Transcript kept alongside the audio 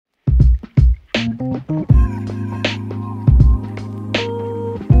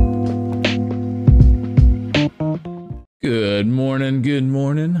morning, good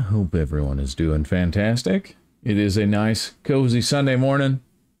morning. Hope everyone is doing fantastic. It is a nice, cozy Sunday morning.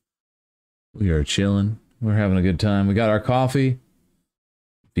 We are chilling. We're having a good time. We got our coffee.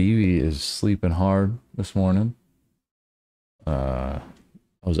 Vivi is sleeping hard this morning. I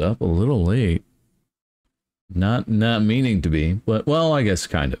was up a little late. Not meaning to be, but, well, I guess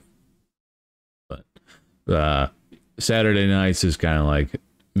kind of. But, Saturday nights is kind of like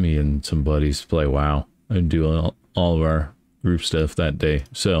me and some buddies play WoW and do all of our group stuff that day.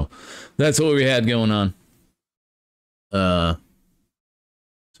 So that's what we had going on. So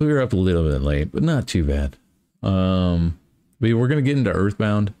we were up a little bit late, but not too bad. But we're gonna get into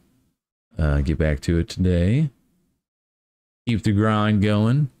EarthBound. Get back to it today. Keep the grind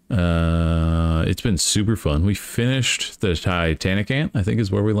going. It's been super fun. We finished the Titanic Ant, I think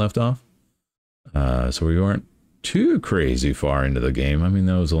is where we left off. So we weren't too crazy far into the game. I mean,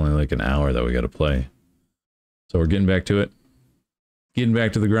 that was only like an hour that we got to play. So we're getting back to it. Getting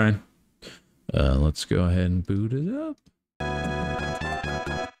back to the grind. Let's go ahead and boot it up.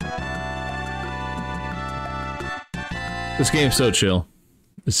 This game's so chill.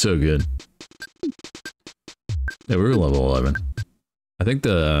 It's so good. Yeah, we were level 11. I think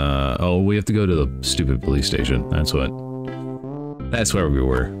we have to go to the stupid police station. That's where we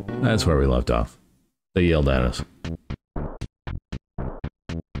were. That's where we left off. They yelled at us.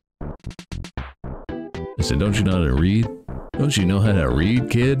 I said, don't you know how to read? Don't you know how to read,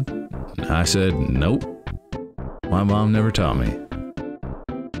 kid? I said, nope. My mom never taught me.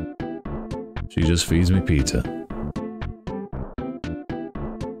 She just feeds me pizza.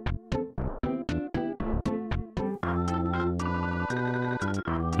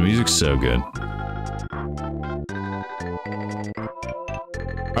 The music's so good.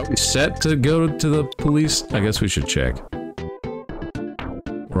 Are we set to go to the police? I guess we should check.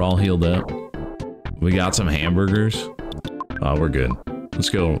 We're all healed up. We got some hamburgers. Oh, we're good. Let's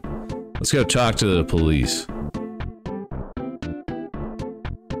go talk to the police.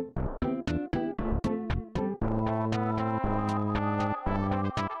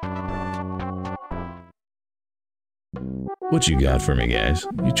 What you got for me, guys?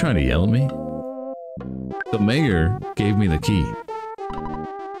 You trying to yell at me? The mayor gave me the key.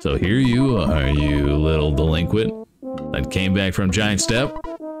 So here you are, you little delinquent that came back from Giant Step.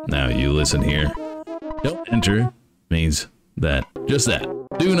 Now you listen here. Don't enter means that, just that.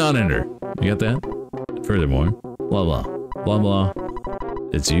 Do not enter. You got that? Furthermore, blah blah, blah blah.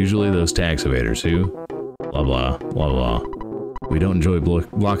 It's usually those tax evaders who, blah blah, blah blah. We don't enjoy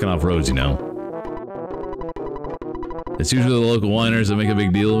blocking off roads, you know. It's usually the local whiners that make a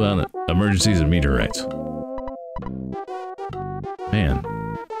big deal about emergencies and meter rights. Man,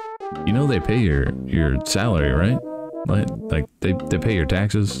 you know they pay your salary, right? Like they pay your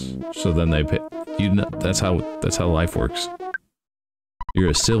taxes, so then they pay you. Know, that's how life works.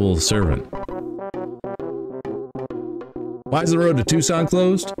 You're a civil servant. Why is the road to Twoson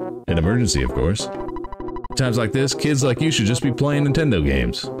closed? An emergency, of course. Times like this, kids like you should just be playing Nintendo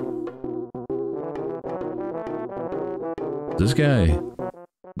games. This guy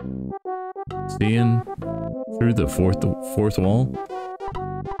seeing through the fourth wall?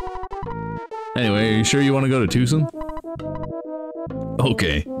 Anyway, are you sure you want to go to Twoson?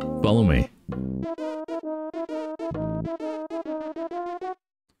 Okay, follow me.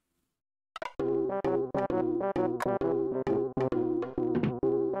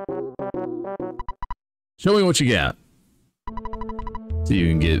 Show me what you got. So you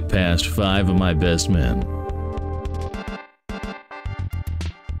can get past 5 of my best men.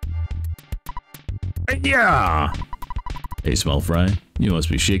 Yeah! Hey, small fry, you must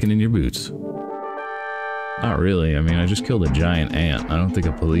be shaking in your boots. Not really, I mean, I just killed a giant ant. I don't think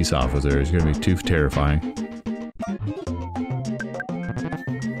a police officer is gonna be too terrifying.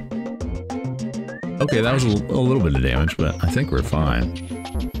 Okay, that was a little bit of damage, but I think we're fine.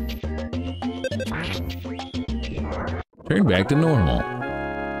 Turning back to normal. I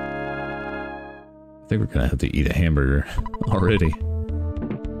think we're gonna have to eat a hamburger already.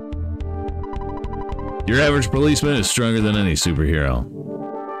 Your average policeman is stronger than any superhero.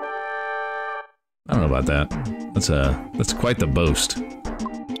 I don't know about that. That's quite the boast.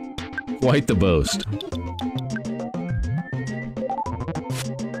 Quite the boast.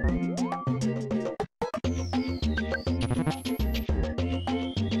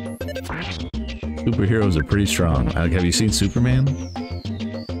 Superheroes are pretty strong. Have you seen Superman?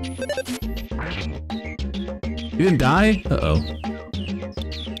 You didn't die? Uh-oh.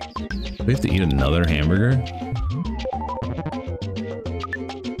 We have to eat another hamburger?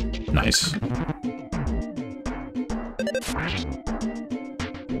 Nice.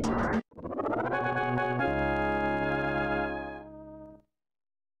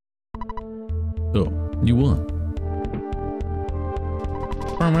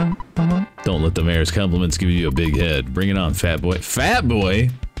 Don't let the mayor's compliments give you a big head. Bring it on, fat boy. Fat boy?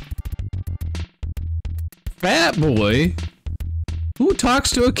 Fat boy? Who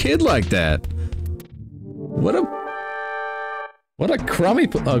talks to a kid like that? What a crummy...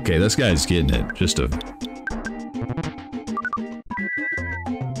 Okay, this guy's getting it. Just a...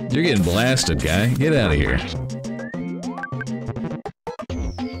 You're getting blasted, guy. Get out of here.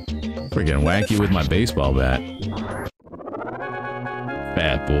 Freaking whack you with my baseball bat.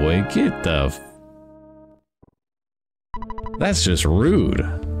 Fat boy, get the... That's just rude.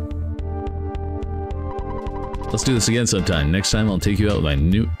 Let's do this again sometime. Next time I'll take you out with my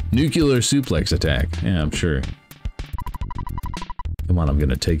nuclear suplex attack. Yeah, I'm sure. Come on, I'm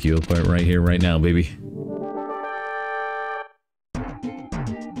gonna take you apart right here, right now, baby.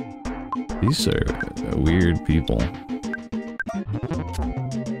 These are weird people.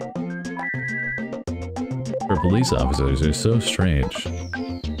 For police officers, they're so strange.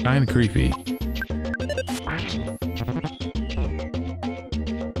 Kinda creepy.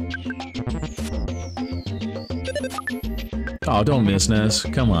 Oh, don't miss, Ness.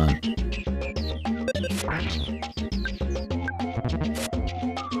 Come on.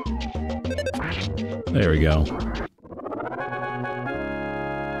 There we go.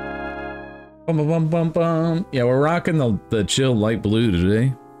 Bum, bum, bum, bum, bum. Yeah, we're rocking the chill light blue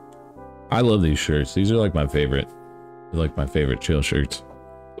today. I love these shirts. These are like my favorite. They're like my favorite chill shirts.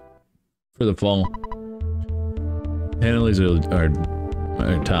 For the fall. Handlers are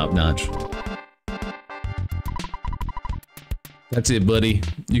top notch. That's it, buddy.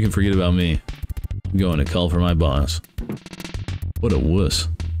 You can forget about me. I'm going to call for my boss. What a wuss.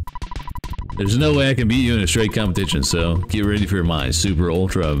 There's no way I can beat you in a straight competition, so get ready for my super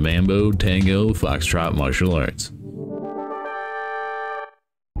ultra mambo, tango, foxtrot martial arts.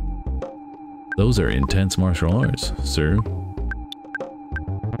 Those are intense martial arts, sir.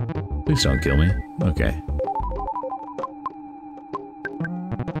 Please don't kill me. Okay.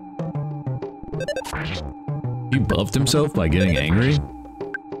 He buffed himself by getting angry?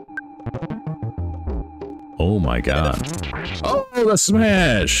 Oh my god. Oh, the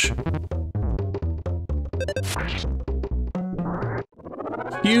smash!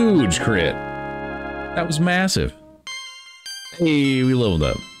 Huge crit. That was massive. Hey, we leveled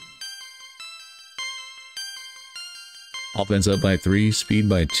up. Offense up by 3, speed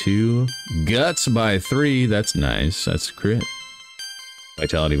by 2, guts by 3, that's nice, that's crit.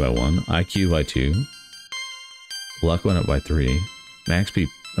 Vitality by 1, IQ by 2. Luck went up by 3. Max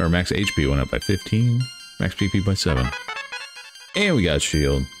HP went up by 15. Max PP by 7. And we got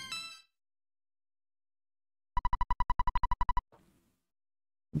shield.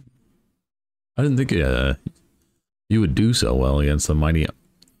 I didn't think you would do so well against the mighty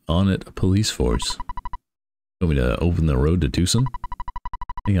Onit police force. Want me to open the road to Twoson?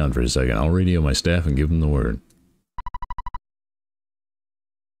 Hang on for a second. I'll radio my staff and give them the word.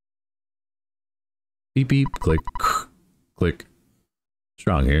 Beep beep, click, click.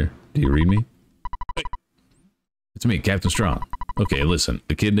 Strong here. Do you read me? It's me, Captain Strong. Okay, listen.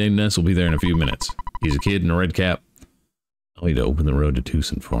 A kid named Ness will be there in a few minutes. He's a kid in a red cap. I'll need to open the road to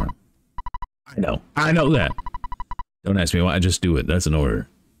Twoson for him. I know that. Don't ask me why, I just do it. That's an order.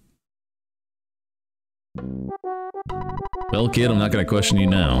 Well, kid, I'm not gonna question you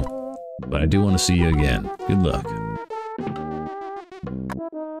now, but I do want to see you again. Good luck.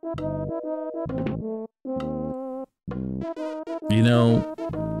 You know,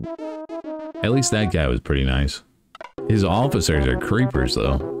 at least that guy was pretty nice. His officers are creepers,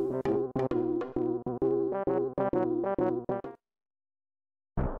 though.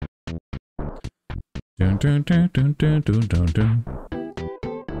 Dun, dun, dun, dun, dun, dun, dun, dun.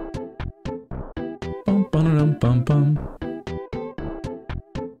 Bum, bum, bum, bum.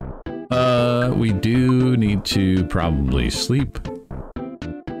 We do need to probably sleep.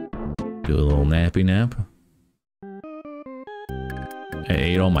 Do a little nappy nap. I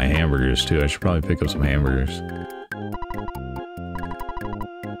ate all my hamburgers too. I should probably pick up some hamburgers.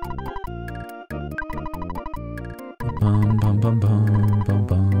 Bum, bum, bum, bum, bum,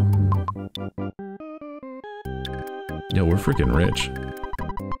 bum. Yo, we're freaking rich.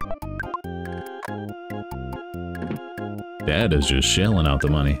 Dad is just shelling out the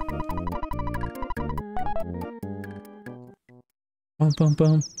money. Bum, bum,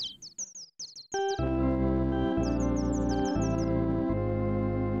 bum.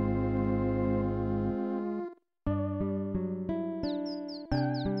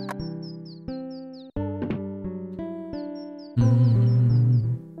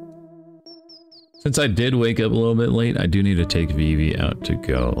 Since I did wake up a little bit late, I do need to take Vivi out to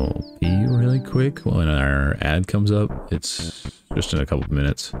go pee really quick. When our ad comes up, it's just in a couple of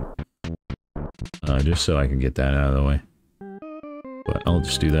minutes. Just so I can get that out of the way. But I'll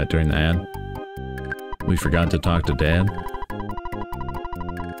just do that during the ad. We forgot to talk to Dad.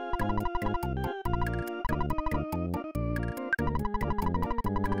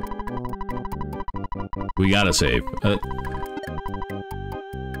 We gotta save.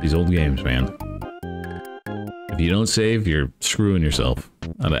 These old games, man. If you don't save, you're screwing yourself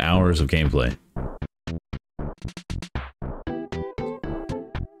out of hours of gameplay.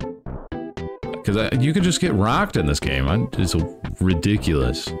 Because you could just get rocked in this game. It's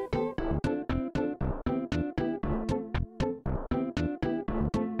ridiculous.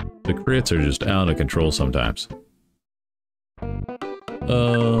 The crits are just out of control sometimes.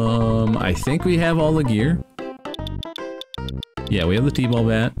 I think we have all the gear. Yeah, we have the T-ball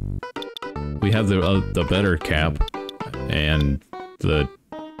bat. We have the better cap and the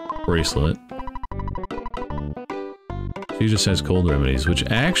bracelet. She just has cold remedies, which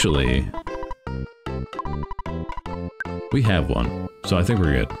actually we have one, so I think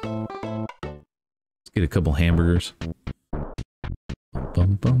we're good. Let's get a couple hamburgers.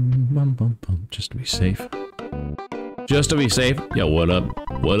 Bum, bum, bum, bum, bum, just to be safe. Just to be safe. Yo, what up?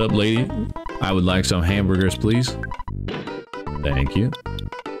 What up, lady? I would like some hamburgers, please. Thank you.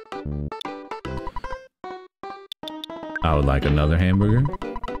 I would like another hamburger.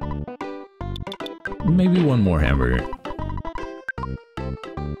 Maybe one more hamburger.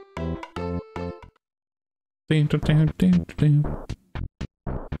 And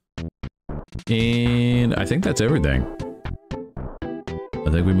I think that's everything. I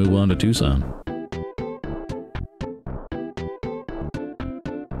think we move on to Twoson.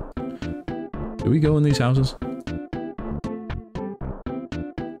 Do we go in these houses?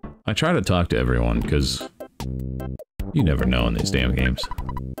 I try to talk to everyone, because you never know in these damn games.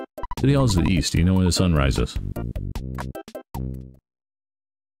 City Hall is the east. Do you know where the sun rises?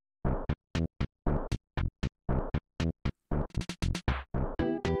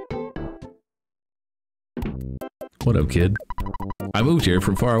 What up, kid? I moved here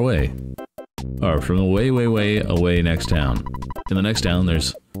from far away. Or from the way, way, way away next town. In the next town,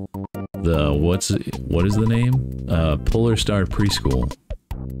 there's the, what is the name? Polar Star Preschool.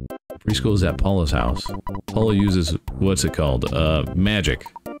 Preschool is at Paula's house. Paula uses, what's it called? Magic.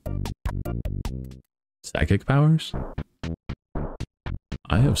 Psychic powers?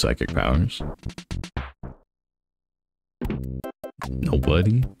 I have psychic powers.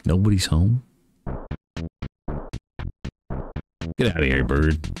 Nobody? Nobody's home? Get out of here,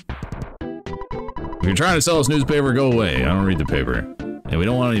 bird. If you're trying to sell us newspaper, go away. I don't read the paper. And we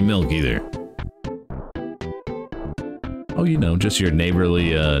don't want any milk either. Oh, you know, just your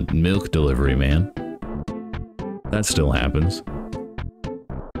neighborly, milk delivery, man. That still happens.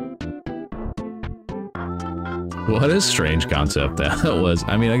 What a strange concept that was.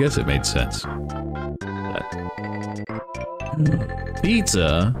 I mean, I guess it made sense. But...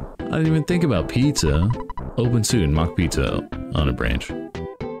 Pizza? I didn't even think about pizza. Open soon, mock pizza on a branch.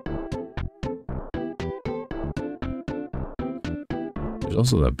 There's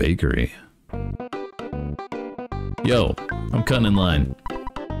also the bakery. Yo, I'm cutting in line.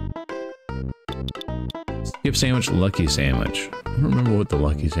 Skip sandwich, lucky sandwich. I don't remember what the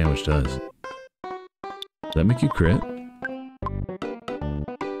lucky sandwich does. Does that make you crit?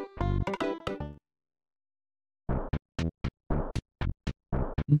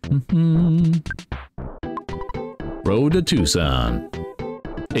 Road to Twoson.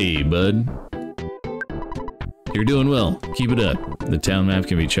 Hey, bud. You're doing well. Keep it up. The town map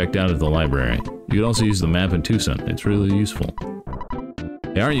can be checked out at the library. You can also use the map in Twoson. It's really useful.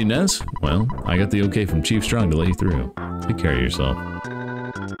 Hey, aren't you Ness? Well, I got the okay from Chief Strong to let you through. Take care of yourself.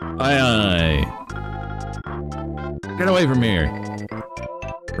 Aye, aye. Get away from here.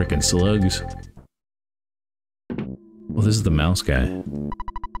 Frickin' slugs. Well, this is the mouse guy.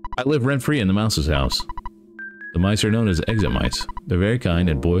 I live rent-free in the mouse's house. The mice are known as exit mice. They're very kind,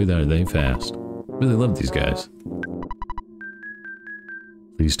 and boy, are they fast. Really love these guys.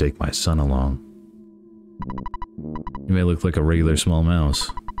 Please take my son along. You may look like a regular small mouse,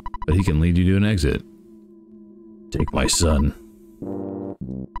 but he can lead you to an exit. Take my son.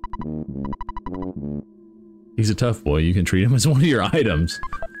 He's a tough boy. You can treat him as one of your items.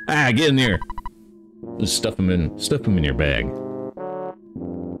 Ah, get in here. Just stuff him in your bag.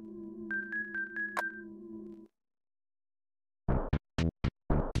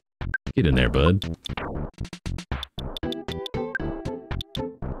 Get in there, bud.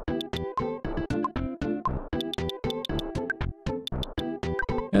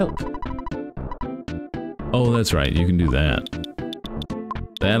 Help. Oh, that's right. You can do that.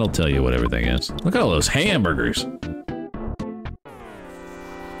 That'll tell you what everything is. Look at all those hamburgers.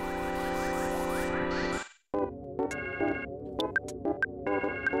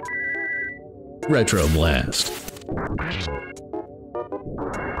 Retro Blast.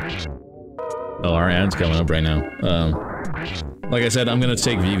 Oh, our ad's coming up right now. Like I said, I'm gonna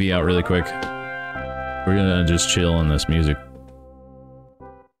take Vivi out really quick. We're gonna just chill on this music.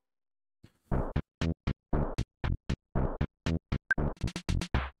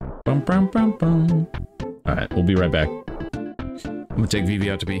 Bum, bum, bum, bum. Alright, we'll be right back. I'm gonna take Vivi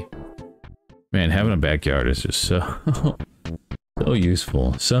out to pee. Man, having a backyard is just so... so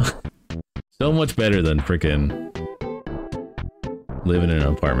useful. So much better than frickin' living in an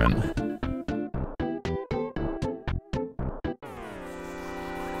apartment.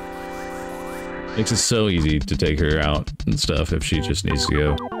 Makes it so easy to take her out and stuff if she just needs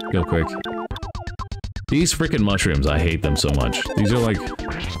to go quick. These frickin' mushrooms, I hate them so much. These are like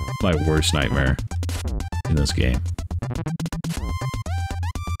my worst nightmare in this game.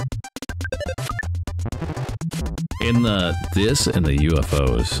 In this and the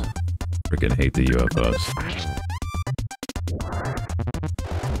UFOs. Frickin' hate the UFOs.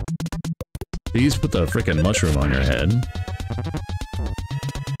 These put the frickin' mushroom on your head,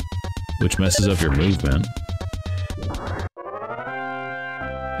 which messes up your movement.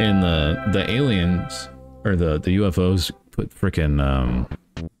 And the aliens, or the UFOs, put frickin'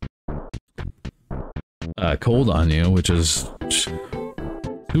 cold on you, which is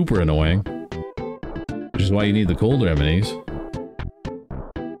super annoying. Which is why you need the cold remedies.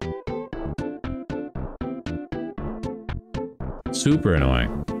 Super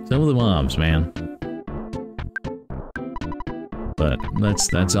annoying. Some of the mobs, man. But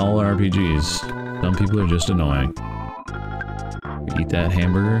that's all RPGs. Some people are just annoying. Eat that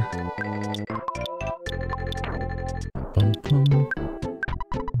hamburger. Bum, bum.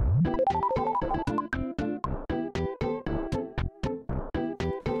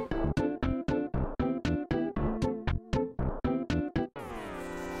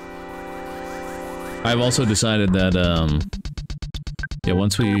 I've also decided that, yeah,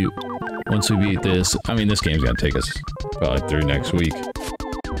 once we beat this, I mean, this game's gonna take us probably through next week.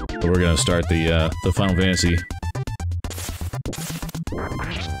 But we're gonna start the Final Fantasy.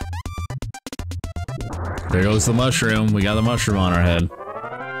 There goes the mushroom. We got the mushroom on our head.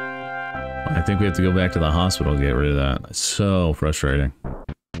 I think we have to go back to the hospital to get rid of that. It's so frustrating.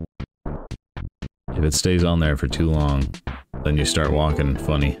 If it stays on there for too long, then you start walking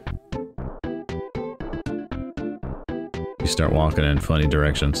funny. You start walking in funny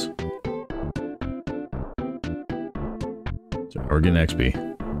directions. So we're getting XP.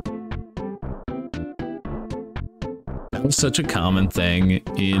 That was such a common thing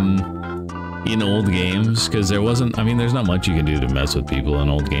in old games, because there wasn't, I mean, there's not much you can do to mess with people in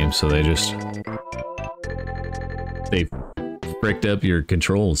old games, so they fricked up your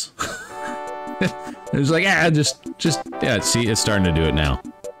controls. It was like, ah, just, yeah, see, it's starting to do it now.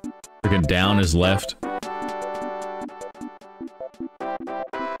 Freaking down is left.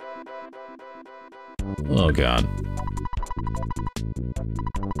 Oh god.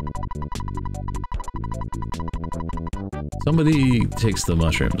 Somebody takes the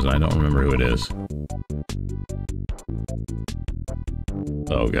mushrooms, and I don't remember who it is.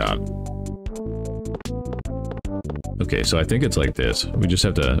 Oh god. Okay, so I think it's like this. We just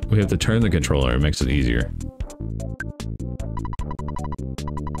have to turn the controller, it makes it easier.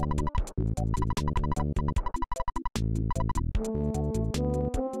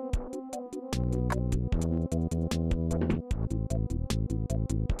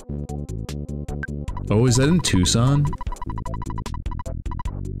 Oh, is that in Twoson?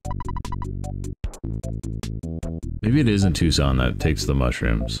 Maybe it is in Twoson that takes the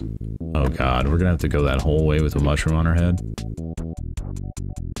mushrooms. Oh god, we're gonna have to go that whole way with a mushroom on our head.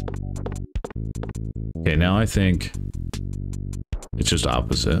 Okay, now I think it's just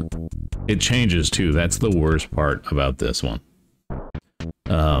opposite. It changes too, that's the worst part about this one.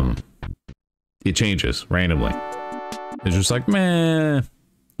 It changes randomly. It's just like, meh.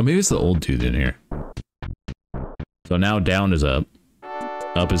 Oh, maybe it's the old dude in here. So now down is up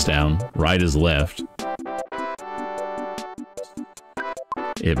is down, right is left.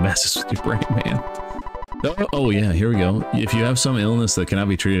 It messes with your brain, man. Oh yeah, here we go. If you have some illness that cannot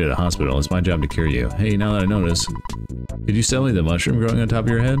be treated at a hospital, it's my job to cure you. Hey, now that I notice, could you sell me the mushroom growing on top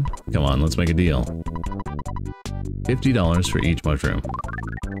of your head? Come on, let's make a deal. $50 for each mushroom.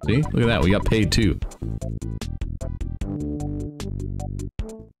 See? Look at that, we got paid too.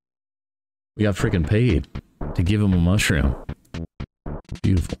 We got freaking paid to give him a mushroom.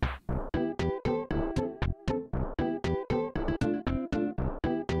 Beautiful.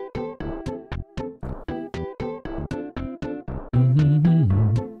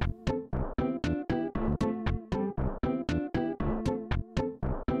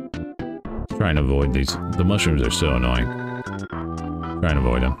 Try and avoid these. The mushrooms are so annoying. Try and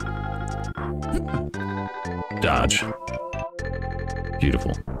avoid them. Dodge.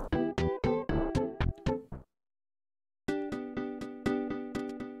 Beautiful.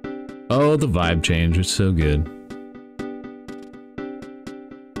 Oh, the vibe change is so good.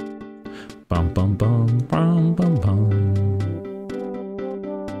 Bum bum bum bum bum bum.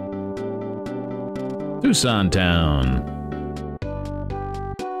 Twoson Town.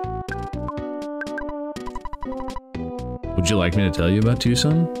 Would you like me to tell you about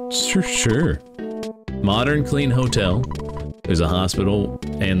Twoson? Sure. Modern clean hotel. There's a hospital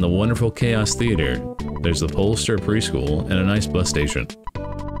and the wonderful Chaos Theater. There's the Polster preschool and a nice bus station.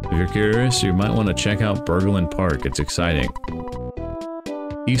 If you're curious, you might want to check out Berglund Park. It's exciting.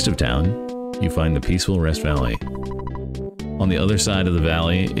 East of town, you find the peaceful Rest Valley. On the other side of the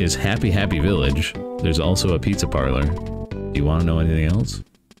valley is Happy Village. There's also a pizza parlor. Do you want to know anything else?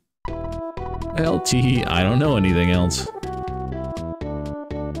 LT, I don't know anything else.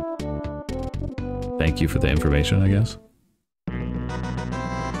 Thank you for the information, I guess.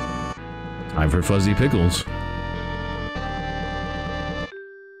 Time for Fuzzy Pickles.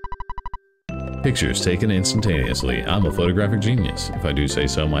 Pictures taken instantaneously. I'm a photographic genius, if I do say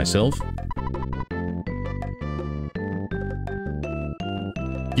so myself.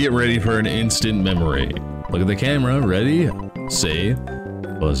 Get ready for an instant memory. Look at the camera. Ready? Say,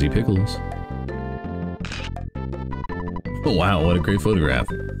 Fuzzy Pickles. Oh, wow, what a great photograph.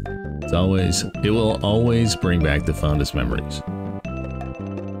 It will always bring back the fondest memories.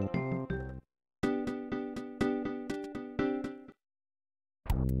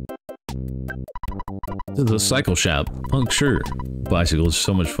 To the cycle shop. Punk, sure. Bicycles are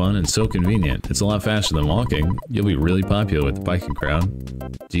so much fun and so convenient. It's a lot faster than walking. You'll be really popular with the biking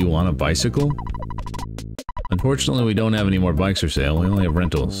crowd. Do you want a bicycle? Unfortunately, we don't have any more bikes for sale. We only have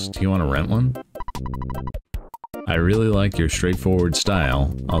rentals. Do you want to rent one? I really like your straightforward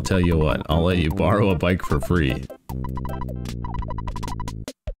style. I'll tell you what, I'll let you borrow a bike for free.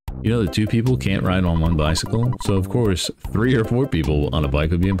 You know that 2 people can't ride on one bicycle, so of course, 3 or 4 people on a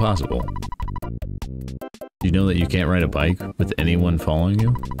bike would be impossible. Do you know that you can't ride a bike with anyone following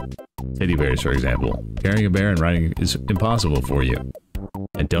you? Teddy bears, for example. Carrying a bear and riding is impossible for you.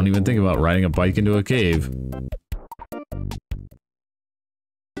 And don't even think about riding a bike into a cave.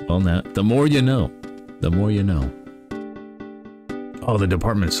 Well, now, the more you know. The more you know. Oh, the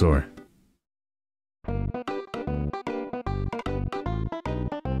department store.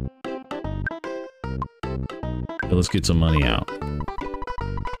 Okay, let's get some money out.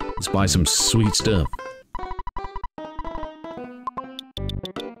 Let's buy some sweet stuff.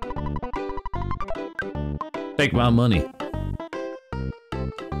 Take my money.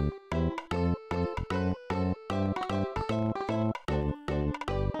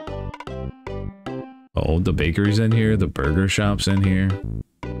 Oh, the bakery's in here, the burger shop's in here.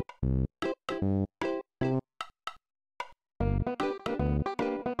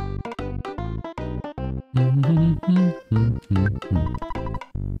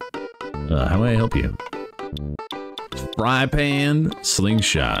 How may I help you? Fry pan,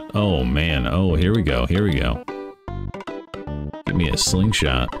 slingshot. Oh man, oh here we go, here we go. Give me a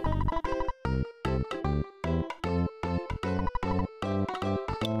slingshot.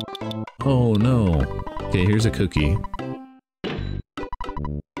 Oh no. Okay, here's a cookie.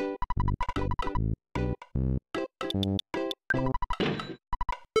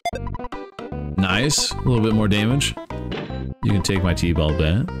 Nice. A little bit more damage. You can take my T-ball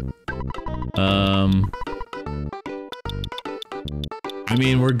bat. I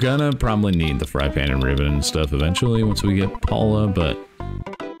mean, we're gonna probably need the fry pan and ribbon and stuff eventually once we get Paula, but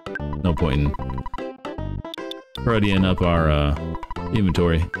no point in tidying up our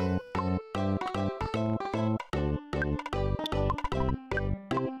inventory.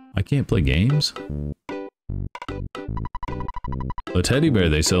 I can't play games? The teddy bear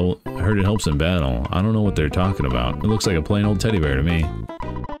they sell, I heard it helps in battle. I don't know what they're talking about. It looks like a plain old teddy bear to me.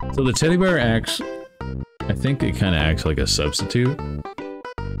 So the teddy bear acts, I think it kind of acts like a substitute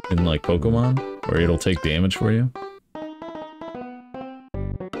in like Pokemon, where it'll take damage for you.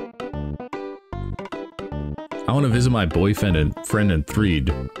 I want to visit my boyfriend and friend in Threed,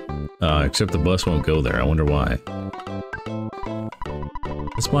 except the bus won't go there. I wonder why.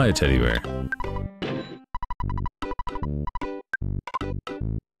 Let's buy a teddy bear.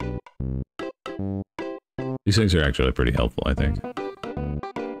 These things are actually pretty helpful, I think.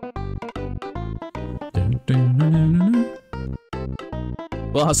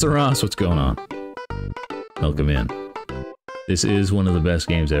 Boss Ross, what's going on? Welcome in. This is one of the best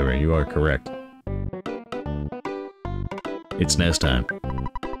games ever. You are correct. It's nest time.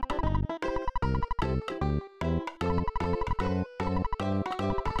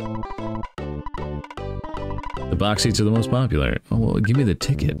 box seats are the most popular. Oh, well, give me the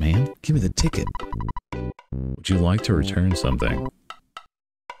ticket, man. Give me the ticket. Would you like to return something?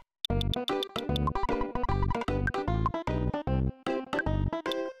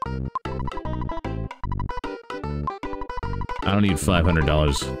 I don't need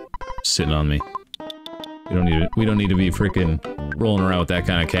 $500 sitting on me. We don't need to be freaking rolling around with that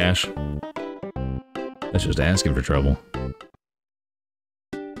kind of cash. That's just asking for trouble.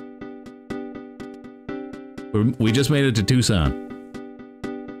 We just made it to Twoson.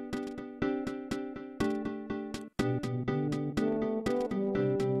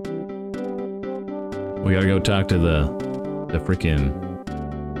 We gotta go talk to the freaking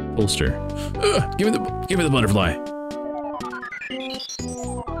holster. Give me the butterfly.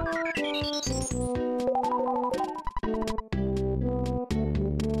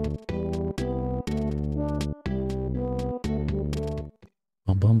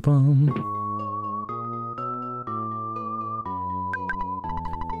 Bum bum bum.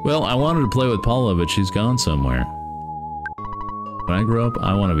 Well, I wanted to play with Paula, but she's gone somewhere. When I grow up,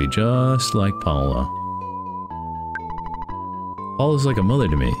 I want to be just like Paula. Paula's like a mother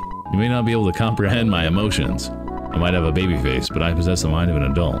to me. You may not be able to comprehend my emotions. I might have a baby face, but I possess the mind of an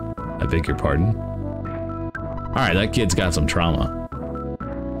adult. I beg your pardon? Alright, that kid's got some trauma.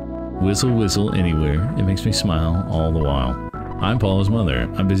 Whistle, whistle, anywhere. It makes me smile all the while. I'm Paula's mother.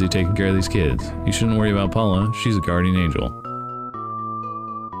 I'm busy taking care of these kids. You shouldn't worry about Paula. She's a guardian angel.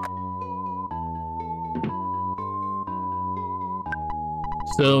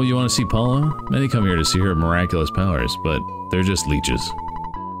 So, you want to see Paula? Many come here to see her miraculous powers, but they're just leeches.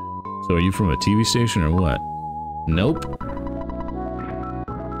 So, are you from a TV station or what? Nope.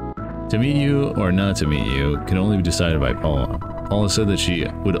 To meet you or not to meet you can only be decided by Paula. Paula said that she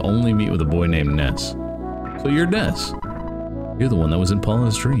would only meet with a boy named Ness. So you're Ness. You're the one that was in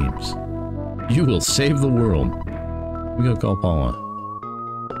Paula's dreams. You will save the world. We gotta call Paula.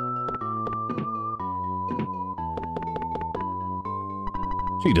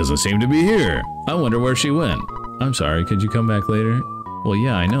 She doesn't seem to be here. I wonder where she went. I'm sorry, could you come back later? Well,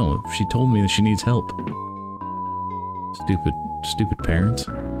 yeah, I know. She told me that she needs help. Stupid parents.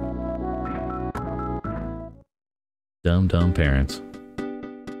 Dumb parents.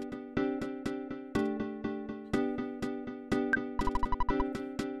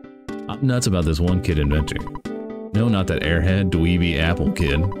 I'm nuts about this one kid inventor. No, not that airhead, dweeby apple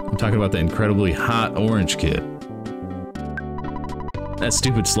kid. I'm talking about the incredibly hot orange kid. That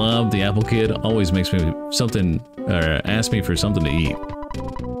stupid slob, the apple kid, always makes me something, or ask me for something to eat.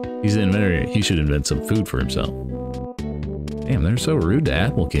 He's an inventor, he should invent some food for himself. Damn, they're so rude to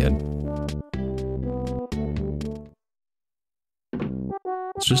Apple Kid.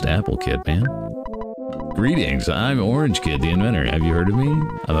 It's just Apple Kid, man. Greetings, I'm Orange Kid, the inventor. Have you heard of me?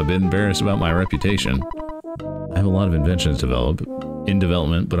 I'm a bit embarrassed about my reputation. I have a lot of inventions in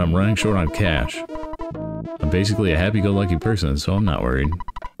development, but I'm running short on cash. I'm basically a happy-go-lucky person, so I'm not worried.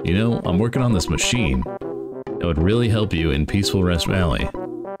 You know, I'm working on this machine that would really help you in Peaceful Rest Valley.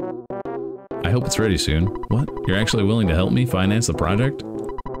 I hope it's ready soon. What? You're actually willing to help me finance the project?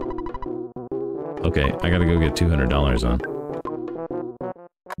 Okay, I gotta go get $200 on.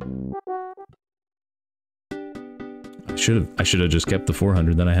 I should have just kept the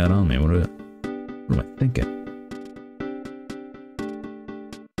 400 that I had on me. What am I thinking?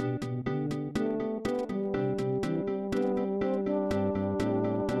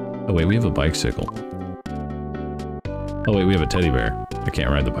 Oh wait, we have a bicycle. Oh wait, we have a teddy bear. I can't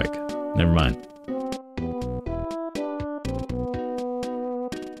ride the bike. Never mind.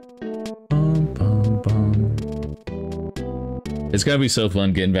 It's gotta be so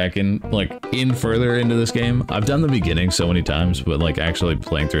fun getting back in, further into this game. I've done the beginning so many times, but like actually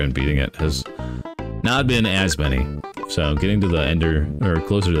playing through and beating it has not been as many. So getting to the ender, or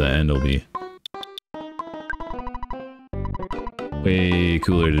closer to the end, will be way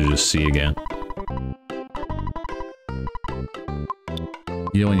cooler to just see again.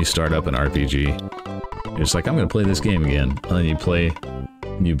 You know when you start up an RPG, you're just like, I'm gonna play this game again. And then you play,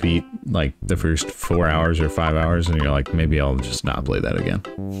 and you beat, like, the first 4 hours or 5 hours, and you're like, maybe I'll just not play that again.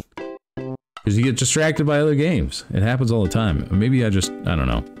 Because you get distracted by other games. It happens all the time. Maybe I don't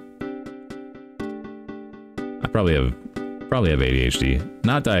know. I probably have ADHD.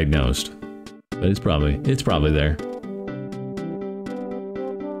 Not diagnosed, but it's probably there.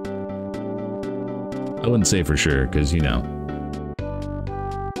 I wouldn't say for sure, because, you know,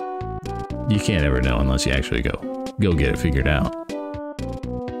 you can't ever know unless you actually go get it figured out.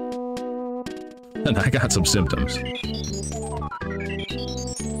 And I got some symptoms.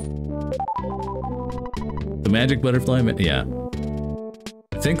 The magic butterfly, yeah.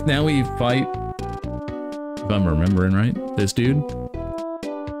 I think now we fight... If If I'm remembering right, this dude.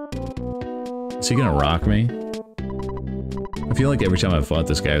 Is he gonna rock me? I feel like every time I fought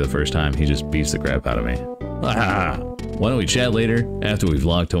this guy the first time, he just beats the crap out of me. Ah, why don't we chat later after we've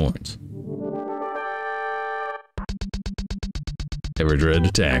locked horns? Everdred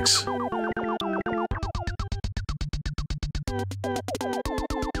attacks.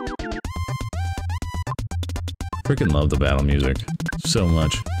 Freaking love the battle music so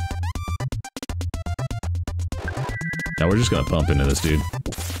much. Now we're just gonna pump into this dude.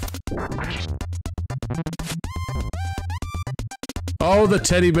 Oh, the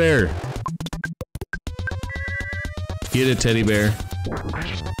teddy bear! Get it, teddy bear.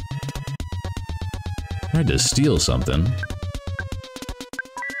 Tried to steal something.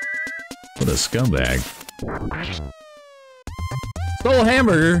 What a scumbag. Stole a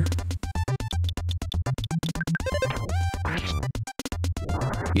hamburger!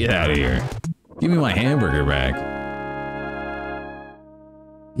 Get out of here. Give me my hamburger back.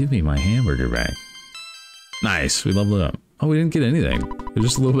 Give me my hamburger back. Nice, we leveled it up. Oh, we didn't get anything. There's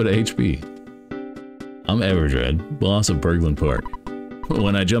just a little bit of HP. I'm Everdred, boss of Berglund Park.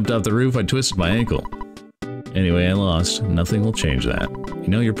 When I jumped off the roof, I twisted my ankle. Anyway, I lost. Nothing will change that. You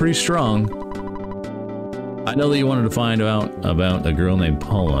know, you're pretty strong. I know that you wanted to find out about a girl named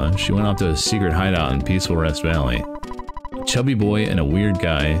Paula. She went off to a secret hideout in Peaceful Rest Valley. A chubby boy and a weird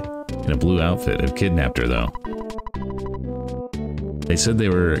guy in a blue outfit have kidnapped her, though. They said they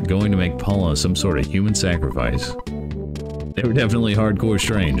were going to make Paula some sort of human sacrifice. They were definitely hardcore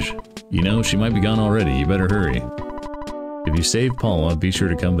strange. You know, she might be gone already, you better hurry. If you save Paula, be sure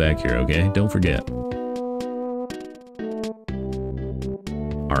to come back here, okay? Don't forget.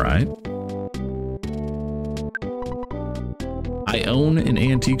 Alright. I own an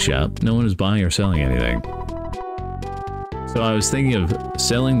antique shop. No one is buying or selling anything. So I was thinking of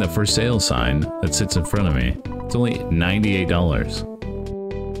selling the for sale sign that sits in front of me. It's only $98.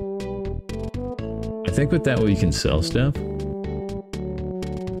 I think with that way you can sell stuff.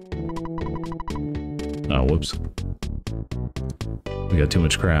 Oh, whoops. We got too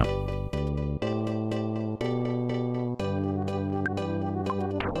much crap.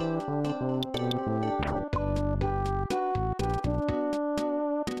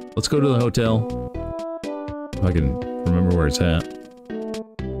 Let's go to the hotel. If I can remember where it's at.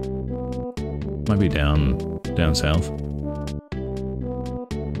 Might be down south.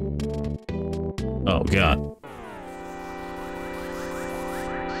 Oh, God.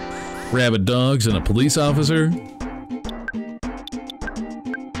 Rabid dogs and a police officer?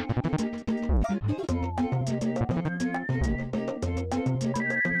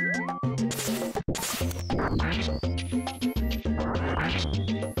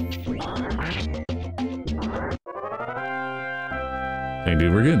 Hey,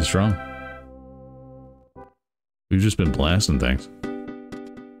 dude, we're getting strong. We've just been blasting things.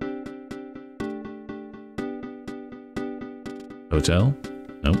 Hotel?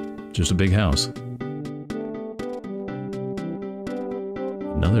 Nope, just a big house.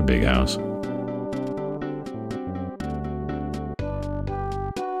 Another big house.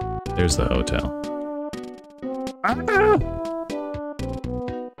 There's the hotel. Ah!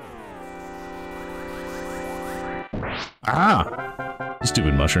 Ah!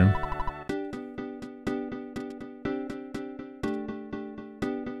 Stupid mushroom.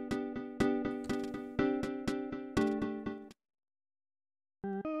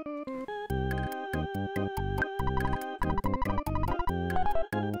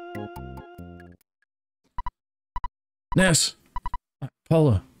 Ness!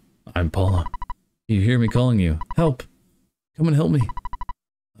 Paula. I'm Paula. You hear me calling you. Help! Come and help me.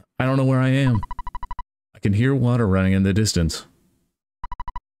 I don't know where I am. I can hear water running in the distance.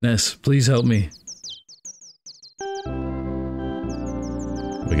 Ness, please help me.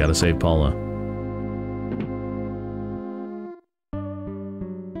 We gotta save Paula.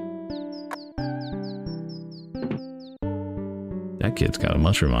 That kid's got a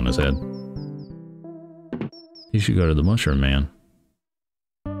mushroom on his head. You should go to the mushroom man.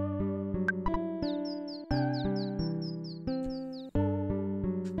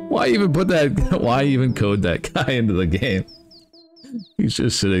 Why even put that? Why even code that guy into the game? He's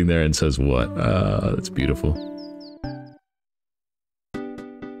just sitting there and says what? That's beautiful.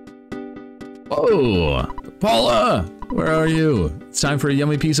 Oh, Paula! Where are you? It's time for a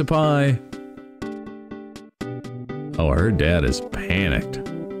yummy piece of pie. Oh, her dad is panicked.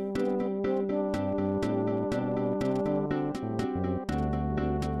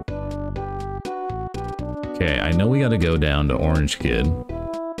 Okay, I know we gotta go down to Orange Kid.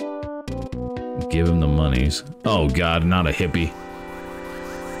 Give him the monies. Oh god, not a hippie.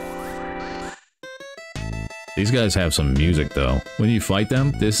 These guys have some music, though. When you fight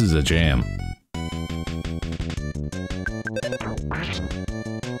them, this is a jam.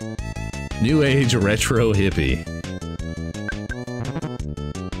 New age retro hippie.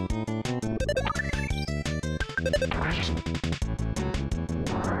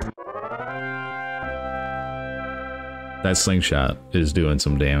 That slingshot is doing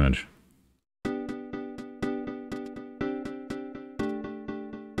some damage.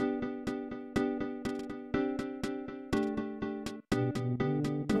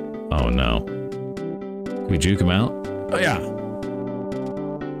 Oh no. Can we juke him out? Oh yeah.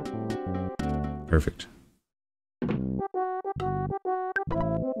 Perfect.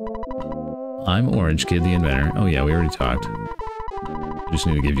 I'm Orange Kid the Inventor. Oh yeah, we already talked. I just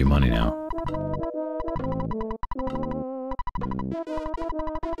need to give you money now.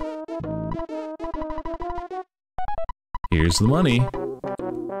 Here's the money.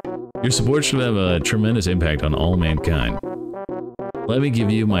 Your support should have a tremendous impact on all mankind. Let me give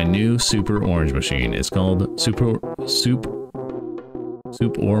you my new Super Orange Machine. It's called Soup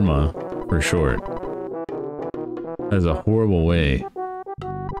Orma for short. That's a horrible way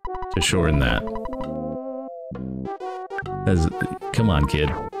to shorten that. Come on, kid.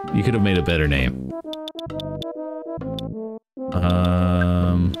 You could have made a better name.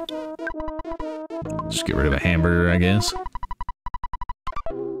 Just get rid of a hamburger, I guess.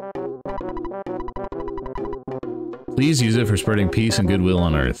 Please use it for spreading peace and goodwill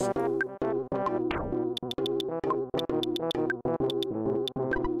on Earth.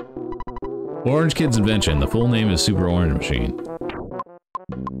 Orange Kid's invention. The full name is Super Orange Machine.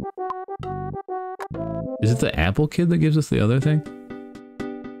 Is it the Apple Kid that gives us the other thing?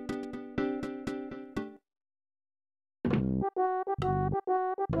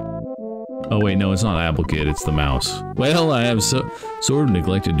 Oh wait, no, it's not Apple Kid, it's the mouse. Well, I have sort of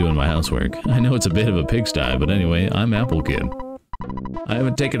neglected doing my housework. I know it's a bit of a pigsty, but anyway, I'm Apple Kid. I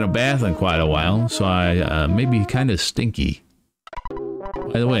haven't taken a bath in quite a while, so I may be kind of stinky.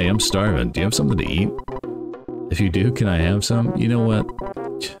 By the way, I'm starving. Do you have something to eat? If you do, can I have some? You know what?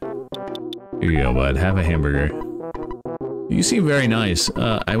 Here you go, bud. Have a hamburger. You seem very nice.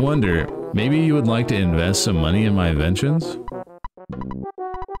 I wonder, maybe you would like to invest some money in my inventions?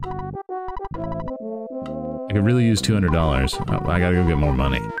 I could really use $200. I gotta go get more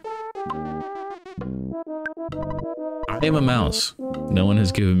money. I am a mouse. No one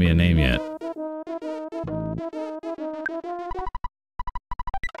has given me a name yet.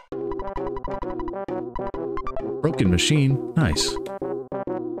 Broken machine. Nice.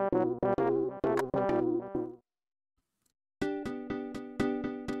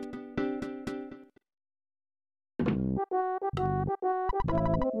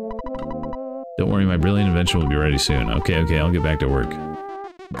 Don't worry, my brilliant invention will be ready soon. Okay, I'll get back to work.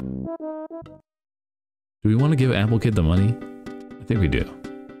 Do we want to give Apple Kid the money? I think we do.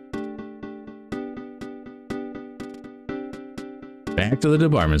 Back to the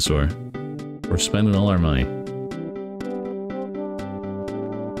department store. We're spending all our money.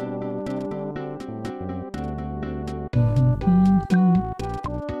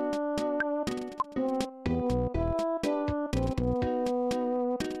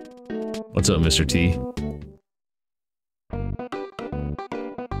 What's up, Mr. T?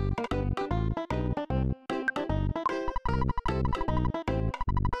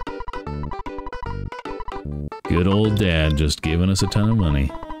 Good old Dad just giving us a ton of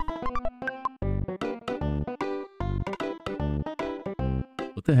money.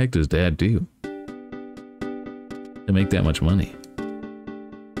 What the heck does Dad do to make that much money?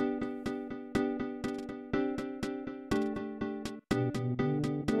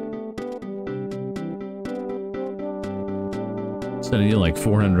 Sending you like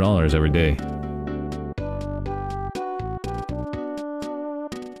 $400 every day.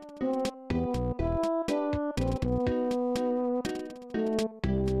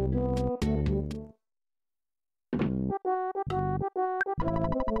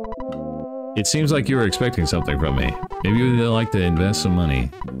 It seems like you were expecting something from me. Maybe you'd like to invest some money.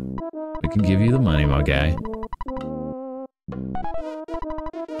 I can give you the money, my guy.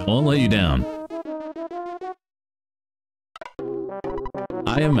 I won't let you down.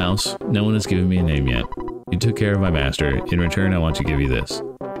 I am Mouse. No one has given me a name yet. You took care of my master. In return, I want to give you this.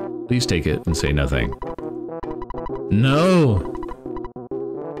 Please take it and say nothing. No!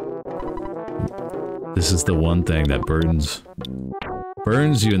 This is the one thing that burns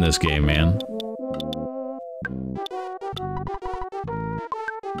you in this game, man.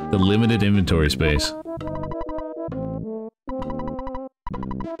 The limited inventory space.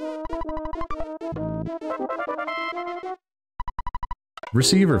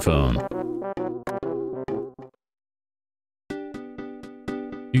 Receiver phone.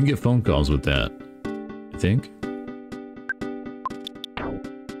 You can get phone calls with that, I think.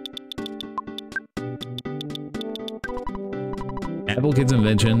 Apple Kid's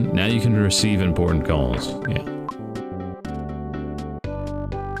invention, now you can receive important calls. Yeah.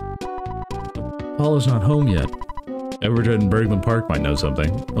 Paula's not home yet. Everdred and Bergman Park might know something.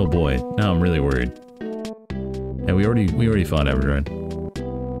 Oh boy, now I'm really worried. Yeah, we already fought Everdred.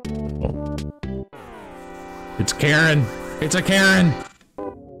 Oh. It's Karen! It's a Karen!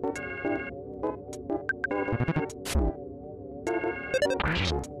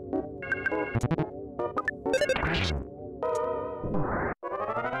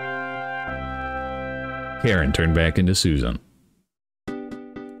 Karen turned back into Susan.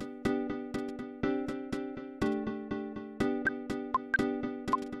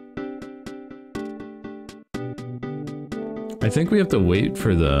 I think we have to wait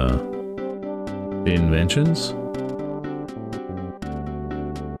for the inventions.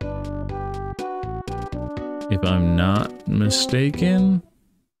 If I'm not mistaken.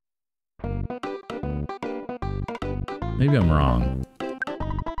 Maybe I'm wrong.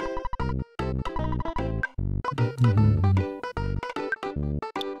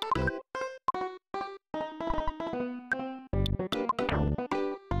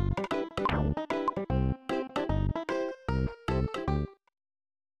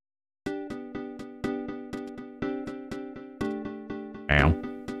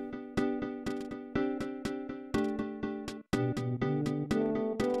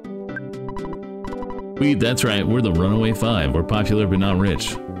 That's right, we're the Runaway 5. We're popular but not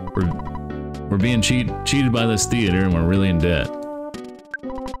rich. We're being cheated by this theater and we're really in debt.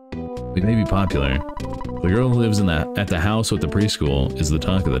 We may be popular. The girl who lives at the house with the preschool is the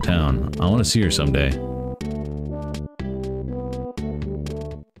talk of the town. I want to see her someday.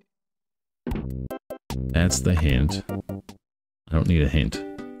 That's the hint. I don't need a hint.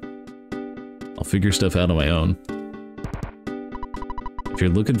 I'll figure stuff out on my own. If you're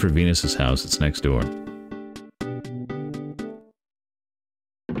looking for Venus's house, it's next door.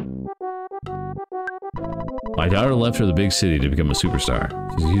 My daughter left for the big city to become a superstar.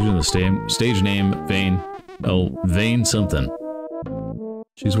 She's using the stage name Vane. Oh, Vane something.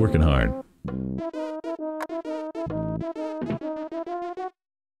 She's working hard.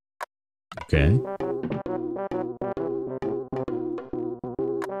 Okay.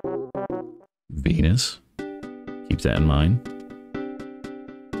 Venus. Keep that in mind.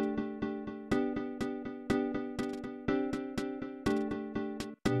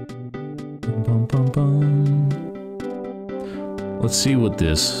 Bum, bum, bum. Let's see what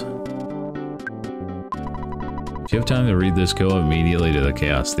this... If you have time to read this, go immediately to the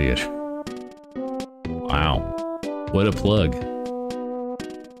Chaos Theater. Wow. What a plug.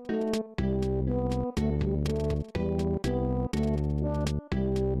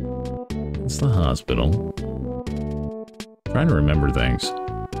 It's the hospital. I'm trying to remember things.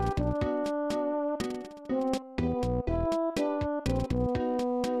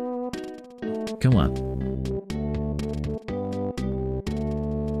 Come on.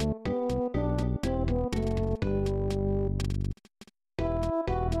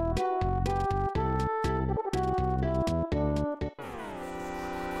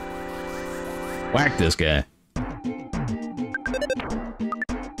 Whack this guy.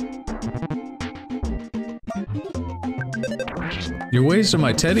 You're wasting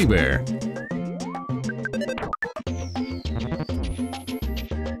my teddy bear.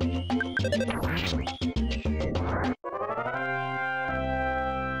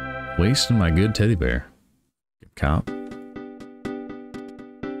 Wasting my good teddy bear. Good cop.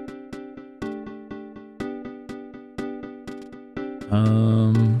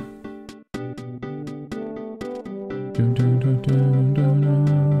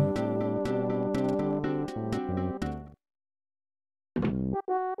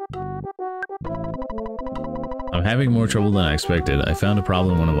 I'm having more trouble than I expected. I found a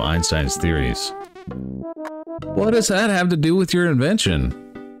problem in one of Einstein's theories. What does that have to do with your invention?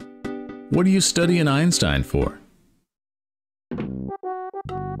 What are you studying Einstein for?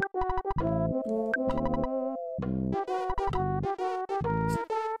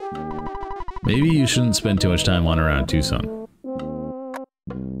 Maybe you shouldn't spend too much time wandering around Twoson.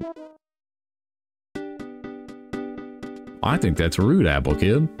 I think that's rude, Apple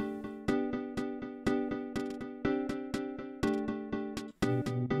Kid.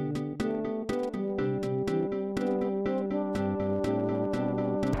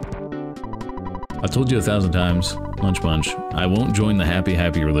 I've told you 1,000 times, Lunch Bunch, I won't join the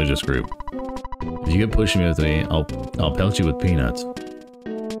happy religious group. If you get pushing with me, I'll pelt you with peanuts.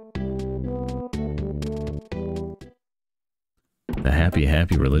 The Happy,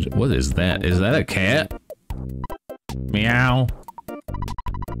 happy religion. What is that? Is that a cat? Meow.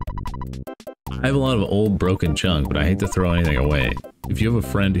 I have a lot of old broken junk, but I hate to throw anything away. If you have a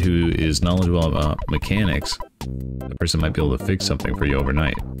friend who is knowledgeable about mechanics, the person might be able to fix something for you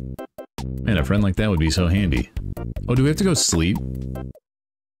overnight. Man, a friend like that would be so handy. Oh, do we have to go sleep?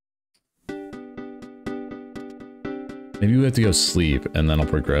 Maybe we have to go sleep, and then I'll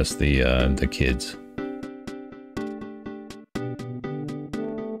progress the kids.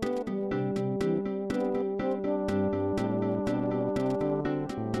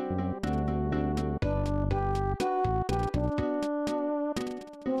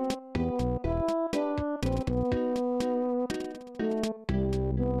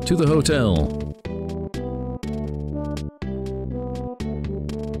 To the hotel.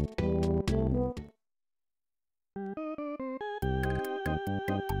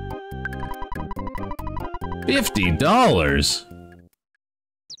 $50?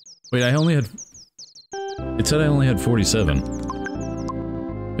 Wait, I only had... It said I only had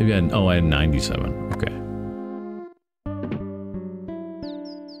 47. Maybe I had... Oh, I had 97. Okay.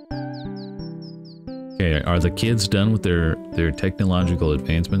 Okay, are the kids done with their technological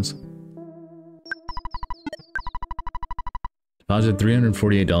advancements? Deposit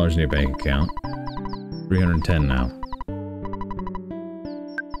 $348 in your bank account. 310 now.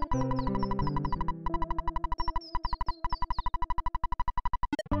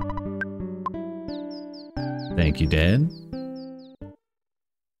 Thank you, Dad.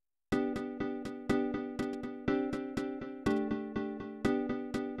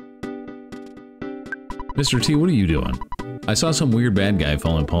 Mr. T, what are you doing? I saw some weird bad guy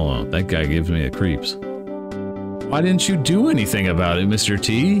following Paula. That guy gives me the creeps. Why didn't you do anything about it, Mr.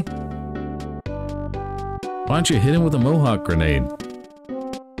 T? Why don't you hit him with a Mohawk grenade?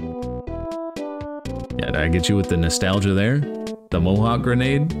 Yeah, did I get you with the nostalgia there? The Mohawk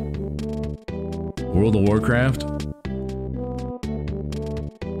grenade? World of Warcraft?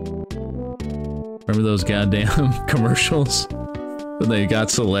 Remember those goddamn commercials? When they got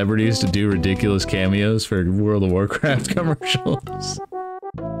celebrities to do ridiculous cameos for World of Warcraft commercials?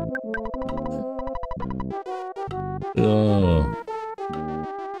 Oh.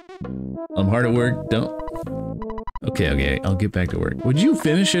 I'm hard at work, don't... Okay, I'll get back to work. Would you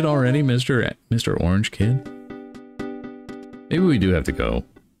finish it already, Mr. Orange Kid? Maybe we do have to go.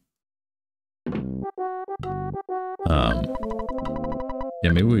 Yeah,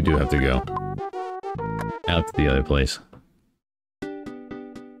 maybe we do have to go. Out to the other place. I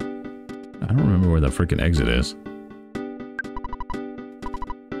don't remember where the frickin' exit is.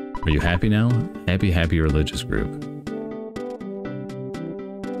 Are you happy now? Happy, happy religious group.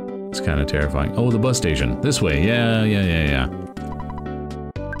 It's kind of terrifying. Oh, the bus station. This way. Yeah.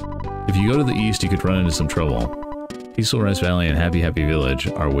 If you go to the east, you could run into some trouble. Peaceful Rest Valley and Happy Happy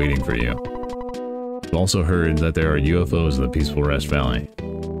Village are waiting for you. I've also heard that there are UFOs in the Peaceful Rest Valley.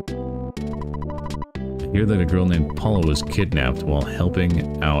 I hear that a girl named Paula was kidnapped while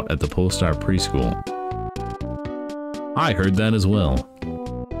helping out at the Polestar preschool. I heard that as well.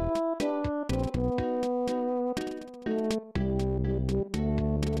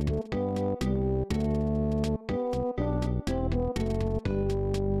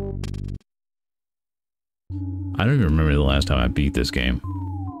 I don't even remember the last time I beat this game.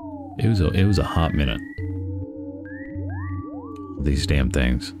 It was a hot minute. These damn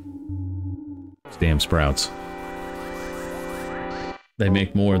things. These damn sprouts. They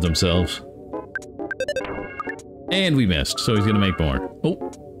make more of themselves. And we missed, so he's gonna make more.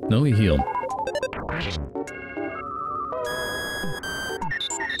 Oh, no, he healed.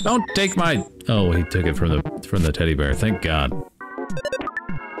 Don't take my... Oh, he took it from the teddy bear. Thank God.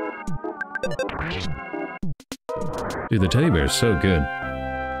 Dude, the teddy bear is so good.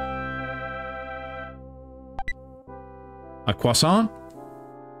 A croissant?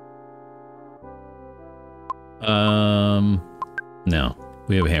 No.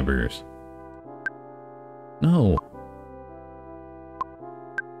 We have hamburgers. No.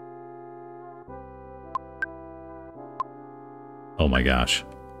 Oh my gosh.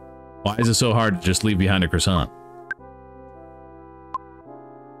 Why is it so hard to just leave behind a croissant?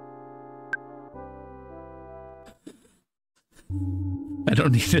 I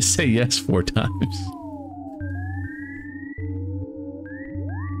don't need to say yes 4 times.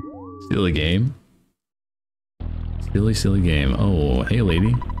 Silly game. Silly game. Oh, hey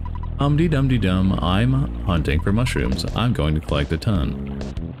lady. Dum-de-dum-de-dum. I'm hunting for mushrooms. I'm going to collect a ton.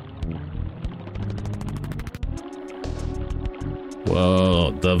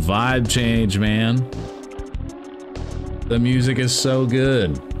 Whoa, the vibe change, man. The music is so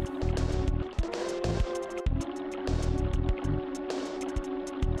good.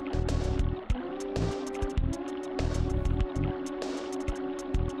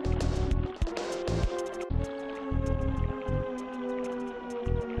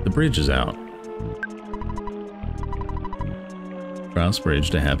 bridge is out. Cross bridge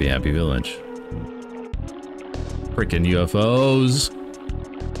to Happy Happy Village. Frickin' UFOs.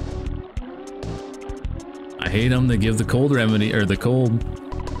 I hate them. They give the cold remedy, or the cold.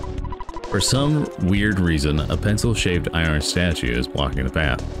 For some weird reason, a pencil-shaped iron statue is blocking the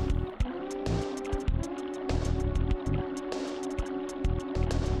path.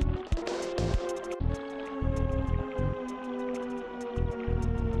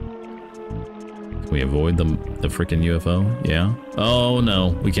 Can we avoid the frickin' UFO? Yeah? Oh no,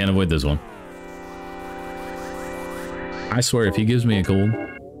 we can't avoid this one. I swear, if he gives me a cold...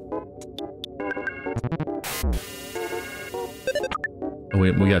 Oh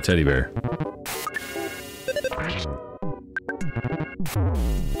wait, we got Teddy Bear.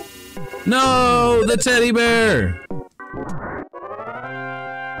 No! The Teddy Bear!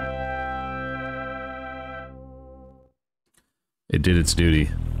 It did its duty.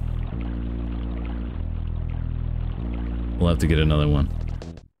 We'll have to get another one.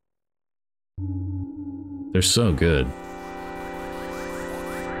 They're so good.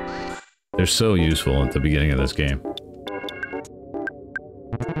 They're so useful at the beginning of this game.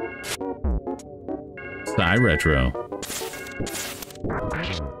 Sci Retro.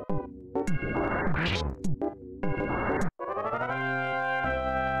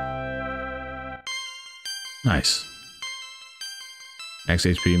 Nice. Max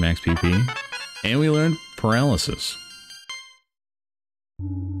HP, max PP. And we learned paralysis.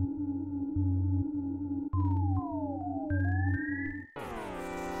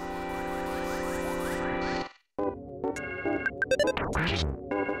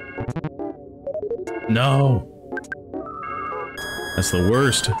 No! That's the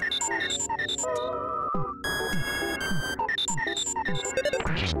worst.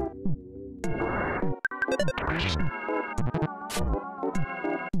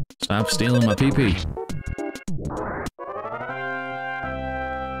 Stop stealing my PP.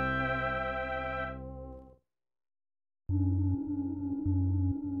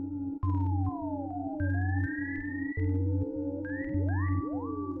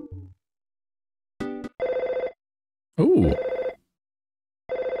 Ooh.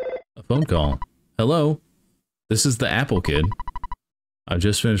 A phone call. Hello. This is the Apple Kid. I've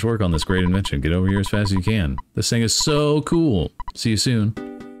just finished work on this great invention. Get over here as fast as you can. This thing is so cool. See you soon.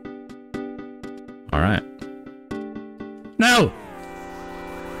 Alright. No!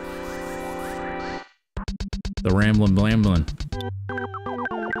 The ramblin' blamblin'.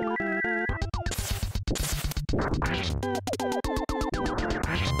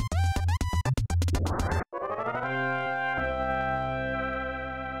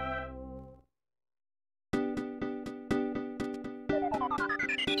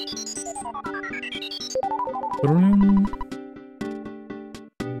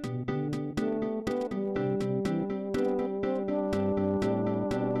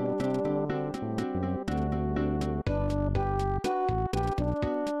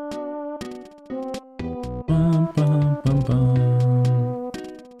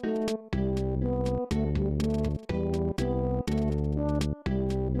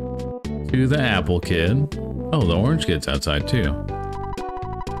 To the Apple Kid. Oh, the Orange Kid's outside too.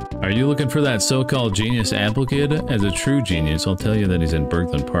 Are you looking for that so-called genius Apple Kid? As a true genius, I'll tell you that he's in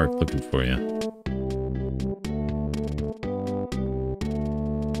Berkland Park looking for you.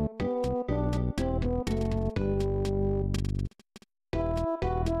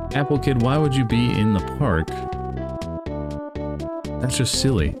 Apple Kid, why would you be in the park? That's just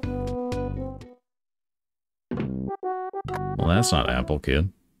silly. Well, that's not Apple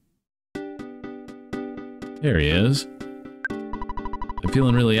Kid. There he is. I'm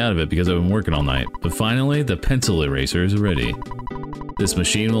feeling really out of it because I've been working all night, but finally the pencil eraser is ready. This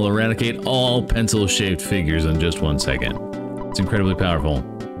machine will eradicate all pencil-shaped figures in just 1 second. It's incredibly powerful.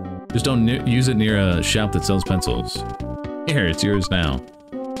 Just don't use it near a shop that sells pencils. Here, it's yours now.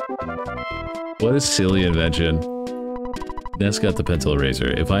 What a silly invention. Ness got the pencil eraser.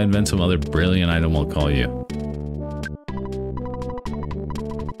 If I invent some other brilliant item, I'll call you.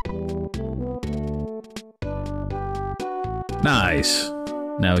 Nice!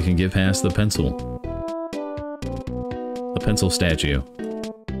 Now we can get past the pencil. The pencil statue.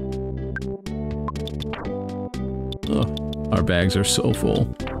 Ugh, our bags are so full.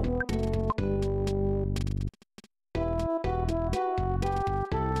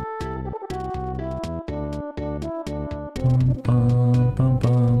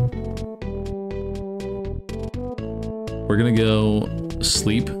 We're gonna go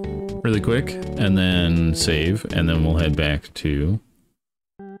sleep really quick, and then save, and then we'll head back to...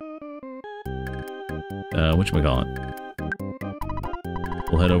 whatchamacallit?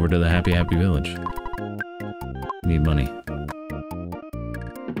 We'll head over to the Happy Happy Village. Need money.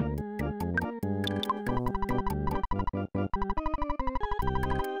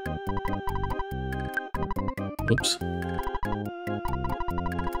 Oops.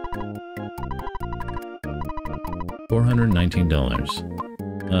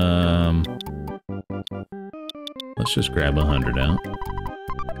 $419. Let's just grab 100 out.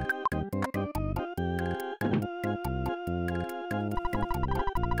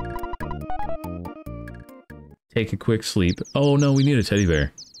 Take a quick sleep. Oh no, we need a teddy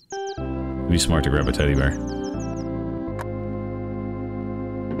bear. It'd be smart to grab a teddy bear.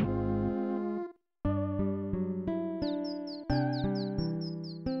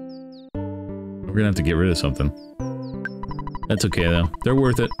 We're gonna have to get rid of something. That's okay though. They're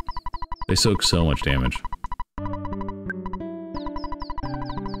worth it. They soak so much damage.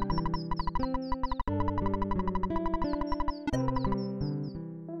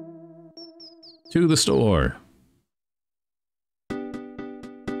 To the store.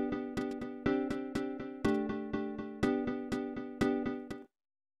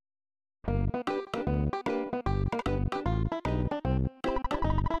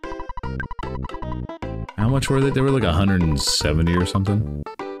 How much were they? They were like 170 or something.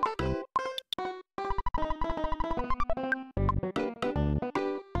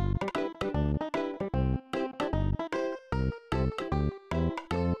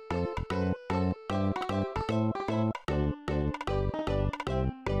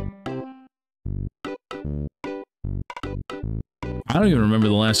 I don't even remember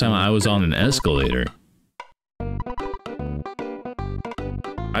the last time I was on an escalator.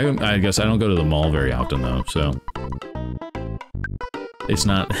 I guess I don't go to the mall very often though, so it's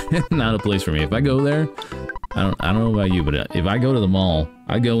not not a place for me. If I go there, I don't know about you, but if I go to the mall,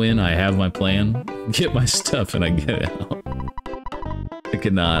 I go in, I have my plan, get my stuff, and I get out. I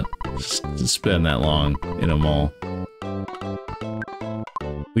cannot spend that long in a mall.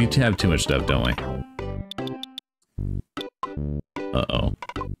 We have too much stuff, don't we? Uh-oh.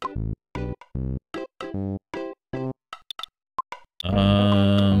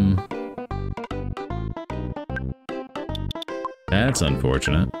 That's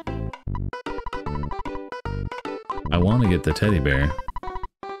unfortunate. I want to get the teddy bear.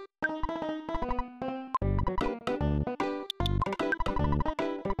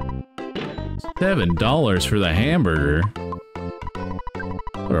 $7 for the hamburger.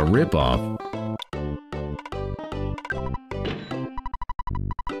 What a ripoff.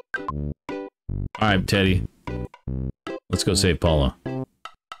 Alright, Teddy. Let's go save Paula.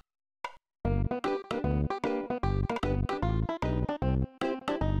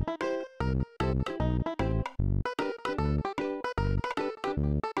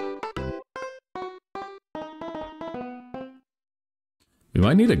 We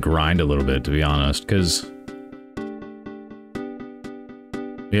might need to grind a little bit, to be honest, because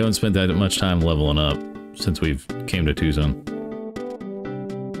we haven't spent that much time leveling up since we've came to Twoson.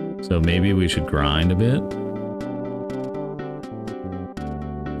 So maybe we should grind a bit.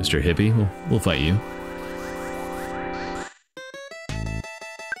 Mr. Hippie, we'll fight you.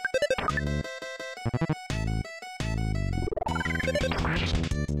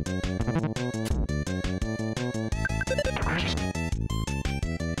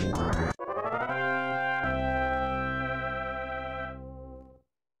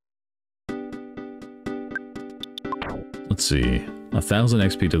 Let's see. 1,000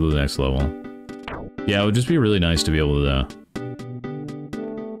 XP to the next level. Yeah, it would just be really nice to be able to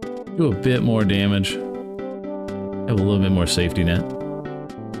do a bit more damage. Have a little bit more safety net.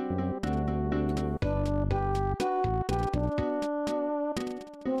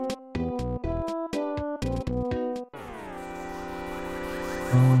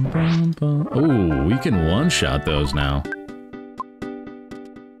 Oh, we can one-shot those now.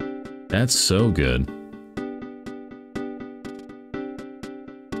 That's so good.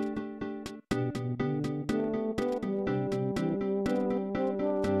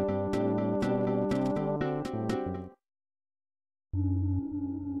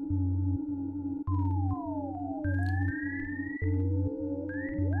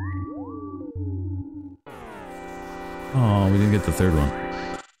 Oh, we didn't get the third one.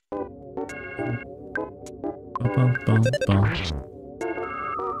 Bum, bum, bum.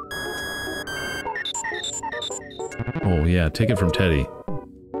 Oh yeah, take it from Teddy.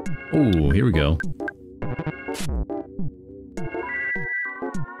 Oh, here we go.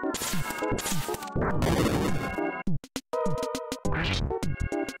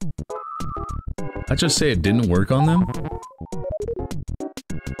 I just say it didn't work on them?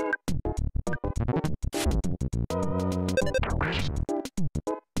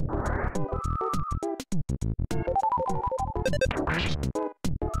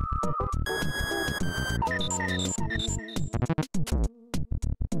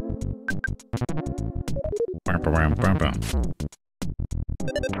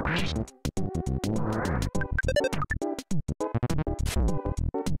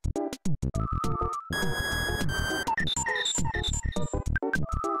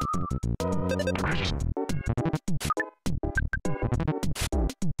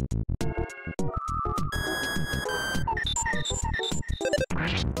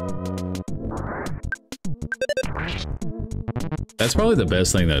 That's probably the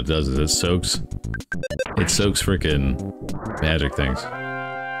best thing that it does is it soaks freaking magic things.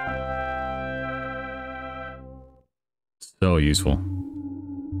 So useful.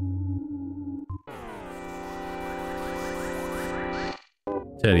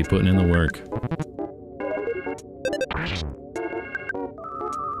 Teddy putting in the work.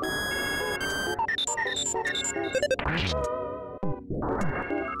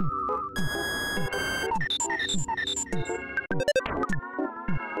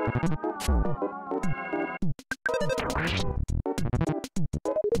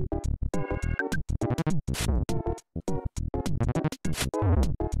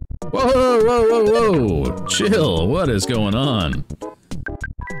 Whoa, whoa, whoa, whoa! Chill, what is going on?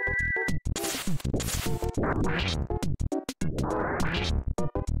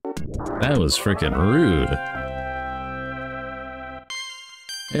 That was freaking rude.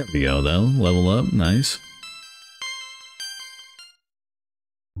 There we go, though. Level up, nice.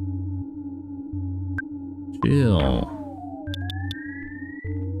 Chill.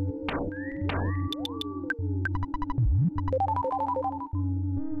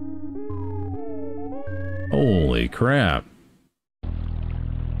 Holy crap.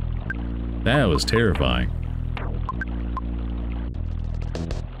 That was terrifying.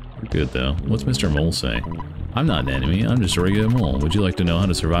 You're good though. What's Mr. Mole say? I'm not an enemy, I'm just a regular mole. Would you like to know how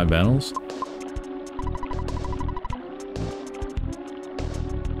to survive battles?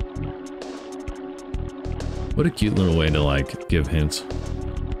 What a cute little way to, like, give hints.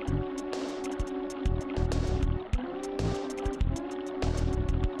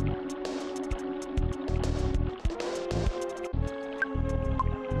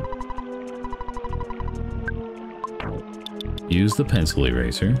 Use the pencil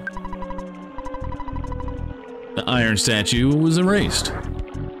eraser. The iron statue was erased.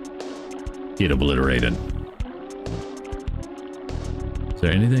 Get obliterated. Is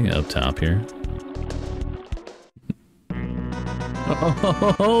there anything up top here?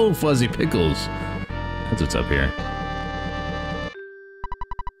 Oh, fuzzy pickles. That's what's up here.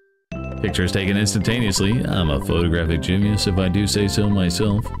 Pictures taken instantaneously. I'm a photographic genius if I do say so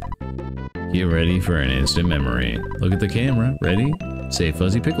myself. Get ready for an instant memory. Look at the camera. Ready? Say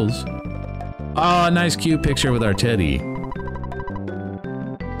fuzzy pickles. Ah, oh, nice cute picture with our Teddy.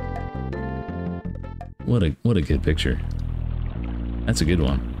 What a good picture. That's a good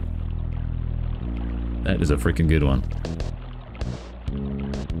one. That is a freaking good one.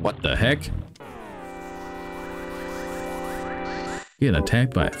 What the heck? Getting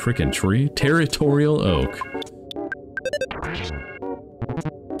attacked by a freaking tree? Territorial oak.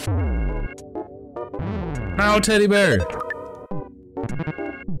 Ow, teddy bear!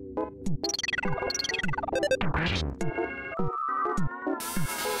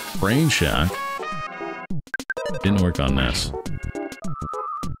 Brain shock? Didn't work on this.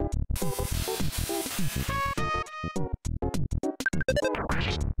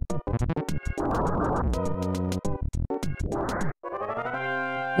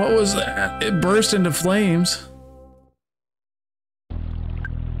 What was that? It burst into flames.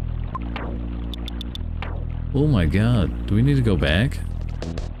 Oh my god. Do we need to go back?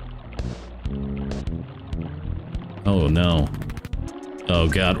 Oh no. Oh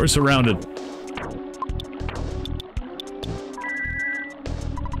god, we're surrounded.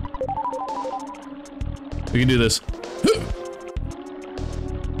 We can do this.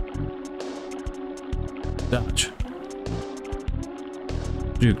 Dodge.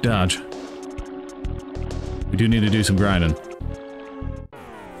 Juke, dodge. We do need to do some grinding.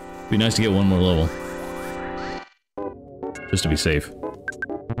 Be nice to get one more level. Just to be safe.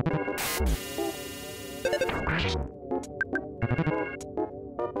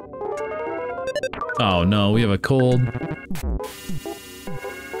 Oh no, we have a cold.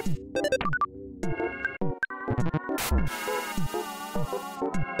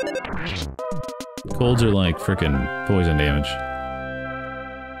 Colds are like frickin' poison damage.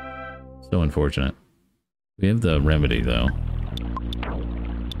 So unfortunate. We have the remedy though.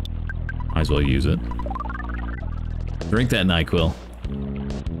 Might as well use it. Drink that NyQuil.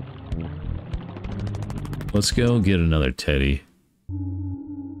 Let's go get another teddy.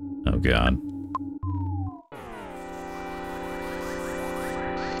 Oh god.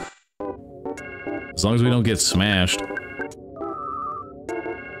 As long as we don't get smashed,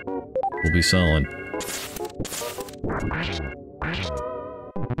 we'll be solid.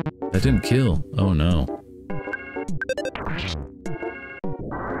 That didn't kill. Oh no.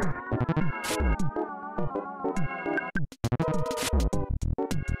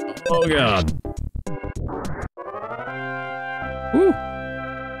 Oh god. Woo.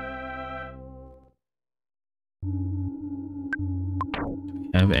 Do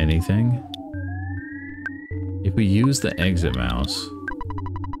we have anything? If we use the exit mouse...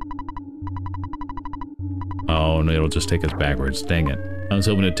 Oh, no, it'll just take us backwards. Dang it. I was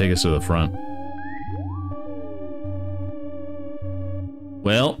hoping it'd take us to the front.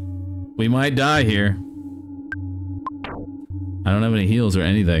 Well, we might die here. I don't have any heals or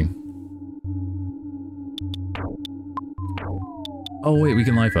anything. Oh, wait, we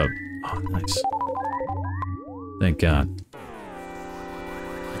can life up. Oh, nice. Thank God.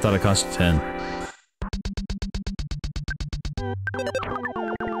 I thought it cost 10.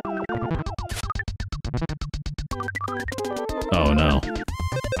 Oh, no.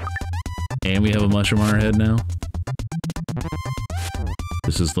 And we have a mushroom on our head now.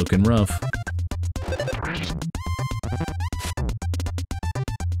 This is looking rough.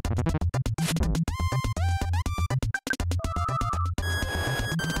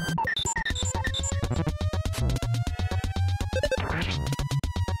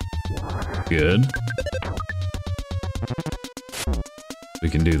 Good. We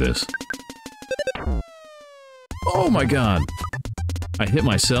can do this. Oh my god! I hit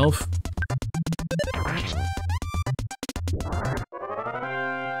myself?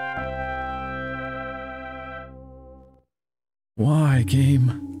 Why, game?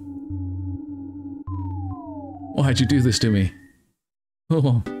 Why'd you do this to me?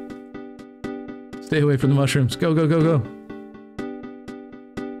 Oh. Stay away from the mushrooms. Go, go, go, go.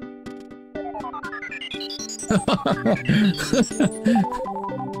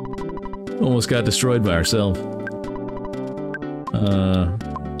 Almost got destroyed by ourselves.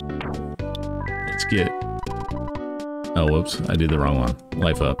 Let's get... Oh, whoops. I did the wrong one.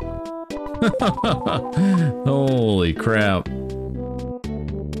 Life up. Holy crap.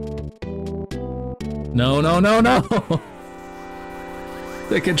 No, no, no, no!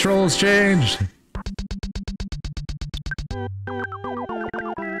 The controls changed!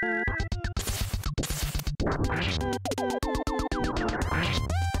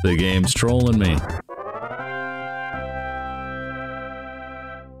 The game's trolling me.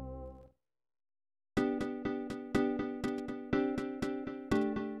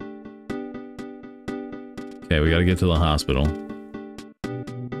 Okay, we gotta get to the hospital.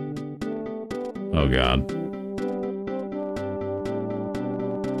 Oh god.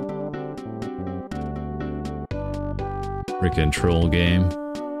 Frickin' troll game.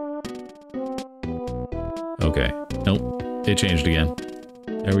 Okay. Nope. It changed again.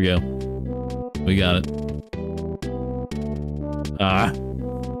 There we go. We got it. Ah.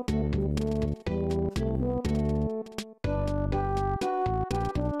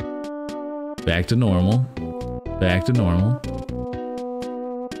 Back to normal. Back to normal.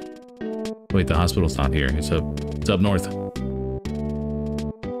 Wait, the hospital's not here. It's up north.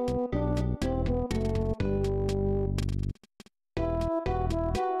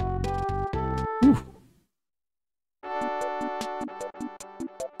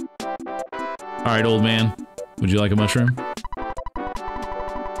 Alright, old man. Would you like a mushroom?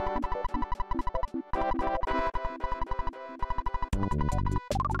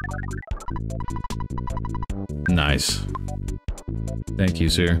 Nice. Thank you,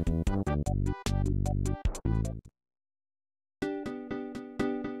 sir.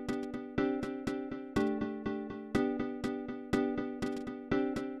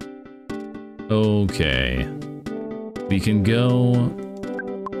 Okay. We can go...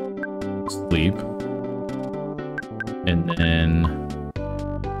 sleep. And then...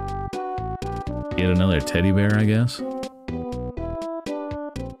 get another teddy bear, I guess?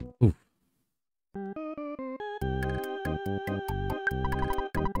 Ooh.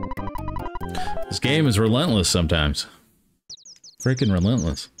 This game is relentless sometimes. Freaking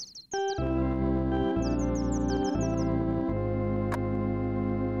relentless.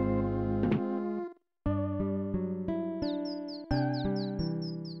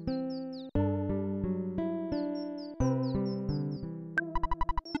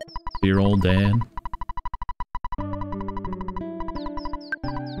 Your old dad.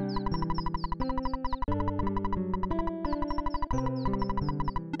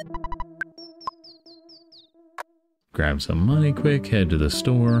 Grab some money quick, head to the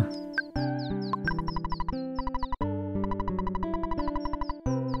store.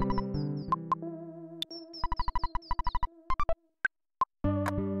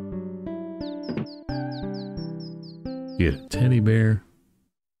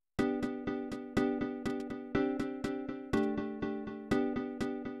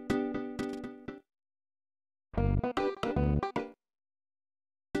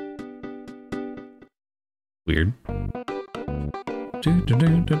 weird. Do, do,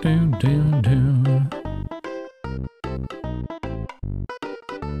 do, do, do, do, do.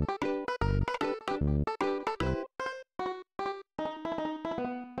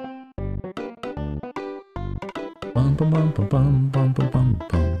 Bum, bum, bum, bum, bum, bum, bum,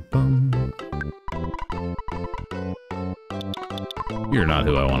 bum, bum. You're not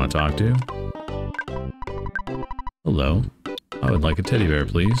who I want to talk to. Hello. I would like a teddy bear,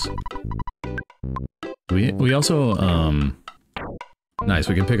 please. We also, nice,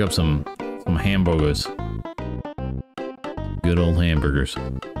 we can pick up some hamburgers. Good old hamburgers.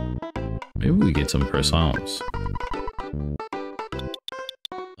 Maybe we get some croissants.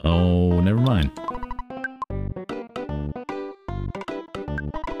 Oh, never mind.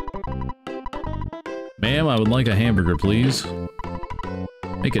 Ma'am, I would like a hamburger, please.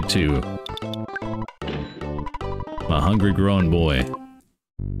 Make it 2. I'm a hungry grown boy.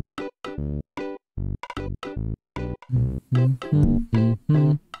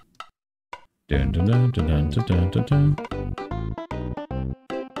 Dun, dun, dun, dun, dun, dun, dun, dun.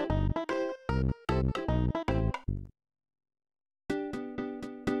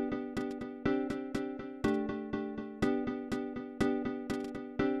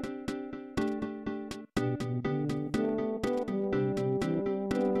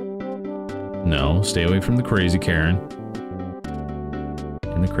 No, stay away from the crazy Karen.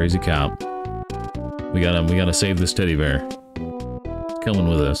 And the crazy cop. We gotta save this teddy bear. It's coming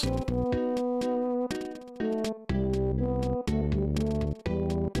with us.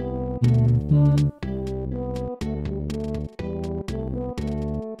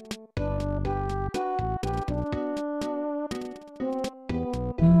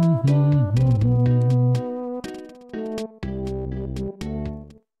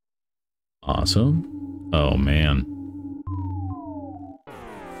 Awesome. Oh, man.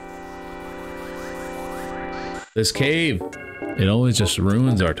 This cave, it always just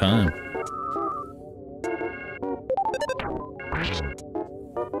ruins our time.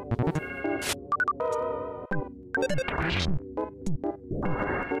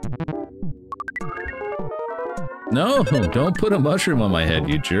 No, don't put a mushroom on my head,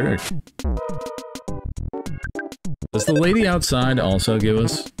 you jerk. Does the lady outside also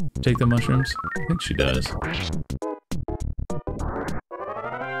take the mushrooms? I think she does.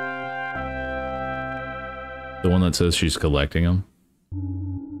 The one that says she's collecting them?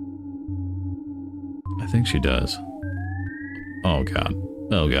 I think she does. Oh god.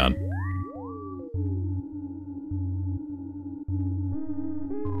 Oh god.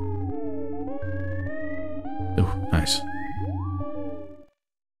 Oh, nice.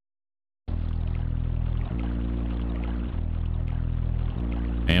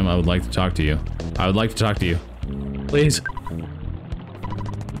 Ma'am, I would like to talk to you. I would like to talk to you. Please.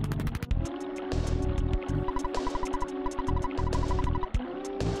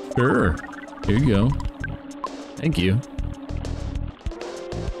 Sure. Here you go. Thank you.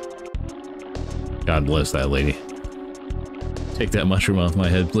 God bless that lady. Take that mushroom off my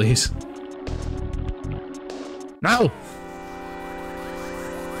head, please. No!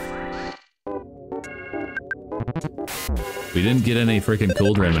 We didn't get any freaking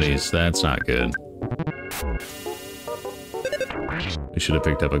cold remedies. That's not good. We should have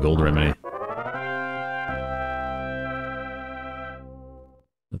picked up a gold remedy.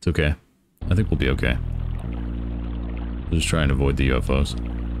 That's okay. I think we'll be okay. We'll just try and avoid the UFOs.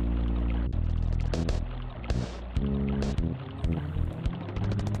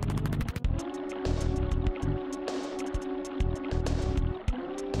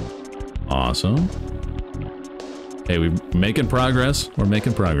 Awesome. Hey, we're making progress. We're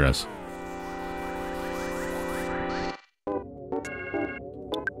making progress.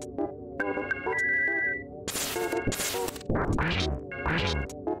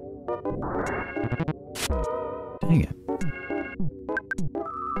 Dang it.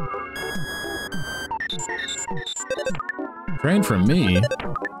 Train from me?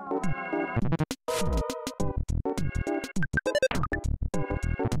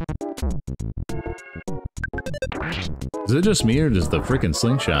 Is it just me, or does the frickin'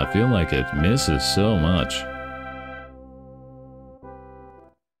 slingshot feel like it misses so much?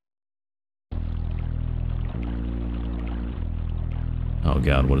 Oh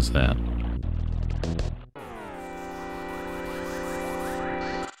god, what is that?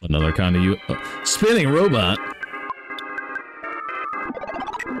 Another kind of spinning robot?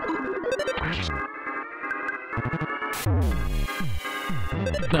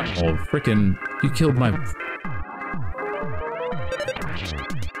 No, frickin', you killed my...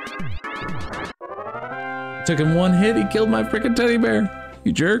 Took him one hit, he killed my frickin' teddy bear.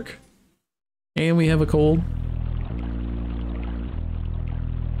 You jerk. And we have a cold.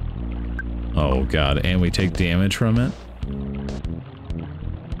 Oh god, and we take damage from it?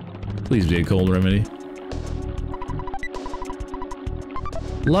 Please be a cold remedy.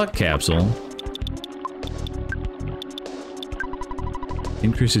 Luck capsule.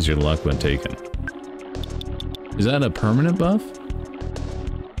 Increases your luck when taken. Is that a permanent buff?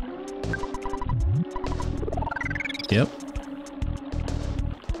 Yep.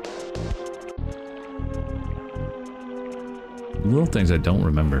 Little things I don't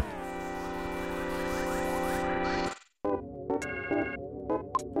remember.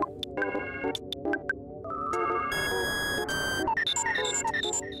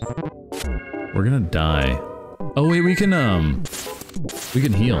 We're gonna die. Oh wait, we can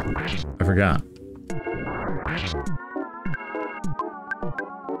heal. I forgot.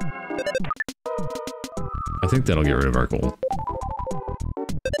 I think that'll get rid of our cold.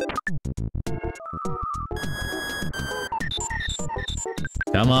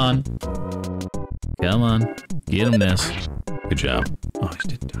 Come on. Come on. Get him, Ness. Good job. Oh, he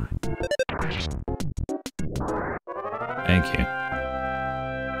didn't die. Thank you.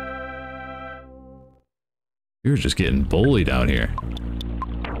 You're just getting bullied out here.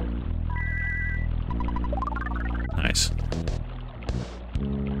 Nice.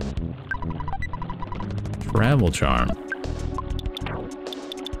 Travel charm.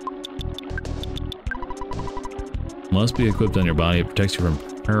 Must be equipped on your body. It protects you from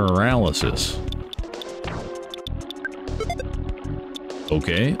paralysis.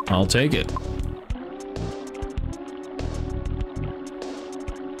 Okay, I'll take it.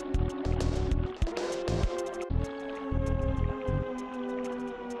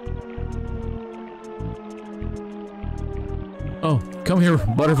 Oh, come here,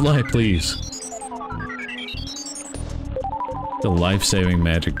 butterfly, please. The life-saving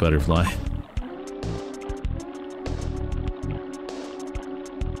magic butterfly.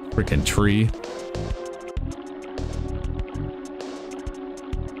 Freaking tree.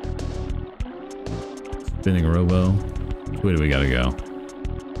 Spinning robo. Where do we gotta go?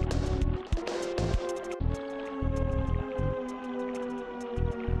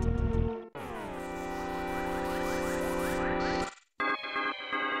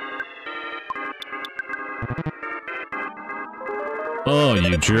 Oh,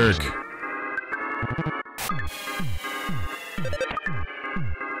 you jerk.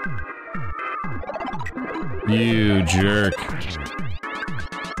 You jerk.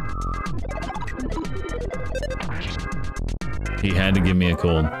 He had to give me a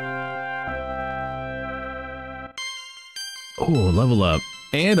cold. Oh, level up.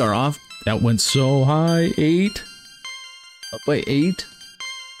 And our off... That went so high. 8. Up by 8.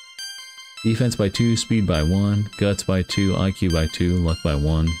 Defense by 2, speed by 1, guts by 2, IQ by 2, luck by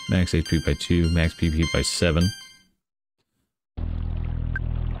 1, max HP by 2, max PP by 7.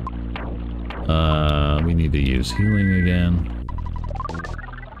 We need to use healing again.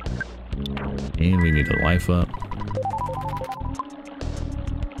 And we need to life up.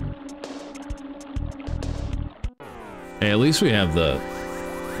 Hey, at least we have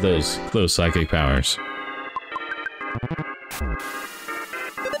those psychic powers.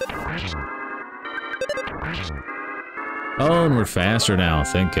 Oh, and we're faster now,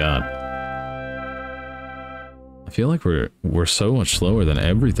 thank God. I feel like we're so much slower than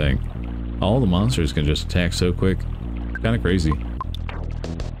everything. All the monsters can just attack so quick. It's kind of crazy.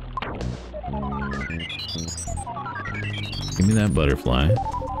 Give me that butterfly.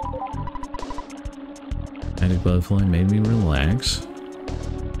 Magic butterfly made me relax.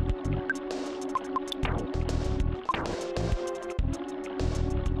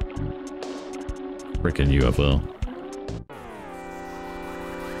 Frickin' UFO.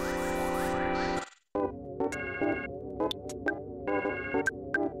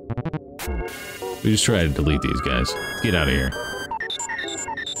 We just try to delete these guys. Get out of here.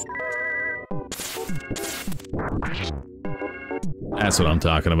 That's what I'm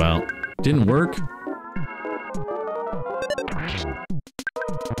talking about. Didn't work?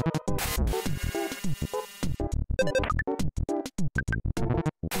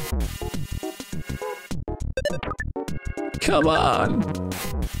 Come on!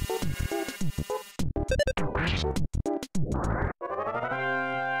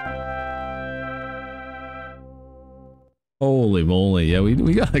 Holy moly, yeah, we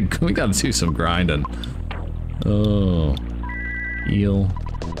gotta do some grinding. Oh, heal.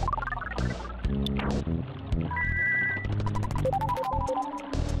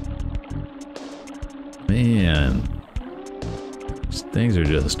 Man, these things are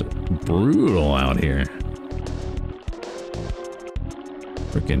just brutal out here.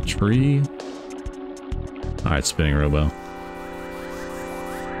 Freaking tree. All right, spinning robo.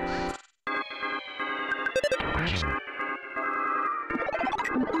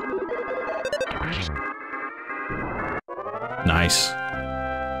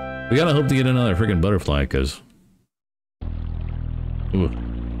 Nice. We gotta hope to get another freaking butterfly, because... Ooh.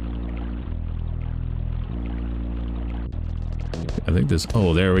 I think this...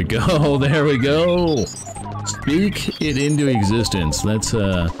 Oh, there we go! There we go! Speak it into existence. That's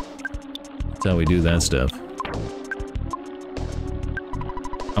how we do that stuff.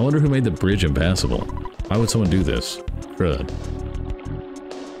 I wonder who made the bridge impassable. Why would someone do this? Crud.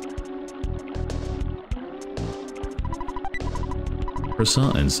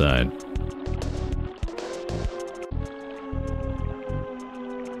 Croissant inside.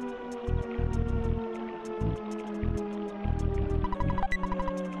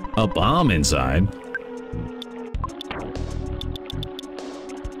 A bomb inside?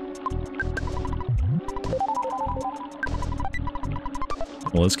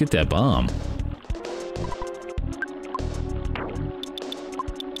 Well, let's get that bomb.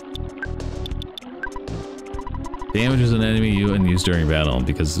 Damages an enemy you and used during battle.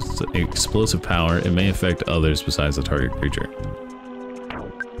 Because it's explosive power, it may affect others besides the target creature.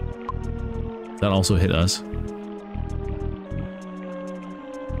 Does that also hit us?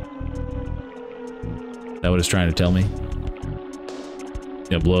 Is that what it's trying to tell me?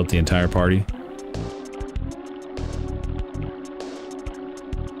 Yeah, blow up the entire party?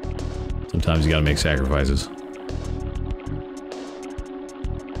 Sometimes you gotta make sacrifices.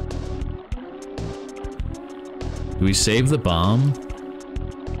 Do we save the bomb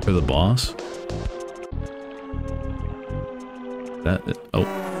for the boss? That... Oh.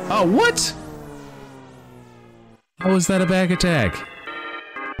 Oh, what?! How was that a back attack?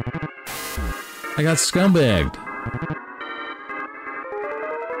 I got scumbagged.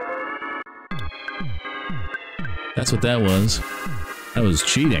 That's what that was. That was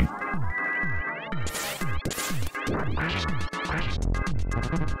cheating.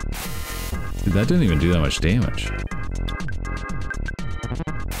 Dude, that didn't even do that much damage.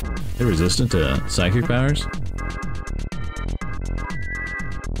 They're resistant to psychic powers?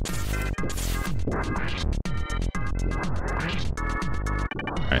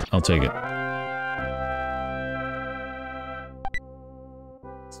 Alright, I'll take it.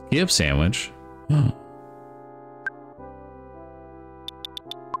 Skip sandwich? You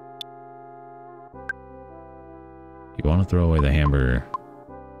want to throw away the hamburger?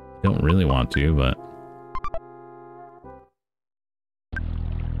 I don't really want to, but...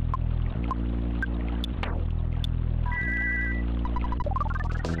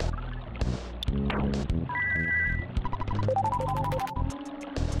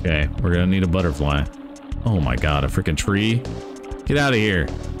 Okay, we're gonna need a butterfly. Oh my god, a freaking tree? Get out of here.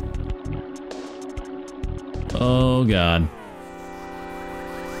 Oh god.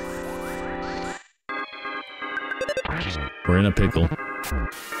 We're in a pickle.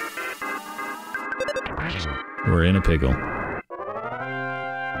 We're in a pickle.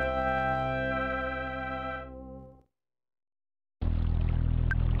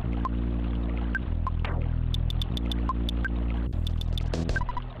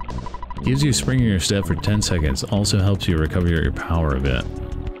 Gives you spring in your step for 10 seconds. Also helps you recover your power a bit.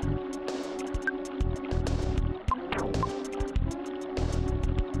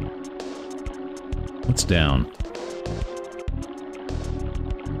 What's down?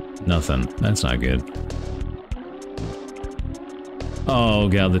 Nothing. That's not good. Oh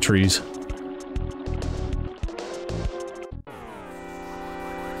god, the trees.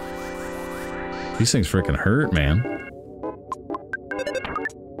 These things freaking hurt, man.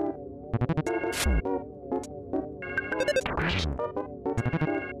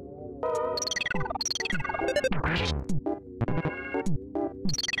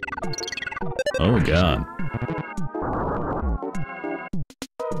 Oh god.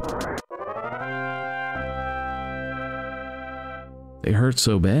 They hurt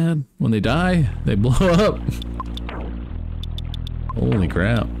so bad. When they die, they blow up. Holy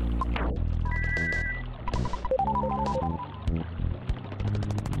crap.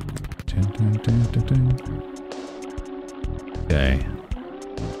 Okay.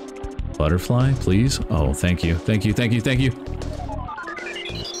 Butterfly, please. Oh, thank you. Thank you, thank you, thank you.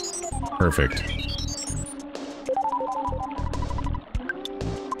 Perfect.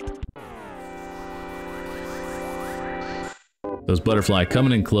 Those butterfly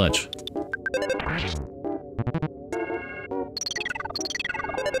coming in clutch.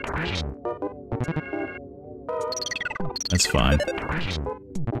 That's fine.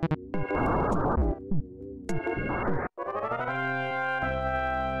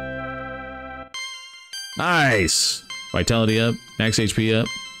 Nice! Vitality up, max HP up.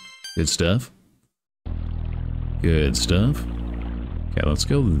 Good stuff. Good stuff. Okay, let's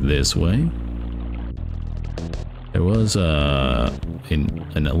go this way. There was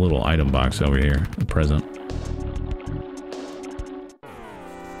in a little item box over here, a present.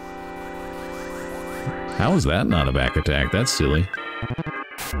 How is that not a back attack? That's silly.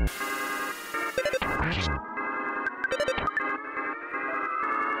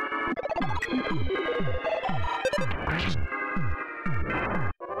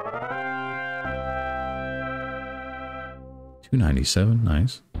 $297,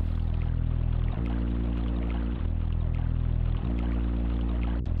 nice.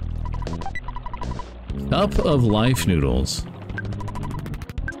 Cup of life noodles.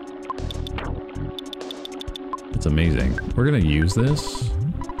 That's amazing. We're gonna use this.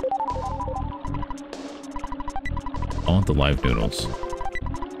 I want the life noodles.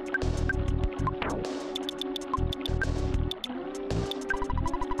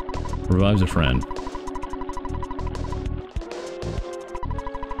 Revives a friend.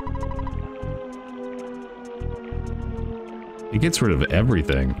 It gets rid of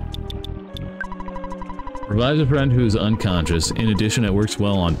everything. Revives a friend who is unconscious. In addition, it works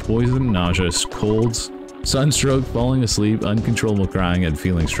well on poison, nausea, colds, sunstroke, falling asleep, uncontrollable crying, and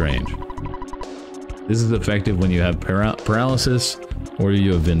feeling strange. This is effective when you have paralysis or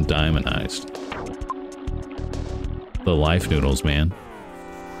you have been demonized. The life noodles, man.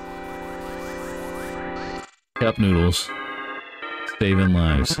 Cup noodles. Saving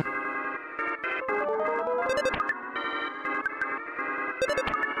lives.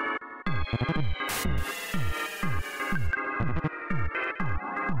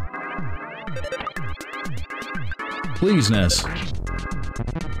 Please, Ness.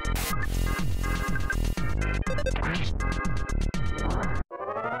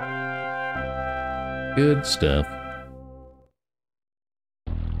 Good stuff.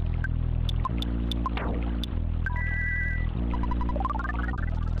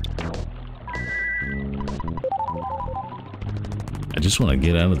 I just want to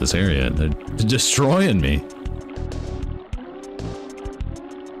get out of this area. They're destroying me.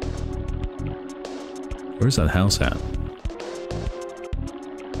 Where's that house at?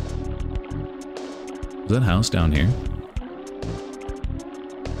 Is that house down here?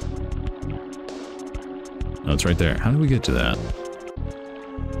 Oh, it's right there. How do we get to that?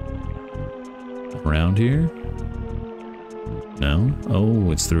 Around here? No?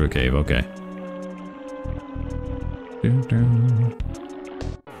 Oh, it's through a cave. Okay.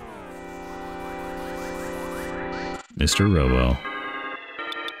 Mr. Robo.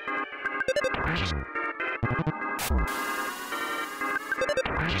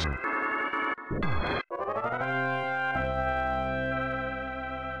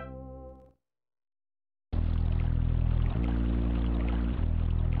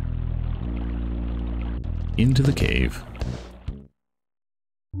 Into the cave.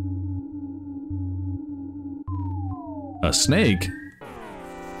 A snake?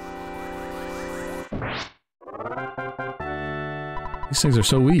 These things are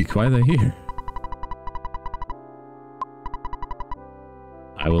so weak. Why are they here?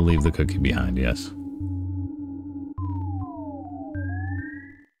 I will leave the cookie behind, yes.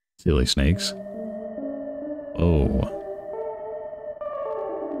 Silly snakes. Oh.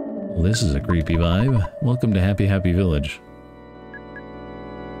 Well, this is a creepy vibe. Welcome to Happy Happy Village.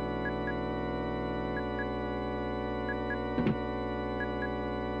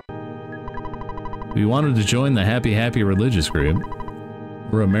 We wanted to join the Happy Happy religious group.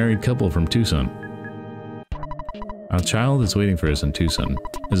 We're a married couple from Twoson. Our child is waiting for us in Twoson.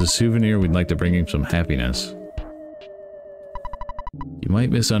 As a souvenir, we'd like to bring him some happiness. You might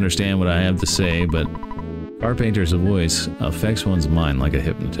misunderstand what I have to say, but Carpenter's voice affects one's mind like a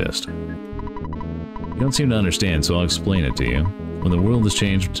hypnotist. You don't seem to understand, so I'll explain it to you. When the world is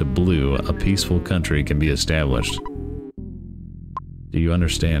changed to blue, a peaceful country can be established. Do you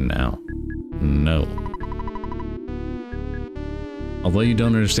understand now? No. Although you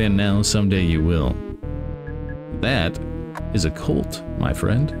don't understand now, someday you will. That is a cult, my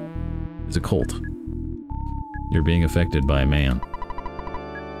friend. It's a cult. You're being affected by a man.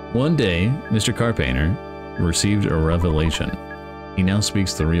 One day, Mr. Carpenter received a revelation. He now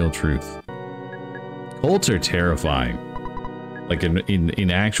speaks the real truth. Cults are terrifying. Like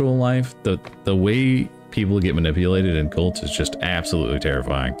in actual life, the way people get manipulated in cults is just absolutely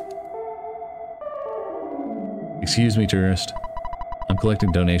terrifying. Excuse me, tourist. I'm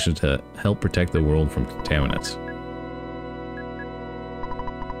collecting donations to help protect the world from contaminants.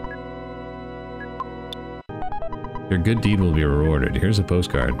 Your good deed will be rewarded. Here's a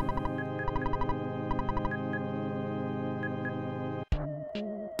postcard.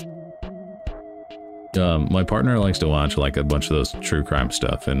 My partner likes to watch like a bunch of those true crime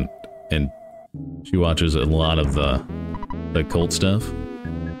stuff, and She watches a lot of the cult stuff.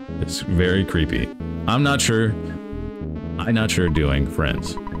 It's very creepy. I'm not sure doing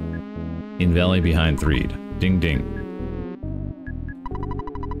Friends. In Valley Behind Threed. Ding ding.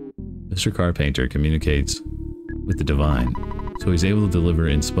 Mr. Carpenter communicates with the divine, so he's able to deliver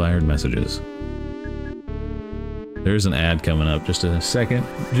inspired messages. There's an ad coming up just in a second,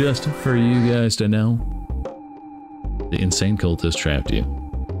 just for you guys to know. The insane cultist trapped you.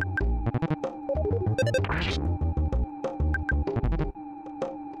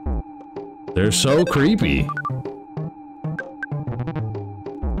 They're so creepy.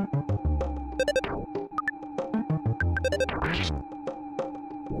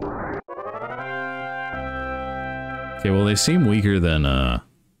 Okay, well, they seem weaker than the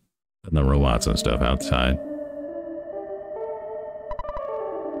robots and stuff outside.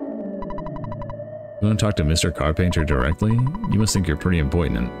 You want to talk to Mr. Carpenter directly? You must think you're pretty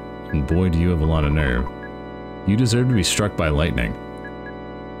important, and boy, do you have a lot of nerve. You deserve to be struck by lightning.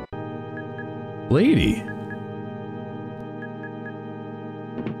 Lady!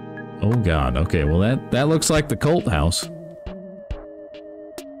 Oh god, okay, well that looks like the cult house.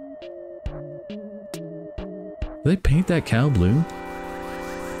 Did they paint that cow blue?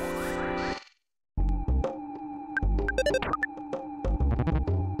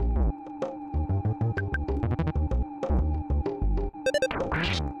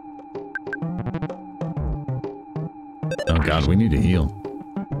 Oh god, we need to heal.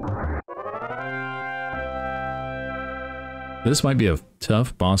 This might be a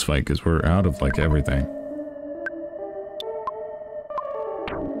tough boss fight because we're out of like everything.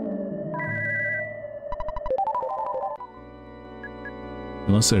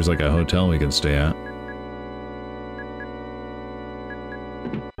 Unless there's like a hotel we can stay at.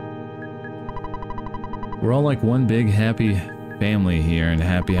 We're all like one big happy family here in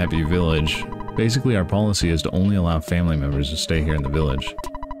Happy Happy Village. Basically, our policy is to only allow family members to stay here in the village.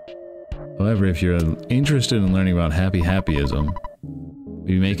 However, if you're interested in learning about Happy Happyism,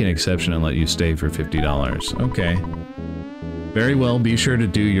 we make an exception and let you stay for $50. Okay. Very well, be sure to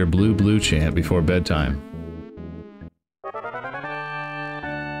do your blue blue chant before bedtime.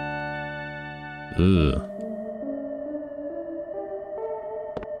 Ugh.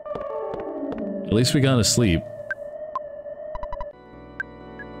 At least we got to sleep.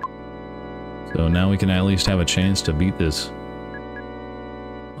 So now we can at least have a chance to beat this.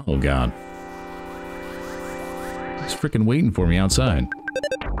 Oh god. He's freaking waiting for me outside.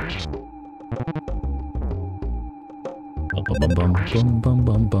 Bum bum bum bum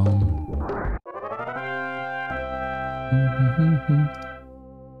bum bum.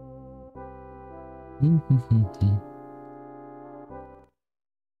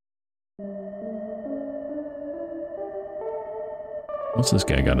 What's this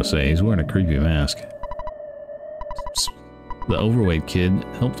guy got to say? He's wearing a creepy mask. The overweight kid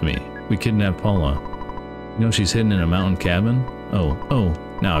helped me. We kidnapped Paula. You know she's hidden in a mountain cabin? Oh,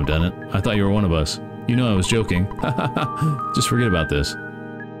 now I've done it. I thought you were one of us. You know I was joking. Just forget about this.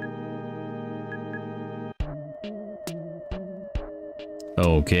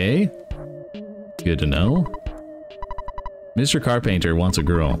 Okay. Good to know. Mr. Carpenter wants a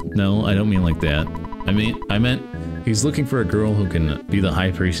girl. No, I don't mean like that. I meant he's looking for a girl who can be the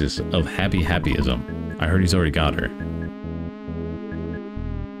high priestess of Happy Happyism. I heard he's already got her.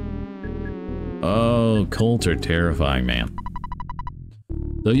 Oh, cults are terrifying, man.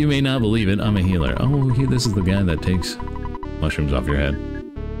 Though you may not believe it, I'm a healer. Oh, this is the guy that takes mushrooms off your head.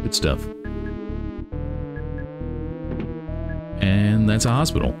 Good stuff. And that's a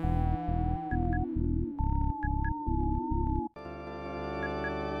hospital.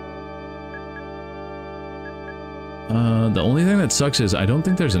 The only thing that sucks is I don't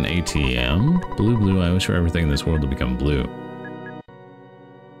think there's an ATM. Blue, blue, I wish for everything in this world to become blue.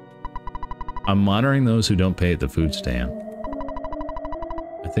 I'm monitoring those who don't pay at the food stand.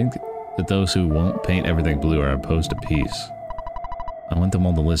 I think that those who won't paint everything blue are opposed to peace. I want them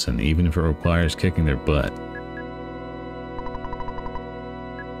all to listen, even if it requires kicking their butt.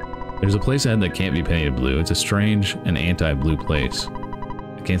 There's a place ahead that can't be painted blue. It's a strange and anti-blue place.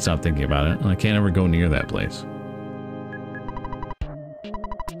 I can't stop thinking about it, and I can't ever go near that place.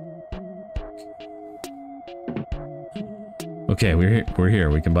 Okay, we're here.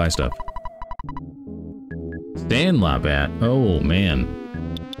 We can buy stuff. Sandlot bat. Oh, man.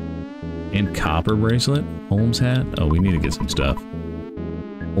 And copper bracelet? Holmes hat? Oh, we need to get some stuff.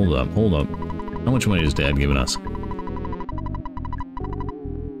 Hold up. How much money is Dad giving us?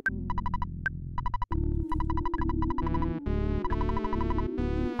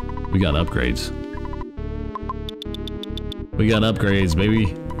 We got upgrades. We got upgrades,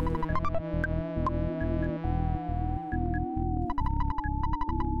 baby.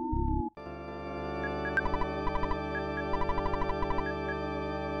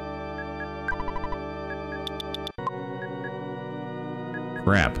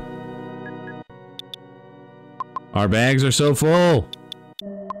 Crap. Our bags are so full!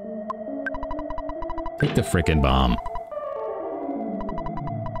 Take the frickin' bomb.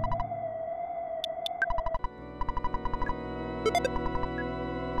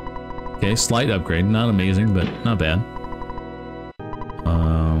 Okay, slight upgrade. Not amazing, but not bad.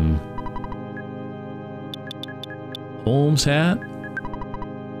 Holmes hat.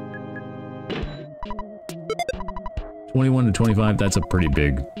 21 to 25, that's a pretty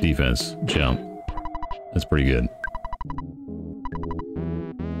big defense jump. That's pretty good.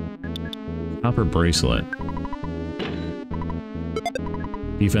 Copper bracelet.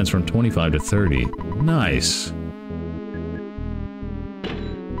 Defense from 25 to 30. Nice.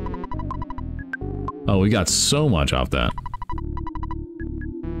 Oh, we got so much off that.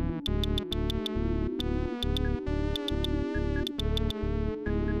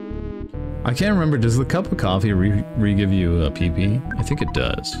 I can't remember, does the cup of coffee re-give you a PP? I think it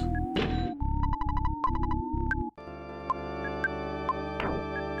does.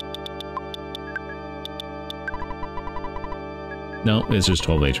 No, it's just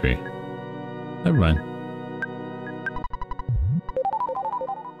 12 HP. Never mind.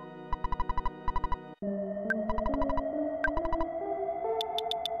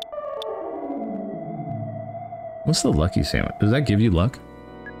 What's the lucky sandwich? Does that give you luck?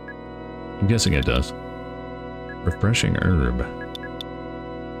 I'm guessing it does. Refreshing herb.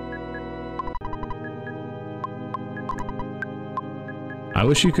 I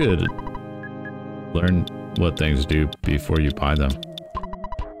wish you could learn what things do before you buy them.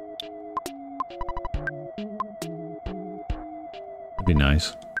 That'd be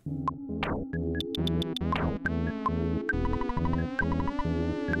nice.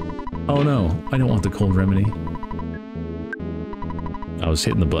 Oh no, I don't want the cold remedy. I was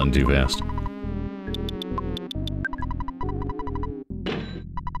hitting the button too fast.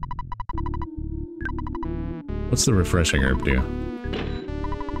 What's the refreshing herb do?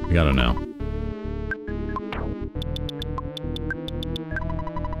 I gotta know.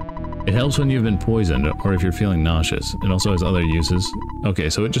 It helps when you've been poisoned or if you're feeling nauseous. It also has other uses. Okay,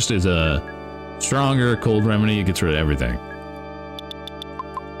 so it just is a stronger cold remedy. It gets rid of everything.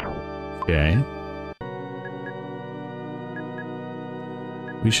 Okay.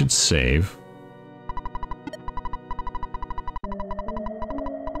 We should save.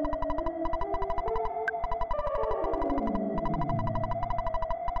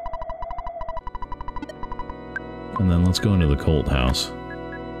 And then let's go into the cold house.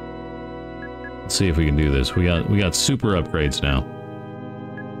 Let's see if we can do this. We got super upgrades now.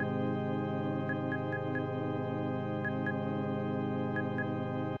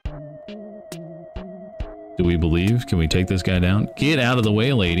 Do we believe? Can we take this guy down? Get out of the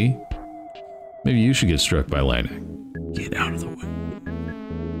way, lady. Maybe you should get struck by lightning. Get out of the way.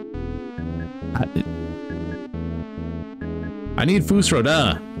 I need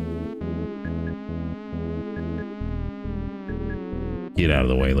Fusroda. Get out of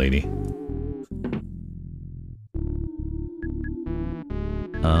the way, lady.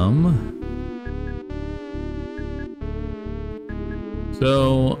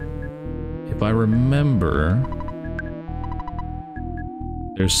 So, if I remember,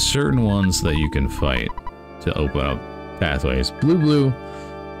 there's certain ones that you can fight to open up pathways. Blue.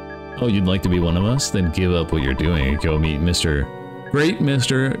 Oh, you'd like to be one of us? Then give up what you're doing and go meet Great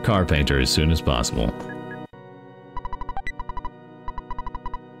Mr. Carpenter as soon as possible.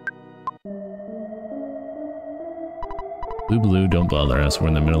 Blue, don't bother us. We're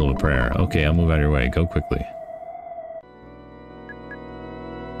in the middle of a prayer. Okay, I'll move out of your way. Go quickly.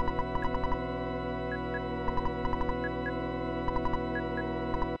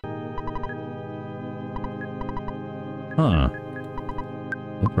 Huh.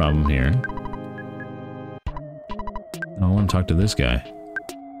 No problem here. I want to talk to this guy.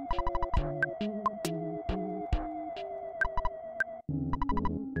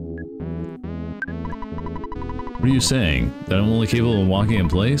 What are you saying? That I'm only capable of walking in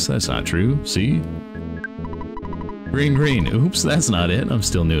place? That's not true. See? Green. Oops, that's not it. I'm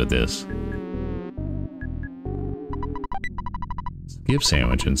still new at this. Skip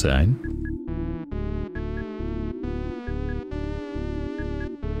sandwich inside.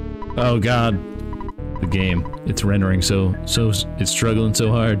 Oh god. The game. It's rendering it's struggling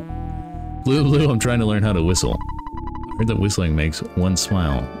so hard. Blue, I'm trying to learn how to whistle. I heard that whistling makes one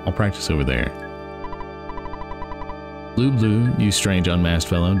smile. I'll practice over there. Blue, you strange unmasked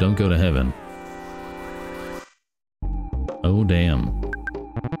fellow, don't go to heaven. Oh damn.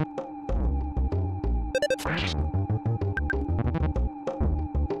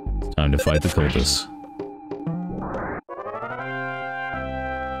 It's time to fight the cultists.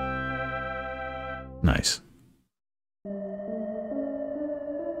 Nice.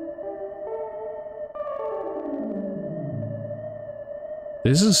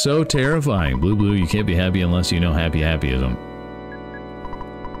 This is so terrifying. Blue Blue, you can't be happy unless you know happy happyism.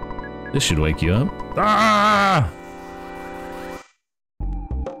 This should wake you up. Ah!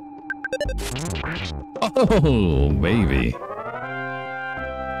 Oh, baby.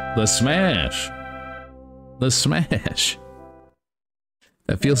 The smash. The smash.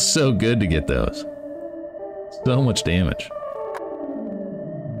 That feels so good to get those. So much damage.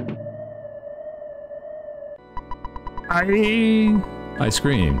 I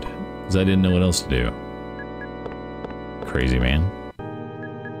screamed because I didn't know what else to do. Crazy man.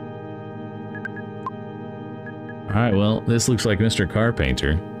 Alright, well, this looks like Mr.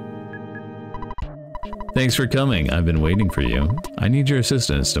 Carpenter. Thanks for coming. I've been waiting for you. I need your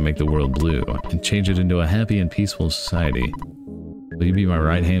assistance to make the world blue and change it into a happy and peaceful society. Will you be my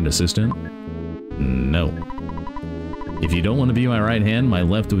right-hand assistant? No. If you don't want to be my right hand, my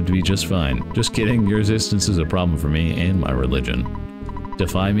left would be just fine. Just kidding, your assistance is a problem for me and my religion.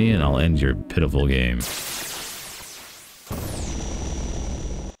 Defy me and I'll end your pitiful game.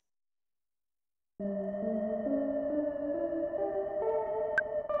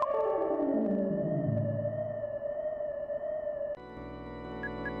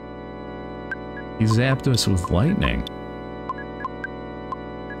 He zapped us with lightning.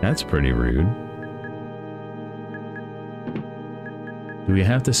 That's pretty rude. Do we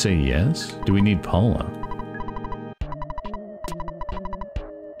have to say yes? Do we need Paula?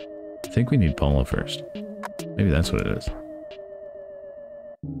 I think we need Paula first. Maybe that's what it is.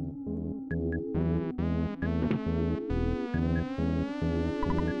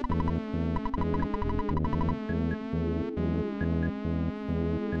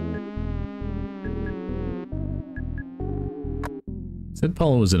 Said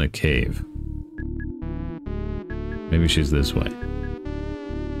Paula was in a cave. Maybe she's this way.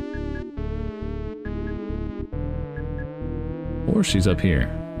 Or she's up here.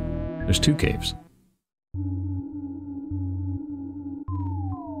 There's two caves.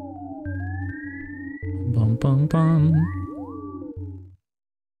 Bum bum bum.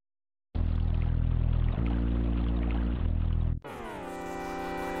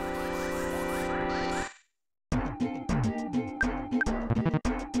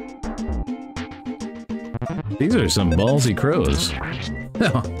 These are some ballsy crows.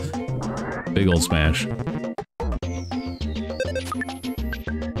 Big old smash.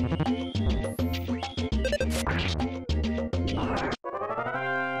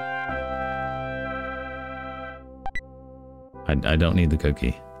 I don't need the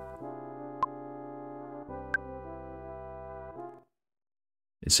cookie.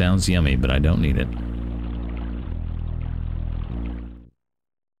 It sounds yummy, but I don't need it.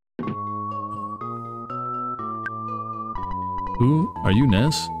 Who? Are you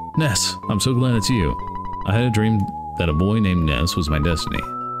Ness? Ness, I'm so glad it's you. I had a dream that a boy named Ness was my destiny.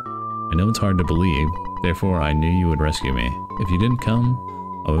 I know it's hard to believe, therefore I knew you would rescue me. If you didn't come,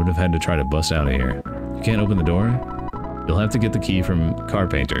 I would have had to try to bust out of here. You can't open the door? You'll have to get the key from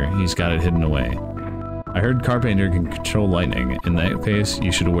Carpenter. He's got it hidden away. I heard Carpenter can control lightning. In that case,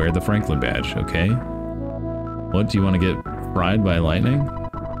 you should wear the Franklin badge, okay? What, do you want to get fried by lightning?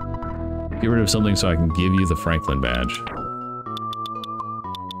 Get rid of something so I can give you the Franklin badge.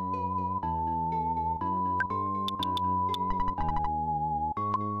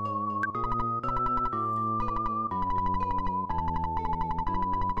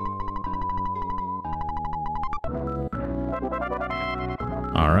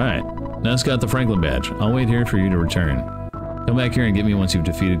 Alright, Ness got the Franklin badge. I'll wait here for you to return. Come back here and get me once you've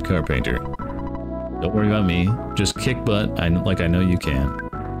defeated Carpenter. Don't worry about me, just kick butt like I know you can.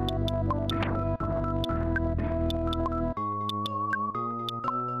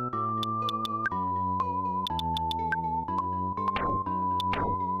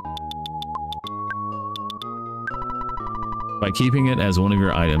 By keeping it as one of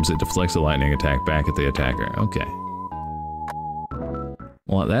your items, it deflects the lightning attack back at the attacker. Okay.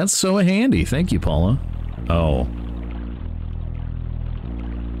 Well, that's so handy. Thank you, Paula. Oh.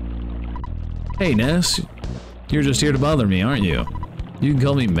 Hey, Ness. You're just here to bother me, aren't you? You can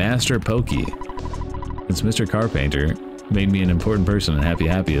call me Master Pokey. Since Mr. Carpenter made me an important person in Happy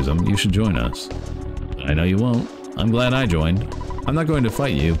Happyism, you should join us. But I know you won't. I'm glad I joined. I'm not going to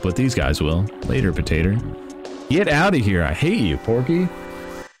fight you, but these guys will. Later, Potato. Get out of here. I hate you, Porky.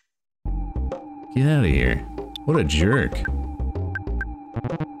 Get out of here. What a jerk.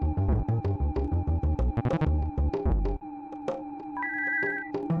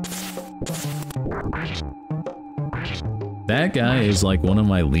 That guy is like one of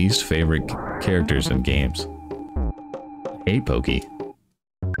my least favorite characters in games. Hey, Pokey.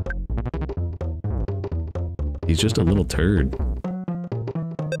 He's just a little turd.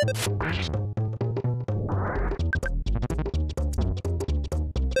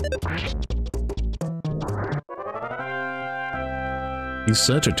 He's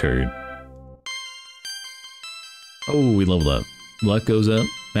such a turd. Oh, we leveled up. Luck goes up.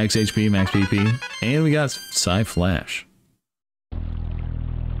 Max HP, max PP. And we got Psy Flash.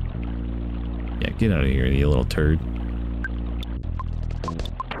 Yeah, get out of here, you little turd.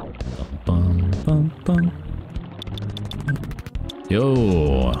 Bum, bum, bum.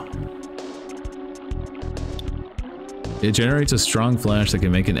 Yo! It generates a strong flash that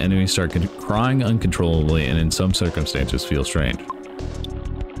can make an enemy start crying uncontrollably and in some circumstances feel strange.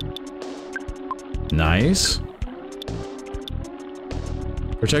 Nice!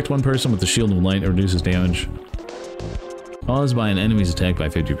 Protect one person with the shield of light, reduces damage caused by an enemy's attack by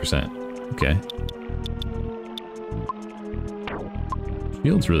 50%. Okay.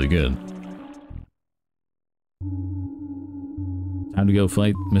 Shield's really good. Time to go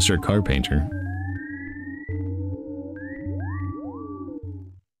fight Mr. Carpainter.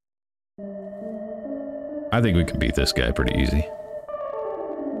 I think we can beat this guy pretty easy.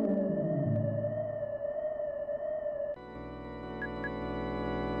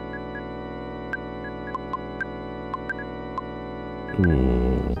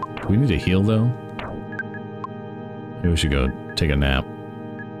 Ooh. Do we need to heal though? Maybe we should go take a nap.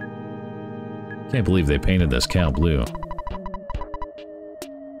 Can't believe they painted this cow blue.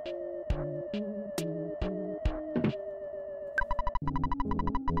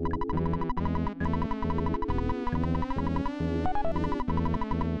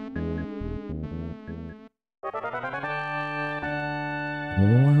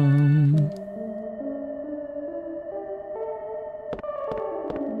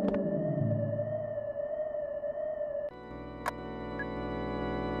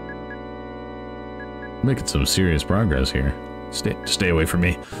 Making some serious progress here. Stay away from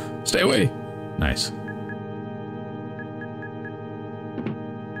me. Stay away! Nice.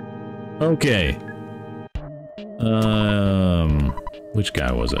 Okay. Which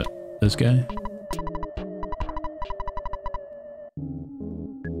guy was it? This guy?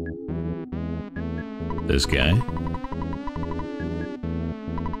 This guy?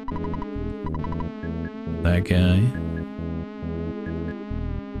 That guy?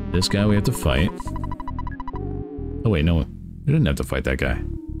 This guy we have to fight. Oh wait, no, we didn't have to fight that guy.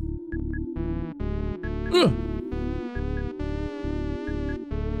 Ugh.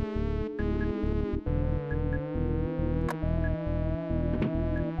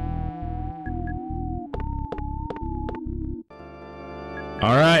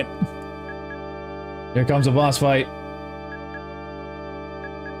 All right, here comes a boss fight.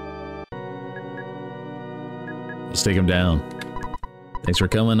 Let's take him down. Thanks for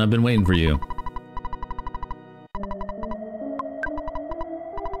coming. I've been waiting for you.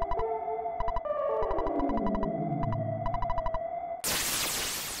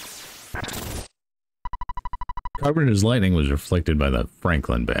 Carpenter's lightning was reflected by the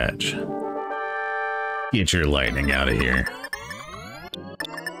Franklin badge. Get your lightning out of here.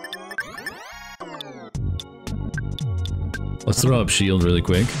 Let's throw up shield really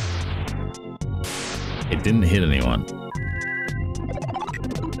quick. It didn't hit anyone.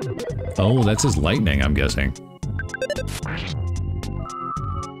 Oh, that's his lightning, I'm guessing.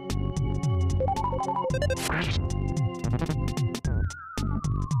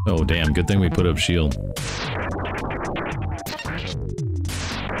 Oh, damn, good thing we put up shield.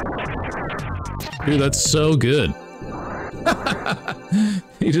 Dude, that's so good.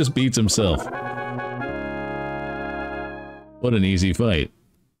 He just beats himself. What an easy fight.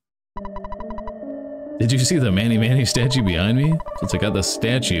 Did you see the Manny statue behind me? Since I got the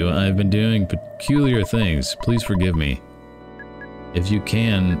statue, I've been doing peculiar things. Please forgive me. If you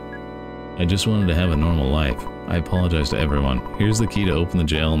can, I just wanted to have a normal life. I apologize to everyone. Here's the key to open the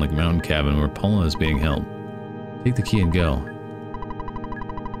jail in the mountain cabin where Paula is being held. Take the key and go.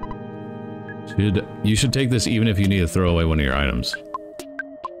 You should take this even if you need to throw away one of your items.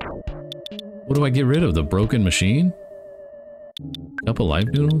 What do I get rid of? The broken machine? Cup of life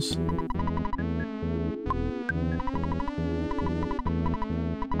noodles?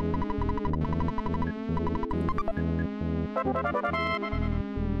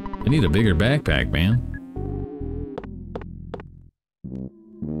 I need a bigger backpack, man.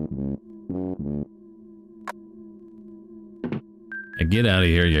 Hey, get out of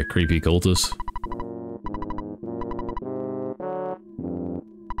here, you creepy cultist.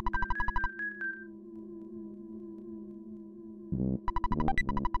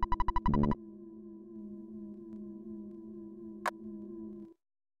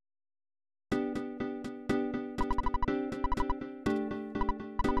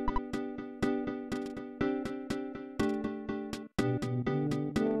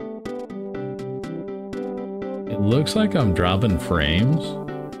 It looks like I'm dropping frames.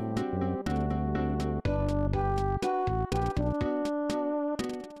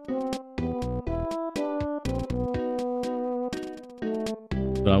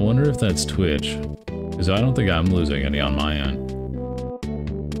 But I wonder if that's Twitch, because I don't think I'm losing any on my end.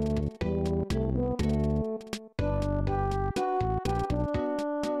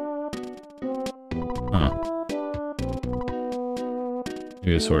 Huh.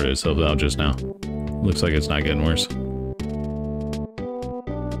 Maybe it sorted itself out just now. Looks like it's not getting worse.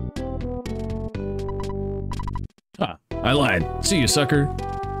 Ah, I lied. See you, sucker.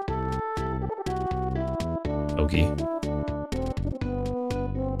 Okay.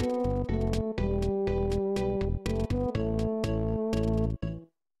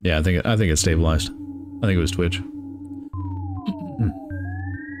 Yeah, I think it stabilized. I think it was Twitch.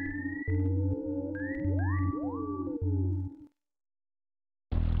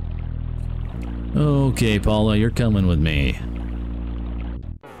 Okay, Paula, you're coming with me.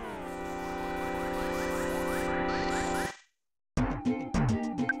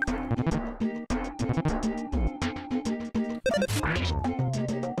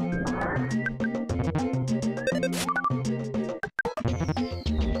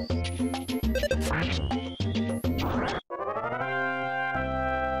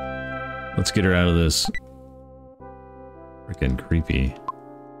 Let's get her out of this freaking creepy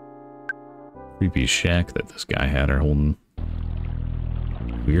shack that this guy had her holding.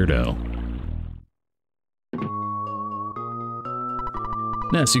 Weirdo.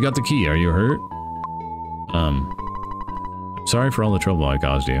 Ness, you got the key. Are you hurt? I'm sorry for all the trouble I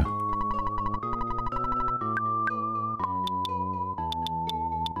caused you.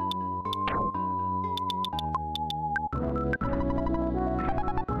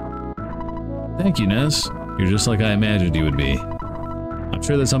 Thank you, Ness. You're just like I imagined you would be. I'm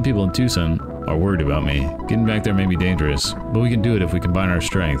sure that some people in Twoson are worried about me. Getting back there may be dangerous, but we can do it if we combine our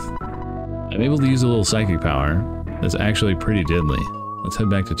strength. I'm able to use a little psychic power that's actually pretty deadly. Let's head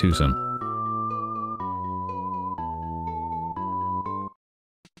back to Twoson.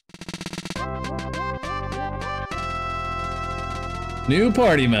 New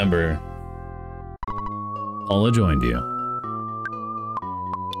party member. Paula joined you.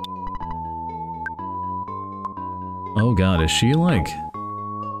 Oh god, is she like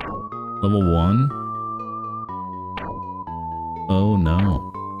level 1? Oh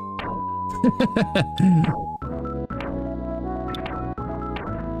no.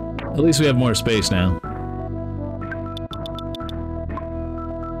 At least we have more space now.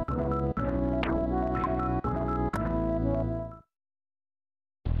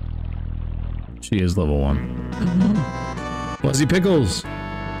 She is level 1. Fuzzy Pickles!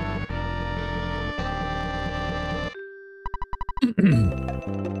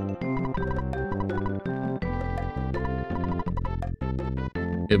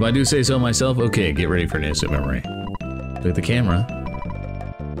 If I do say so myself, okay, get ready for an instant memory. Look at the camera.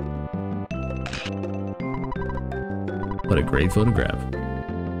 What a great photograph.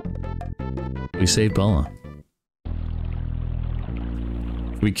 We saved Paula.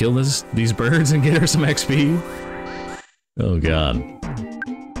 Should we kill these birds and get her some XP? Oh god.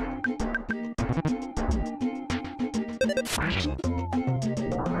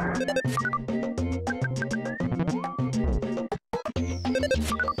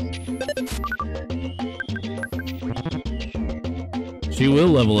 She will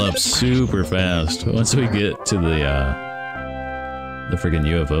level up super fast once we get to the friggin'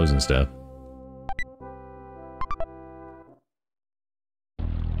 UFOs and stuff.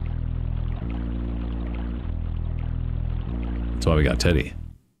 That's why we got Teddy.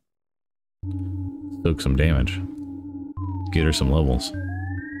 Soak some damage. Get her some levels.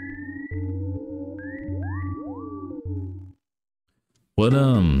 What,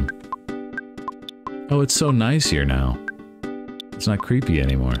 oh, it's so nice here now. It's not creepy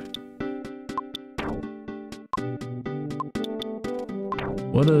anymore.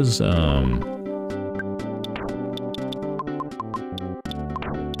 What is,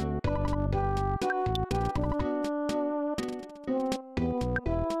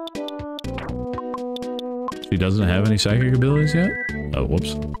 she doesn't have any psychic abilities yet? Oh,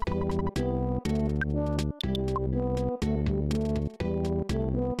 whoops.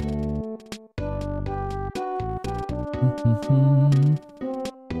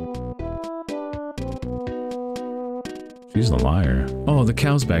 She's a liar. Oh, the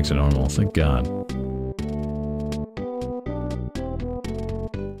cow's back to normal, thank God.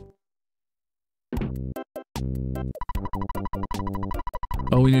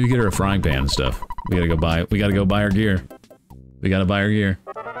 Oh, we need to get her a frying pan and stuff. We gotta go buy her gear. We gotta buy her gear.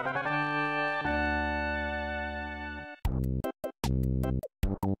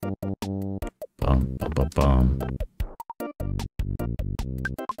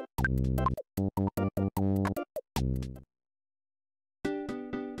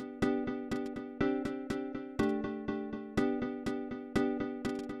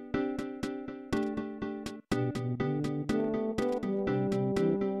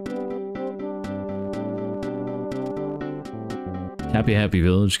 Happy Happy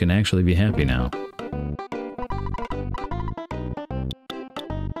Village can actually be happy now.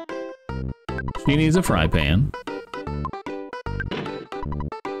 She needs a fry pan.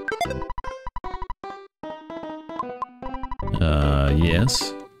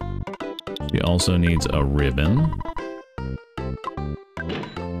 Yes. She also needs a ribbon.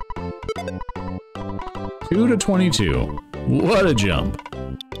 2 to 22. What a jump.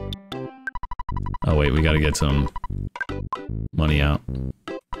 Oh wait, we gotta get some money out.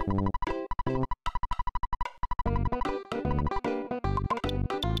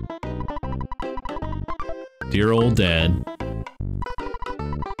 Dear old dad.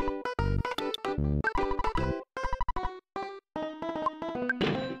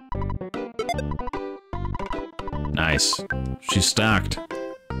 Nice. She's stocked.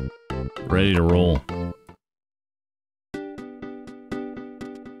 Ready to roll.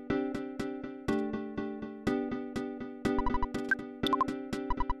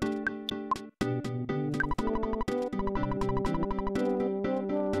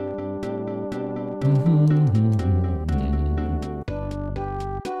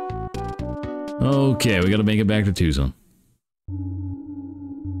 Okay, we gotta make it back to Twoson.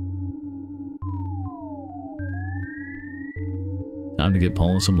 Time to get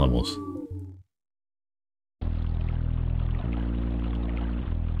Paula some levels.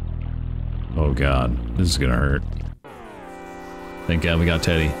 Oh god, this is gonna hurt. Thank god we got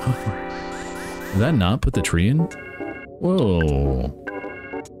Teddy. Did that not put the tree in? Whoa.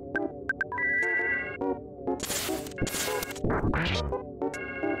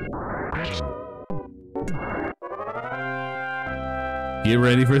 Get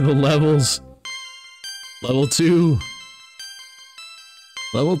ready for the levels. Level 2.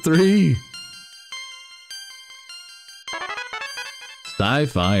 Level 3.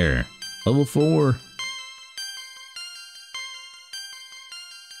 Sci-Fire. Level 4.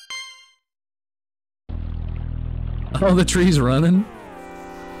 Oh, the tree's running.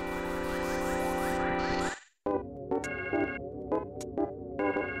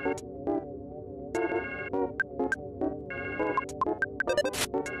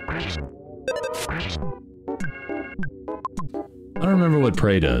 I don't remember what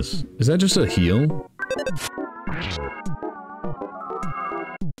Prey does. Is that just a heal?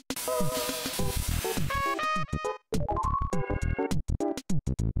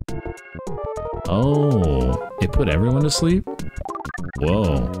 Oh, it put everyone to sleep?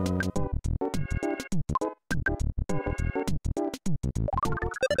 Whoa.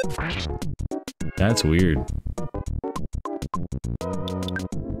 That's weird.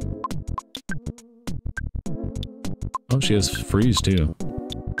 Oh, she has freeze too.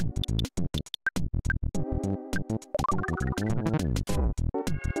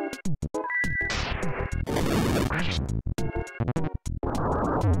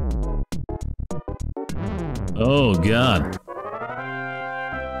 Oh god.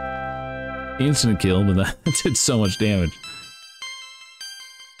 Instant kill, but that did so much damage.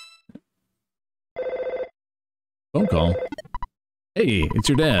 Phone call. Hey, it's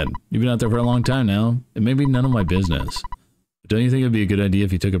your dad. You've been out there for a long time now. It may be none of my business. But don't you think it'd be a good idea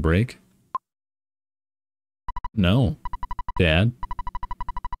if you took a break? No, Dad.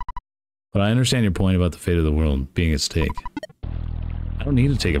 But I understand your point about the fate of the world being at stake. I don't need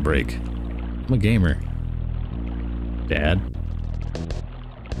to take a break. I'm a gamer. Dad.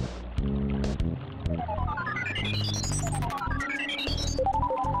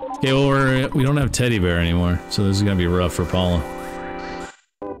 Okay, well, we don't have Teddy Bear anymore, so this is gonna be rough for Paula.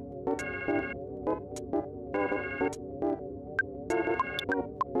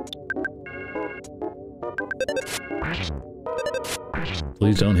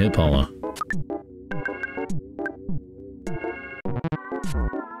 Please don't hit Paula.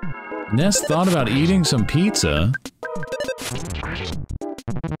 Ness thought about eating some pizza.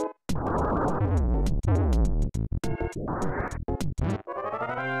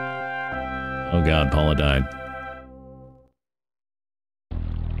 Oh god, Paula died.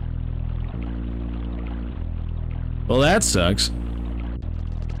 Well, that sucks.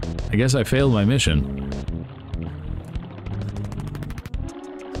 I guess I failed my mission.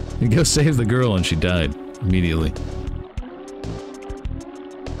 You go save the girl and she died immediately.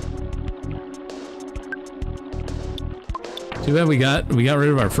 Too bad we got rid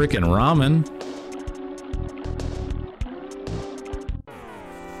of our frickin' ramen.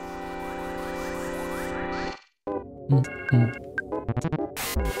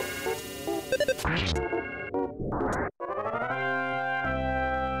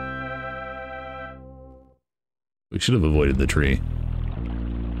 We should have avoided the tree.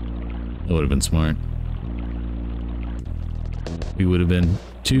 That would have been smart. We would have been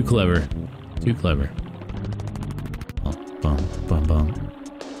too clever. Too clever. Bum, bum, bum, bum.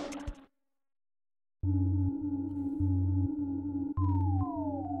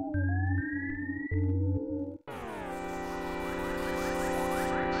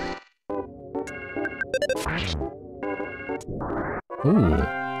 Ooh.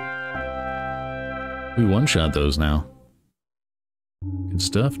 We one-shot those now. Good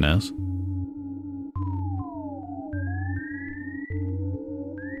stuff, Ness.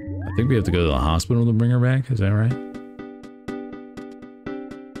 I think we have to go to the hospital to bring her back, is that right?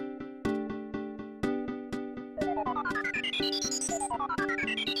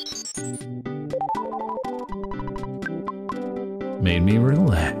 Made me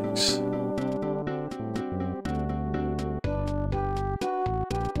relax.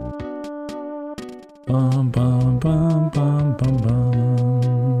 Bum, bum, bum, bum, bum, bum.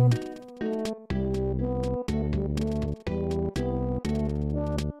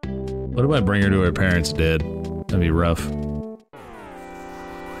 What if I bring her to her parents dead? That'd be rough.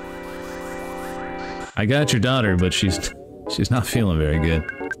 I got your daughter, but she's not feeling very good.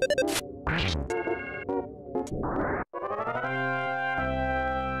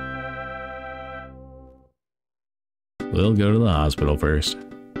 We'll go to the hospital first.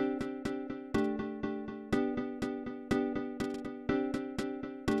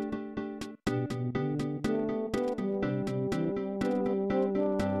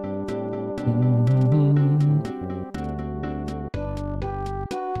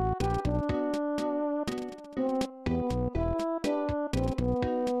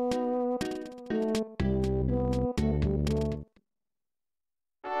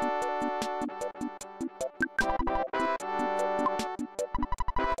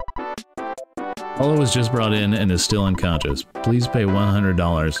 Paula was just brought in and is still unconscious. Please pay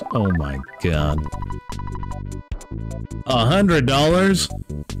 $100. Oh my god. $100?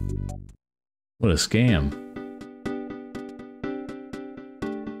 What a scam.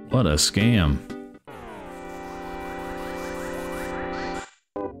 What a scam.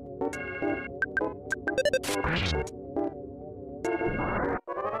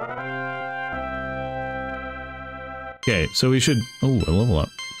 Okay, so we should... Oh, a level up.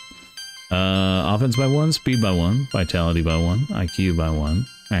 Offense by 1, speed by 1, vitality by 1, IQ by 1,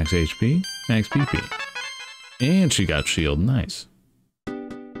 max HP, max PP. And she got shield, nice.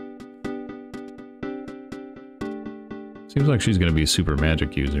 Seems like she's gonna be a super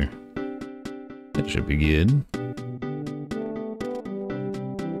magic user. That should be good.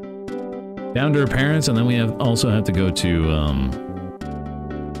 Down to her parents, and then we also have to go to,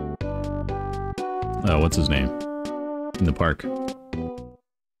 what's his name? In the park.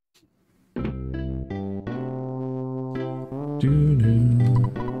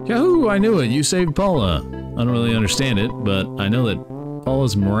 Yahoo! I knew it! You saved Paula! I don't really understand it, but I know that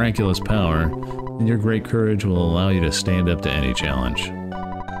Paula's miraculous power and your great courage will allow you to stand up to any challenge.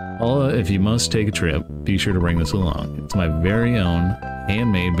 Paula, if you must take a trip, be sure to bring this along. It's my very own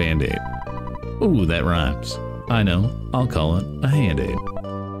handmade band-aid. Ooh, that rhymes. I know, I'll call it a hand-aid.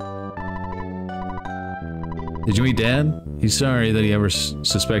 Did you meet Dad? He's sorry that he ever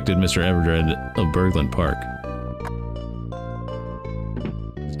suspected Mr. Everdred of Bergland Park.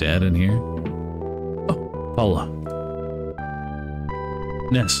 Dad in here? Oh, Paula.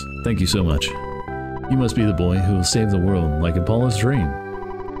 Ness, thank you so much. You must be the boy who will save the world, like in Paula's dream.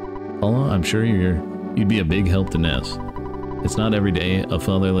 Paula, I'm sure you'd be a big help to Ness. It's not every day a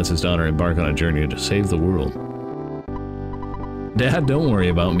father lets his daughter embark on a journey to save the world. Dad, don't worry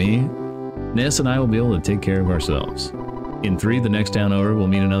about me. Ness and I will be able to take care of ourselves. In 3, the next town over, we'll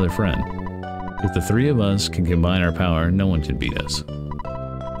meet another friend. If the 3 of us can combine our power, no one can beat us.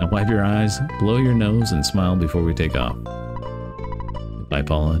 Now wipe your eyes, blow your nose, and smile before we take off. Bye,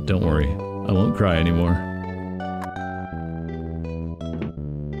 Paula. Don't worry. I won't cry anymore.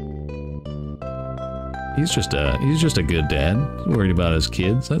 He's just a good dad. He's worried about his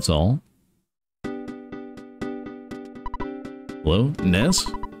kids, that's all. Hello, Ness?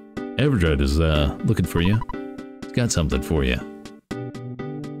 Everdred is, looking for you. He's got something for you.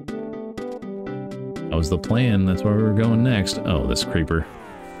 That was the plan. That's where we were going next. Oh, this creeper.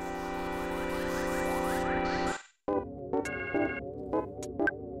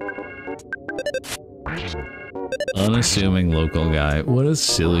 Unassuming local guy. What a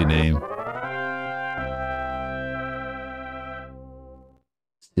silly name.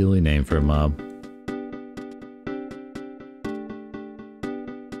 Silly name for a mob.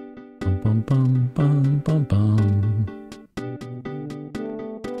 Bum, bum, bum, bum, bum.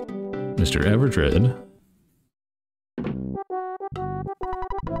 Mr. Everdred.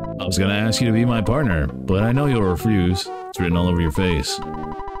 I was gonna ask you to be my partner, but I know you'll refuse. It's written all over your face.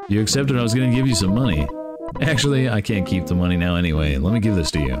 You accepted I was gonna give you some money. Actually, I can't keep the money now anyway. Let me give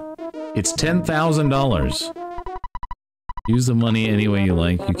this to you. It's $10,000. Use the money any way you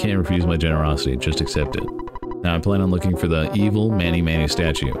like. You can't refuse my generosity. Just accept it. Now I plan on looking for the evil Manny Manny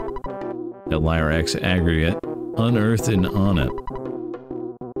statue. That Liar X aggregate unearthed and on it.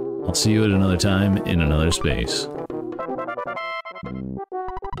 I'll see you at another time in another space.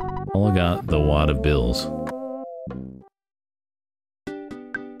 All I got the wad of bills.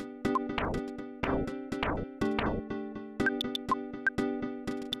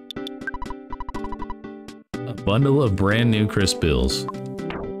 A bundle of brand new crisp bills.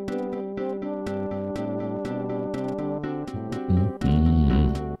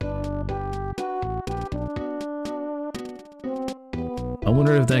 I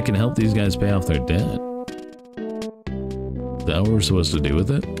wonder if that can help these guys pay off their debt. Is that what we're supposed to do with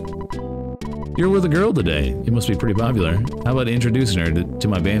it? You're with a girl today. You must be pretty popular. How about introducing her to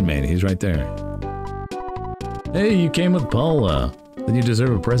my bandmate? He's right there. Hey, you came with Paula. Then you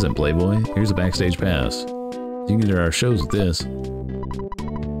deserve a present, Playboy. Here's a backstage pass. You can get to our shows with this.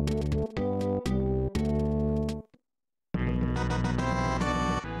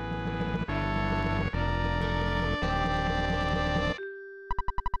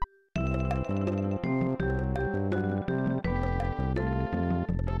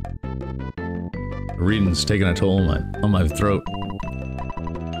 Reading's taking a toll on my throat.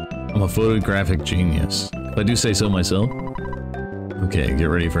 I'm a photographic genius. If I do say so myself. Okay, get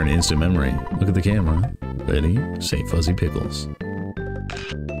ready for an instant memory. Look at the camera. Ready? Say Fuzzy Pickles.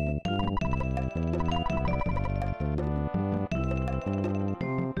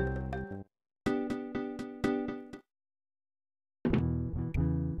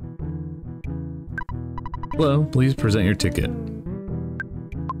 Hello, please present your ticket.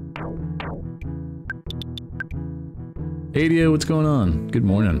 Hey, Dio, what's going on? Good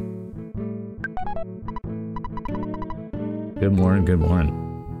morning. Good morning, good morning.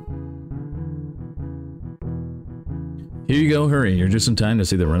 Here you go, hurry. You're just in time to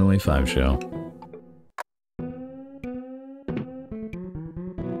see the Runaway 5 show.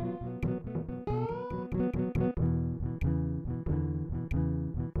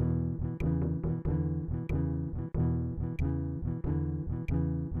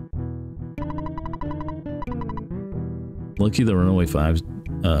 Lucky the Runaway 5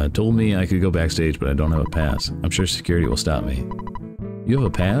 told me I could go backstage, but I don't have a pass. I'm sure security will stop me. You have a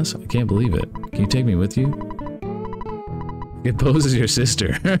pass? I can't believe it. Can you take me with you? I can pose as your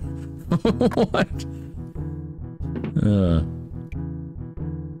sister. What?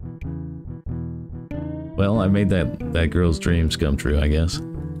 Well, I made that girl's dreams come true, I guess.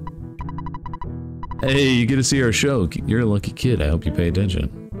 Hey, you get to see our show. You're a lucky kid. I hope you pay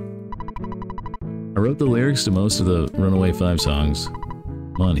attention. I wrote the lyrics to most of the Runaway 5 songs.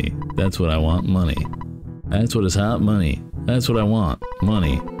 Money. That's what I want. Money. That's what is hot. Money. That's what I want.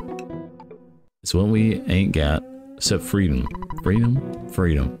 Money. It's what we ain't got, except freedom. Freedom?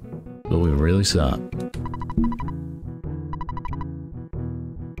 Freedom. What we really sought.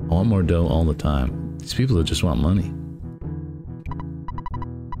 I want more dough all the time. These people that just want money.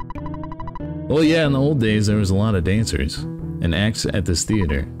 Well, yeah, in the old days there was a lot of dancers and acts at this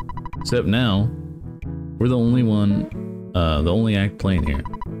theater. Except now, we're the only act playing here.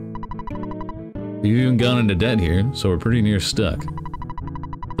 We've even gone into debt here, so we're pretty near stuck.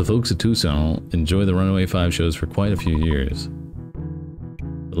 The folks at Twoson will enjoy the Runaway 5 shows for quite a few years.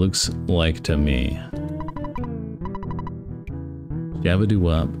 It looks like to me.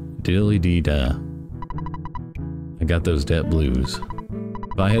 Jabba-doo-wop, diddly-dee-da. I got those debt blues.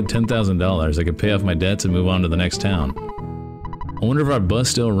 If I had $10,000, I could pay off my debts and move on to the next town. I wonder if our bus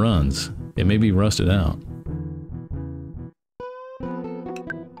still runs. It may be rusted out.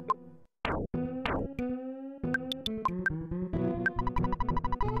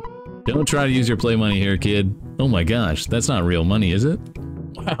 Don't try to use your play money here, kid. Oh my gosh, that's not real money, is it?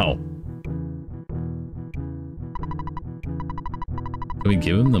 Wow. Can we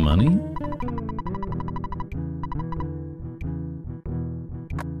give him the money?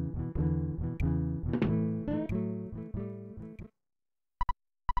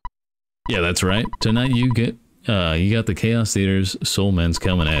 Yeah, that's right. Tonight you got the Chaos Theater's Soul Men's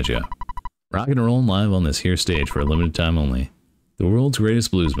coming at ya. Rockin' and rollin' live on this here stage for a limited time only. The world's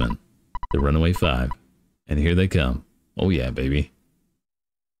greatest bluesmen, the Runaway 5. And here they come. Oh yeah, baby.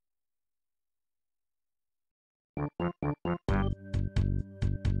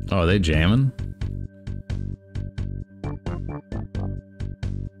 Oh, are they jamming?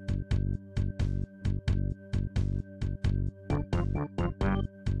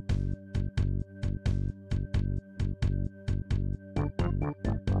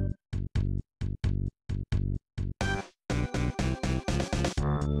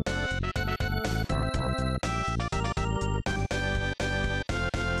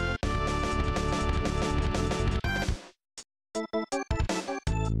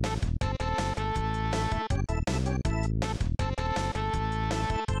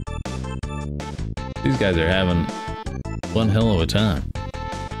 These guys are having one hell of a time.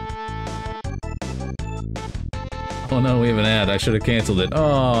 Oh no, we have an ad. I should have canceled it.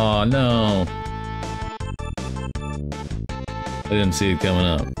 Oh no. I didn't see it coming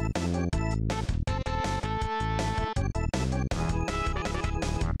up.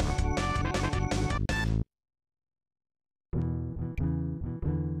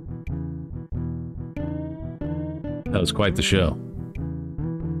 That was quite the show.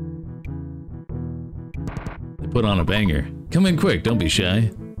 They put on a banger. Come in quick, don't be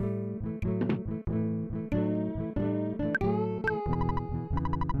shy.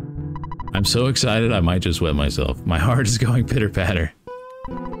 I'm so excited I might just wet myself. My heart is going pitter-patter.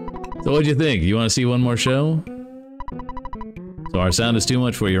 So what'd you think? You want to see one more show? So our sound is too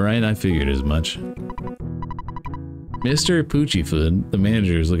much for you, right? I figured as much. Mr. Poochiefoot, the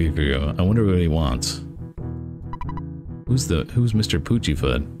manager is looking for you. I wonder what he wants. Who's Mr.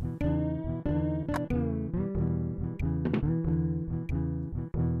 Poochiefoot?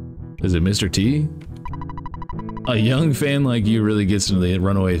 Is it Mr. T? A young fan like you really gets into the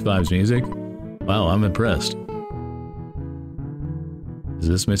Runaway 5's music? Wow, I'm impressed. Is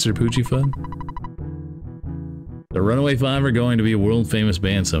this Mr. Poochiefoot? The Runaway 5 are going to be a world-famous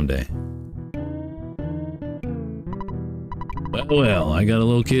band someday. Well, I got a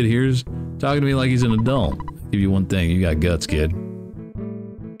little kid here's talking to me like he's an adult. Give you one thing, you got guts, kid.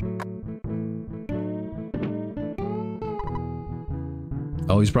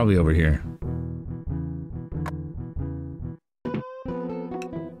 Oh, he's probably over here.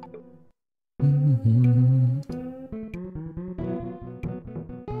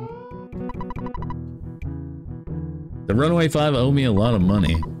 The Runaway 5 owe me a lot of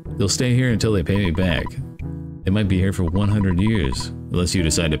money. They'll stay here until they pay me back. They might be here for 100 years, unless you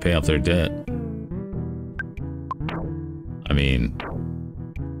decide to pay off their debt. I mean,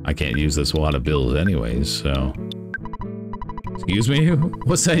 I can't use this wad of bills anyways, so... Excuse me?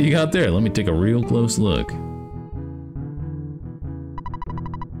 What's that you got there? Let me take a real close look.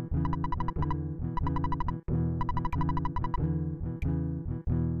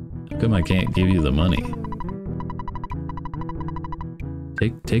 How come I can't give you the money?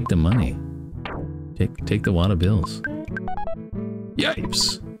 Take the money. Take the wad of bills.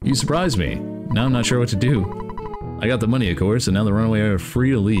 Yipes! You surprised me. Now I'm not sure what to do. I got the money, of course, and now the Runaway are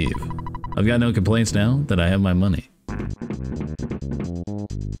free to leave. I've got no complaints now that I have my money.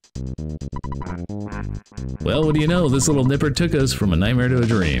 Well, what do you know? This little nipper took us from a nightmare to a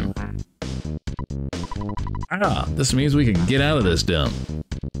dream. Ah, this means we can get out of this dump.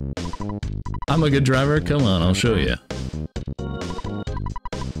 I'm a good driver. Come on, I'll show you.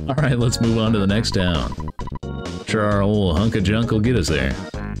 Alright, let's move on to the next town. Sure, our old hunk of junk will get us there.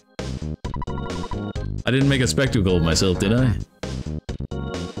 I didn't make a spectacle of myself, did I?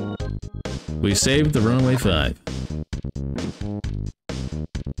 We saved the Runaway 5.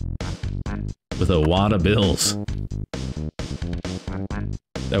 With a wad of bills.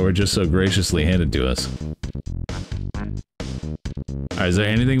 That were just so graciously handed to us. Alright, is there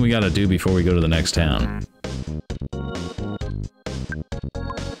anything we gotta do before we go to the next town?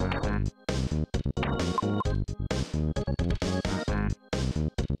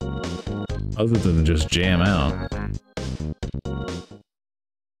 Other than just jam out.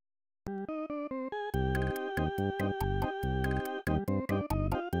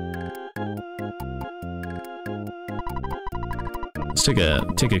 Let's take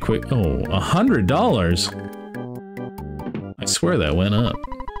a quick... Oh, $100? I swear that went up.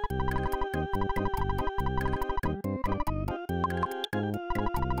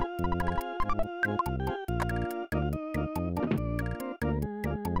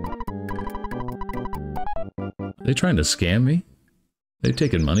 Are they trying to scam me? They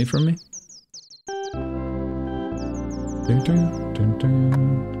taking money from me? Dun, dun, dun,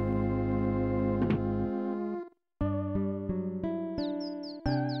 dun.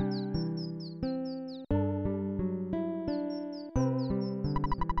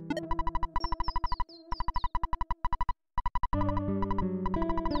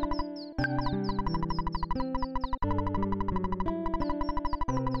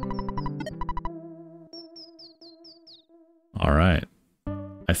 Alright.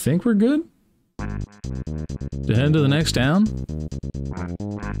 I think we're good? To head to the next town?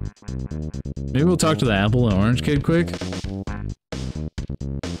 Maybe we'll talk to the apple and orange kid quick?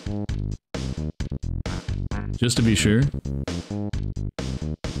 Just to be sure.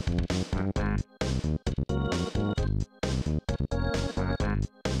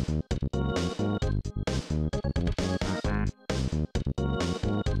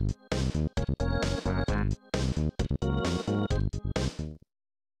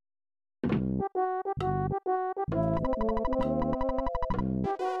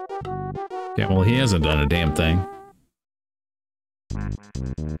 Yeah, well, he hasn't done a damn thing.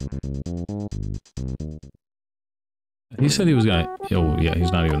 He said he was gonna... Oh, yeah,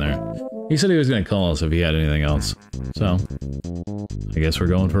 he's not even there. He said he was gonna call us if he had anything else. So, I guess we're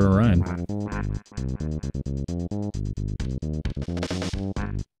going for a ride.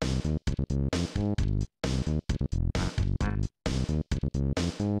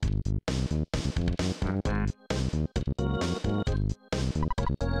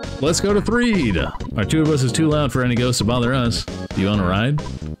 Let's go to Threed! Our two of us is too loud for any ghosts to bother us. Do you want a ride?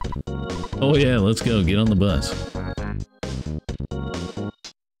 Oh yeah, let's go. Get on the bus.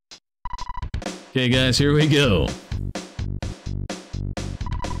 Okay guys, here we go.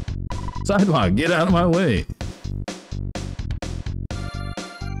 Sidewalk, get out of my way.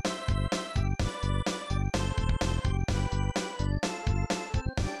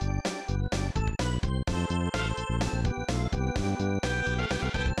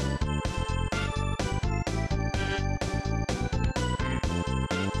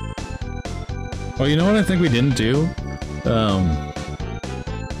 Oh, you know what I think we didn't do?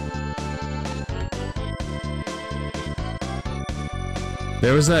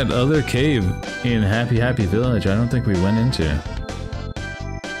 There was that other cave in Happy Village I don't think we went into.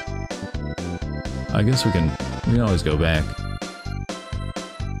 I guess we can always go back.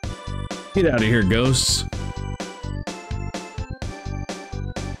 Get out of here, ghosts.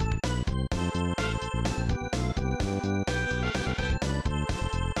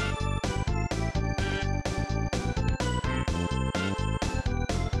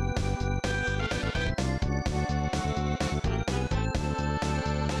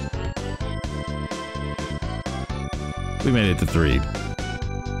 We made it to 3.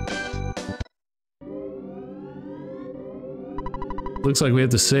 Looks like we have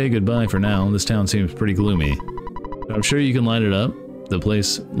to say goodbye for now. This town seems pretty gloomy. But I'm sure you can light it up.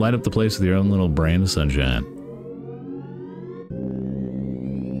 Light up the place with your own little brand of sunshine.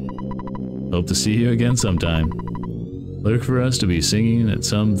 Hope to see you again sometime. Look for us to be singing at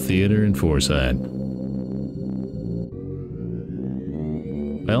some theater in Forsyth.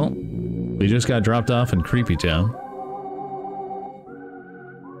 Well, we just got dropped off in Creepy Town.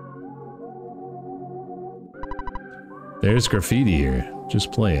 There's graffiti here.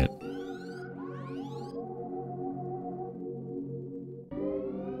 Just play it.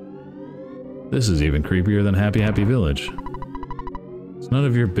 This is even creepier than Happy Village. It's none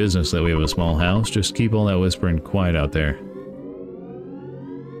of your business that we have a small house. Just keep all that whispering quiet out there.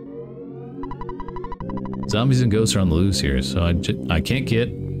 Zombies and ghosts are on the loose here, so I can't get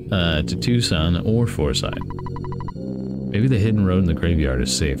to Twoson or Forsyth. Maybe the hidden road in the graveyard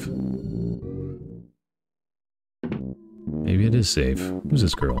is safe. Maybe it is safe. Who's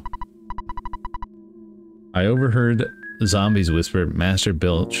this girl? I overheard zombies whisper, Master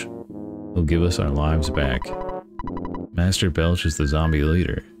Belch will give us our lives back. Master Belch is the zombie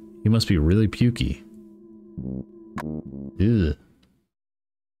leader. He must be really pukey. Ugh.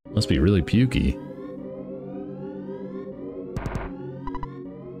 Must be really pukey.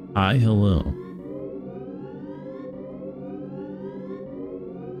 Hi, hello.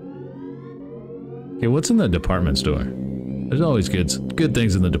 Okay, what's in the department store? There's always good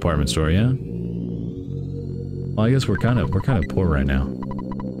things in the department store, yeah? Well, I guess we're kind of poor right now.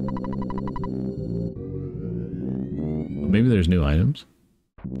 Maybe there's new items.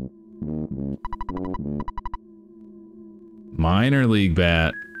 Minor league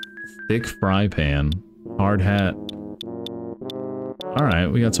bat, thick fry pan, hard hat.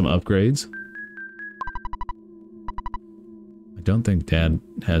 Alright, we got some upgrades. I don't think Dad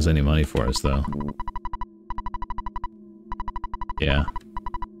has any money for us, though. Yeah.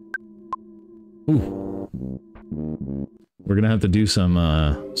 Ooh. We're gonna have to do some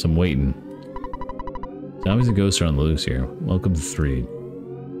waiting. Zombies and ghosts are on the loose here. Welcome to Threed.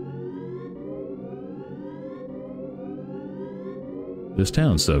 This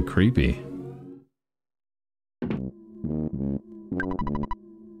town's so creepy.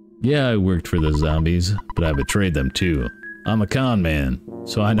 Yeah, I worked for the zombies, but I betrayed them too. I'm a con man,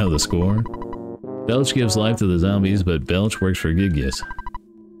 so I know the score. Belch gives life to the zombies, but Belch works for Gigius.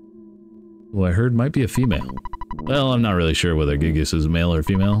 Who I heard might be a female. Well, I'm not really sure whether Gigius is male or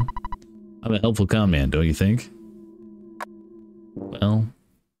female. I'm a helpful con man, don't you think? Well,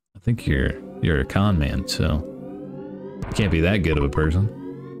 I think you're a con man, so you can't be that good of a person.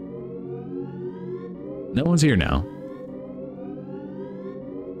 No one's here now.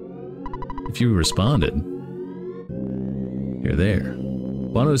 If you responded, you're there.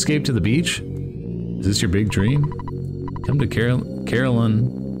 Want to escape to the beach? Is this your big dream? Come to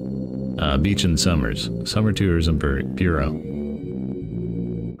Carolyn Beach in Summers. Summer Tourism Bureau.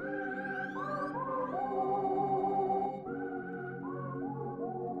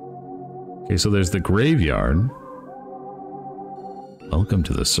 Okay, so there's the graveyard. Welcome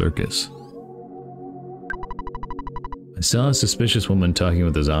to the circus. I saw a suspicious woman talking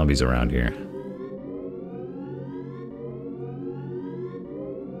with the zombies around here.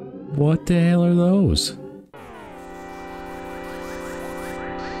 What the hell are those?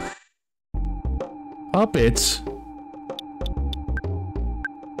 Puppets?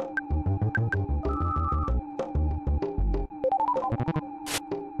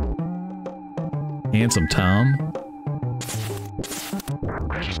 Handsome Tom?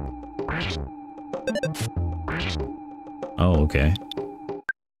 Oh, okay.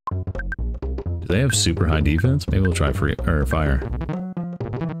 Do they have super high defense? Maybe we'll try free or fire.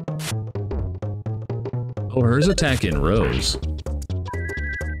 Oh, hers attack in rows.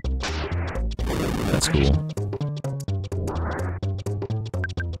 That's cool.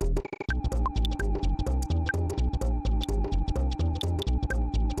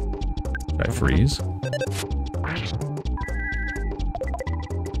 Try freeze.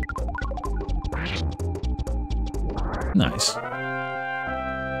 Nice.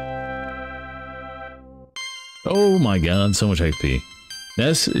 Oh my god, so much XP.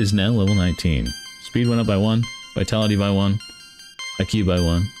 Ness is now level 19. Speed went up by 1, vitality by 1, IQ by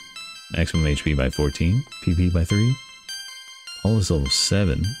 1, maximum HP by 14, PP by 3. Paula's level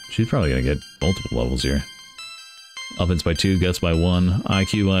 7. She's probably gonna get multiple levels here. Offense by 2, guts by 1,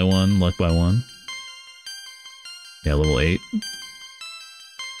 IQ by 1, luck by 1. Yeah, level 8.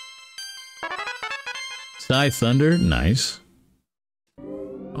 Sky Thunder, nice.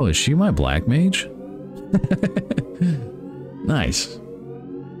 Oh, is she my black mage? Nice.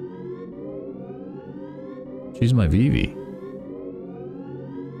 She's my Vivi.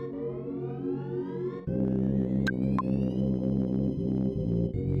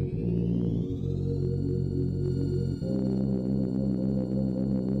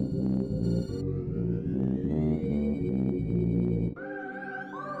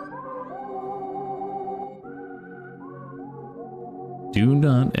 Do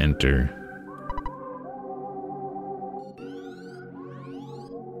not enter.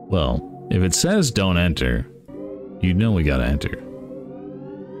 Well, if it says don't enter, you know we gotta enter.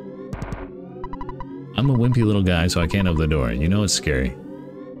 I'm a wimpy little guy, so I can't open the door. You know it's scary.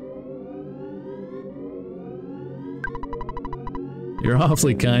 You're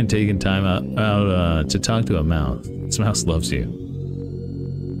awfully kind taking time out to talk to a mouse. This mouse loves you.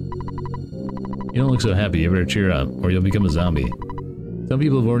 You don't look so happy. You better cheer up, or you'll become a zombie. Some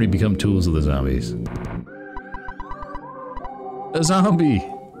people have already become tools of the zombies. A zombie!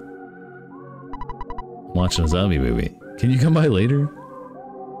 I'm watching a zombie movie. Can you come by later?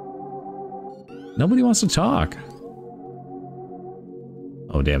 Nobody wants to talk.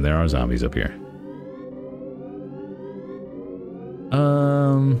 Oh damn, there are zombies up here.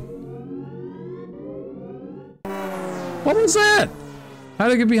 What was that?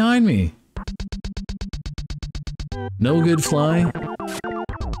 How'd it get behind me? No good fly?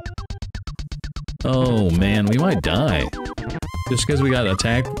 Oh man, we might die. Just because we got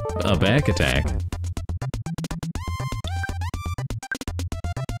attacked, a back attack.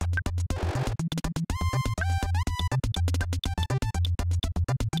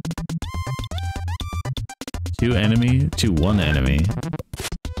 Two enemy to one enemy.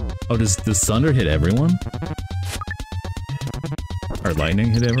 Oh, does the thunder hit everyone? Or lightning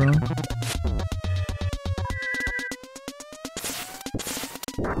hit everyone?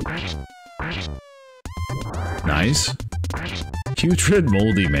 Nice. Putrid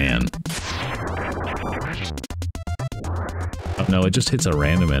moldy man. Oh no, it just hits a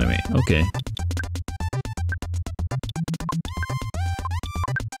random enemy. Okay.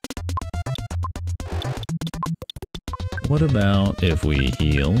 What about if we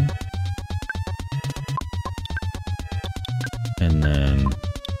heal? And then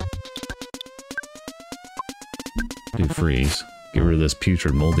do freeze. Get rid of this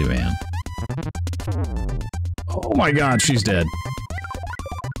putrid moldy man. Oh my god, she's dead.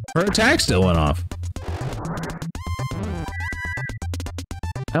 Her attack still went off.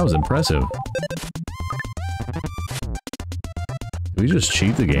 That was impressive. Did we just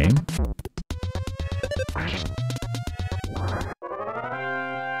cheat the game?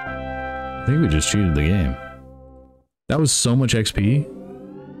 I think we just cheated the game. That was so much XP.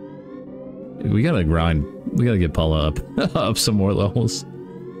 We gotta grind. We gotta get Paula up, up some more levels.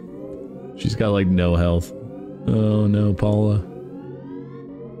 She's got like no health. Oh no, Paula.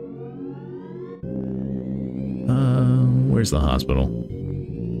 Where's the hospital?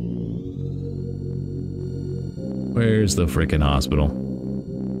 Where's the frickin' hospital?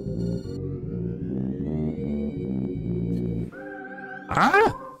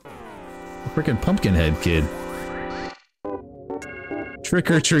 Ah! Frickin' Pumpkinhead kid. Trick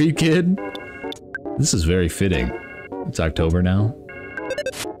or treat kid. This is very fitting. It's October now.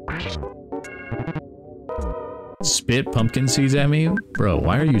 Spit pumpkin seeds at me? Bro,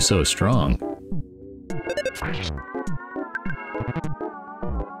 why are you so strong?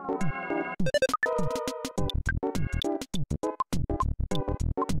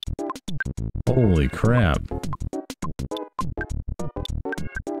 Holy crap.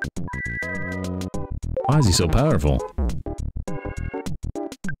 Why is he so powerful?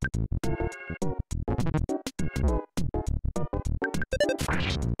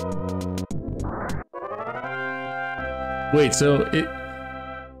 Wait, so it...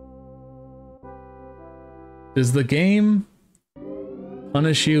 Does the game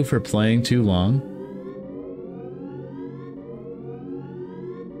punish you for playing too long?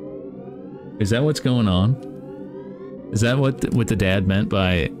 Is that what's going on? Is that what the dad meant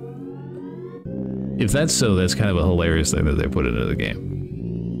by... If that's so, that's kind of a hilarious thing that they put into the game.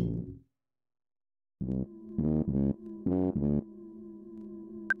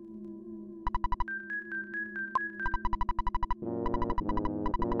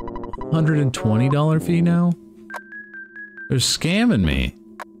 $120 fee now? They're scamming me.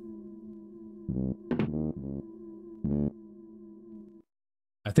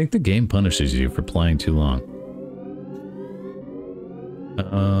 I think the game punishes you for playing too long.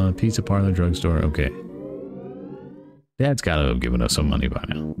 Pizza parlor, drugstore, okay. Dad's gotta have given us some money by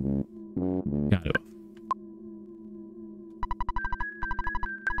now. Gotta have.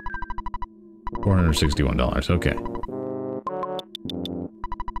 $461, okay.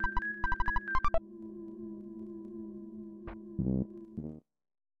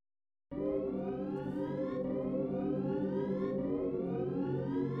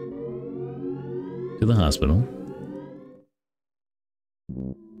 To the hospital.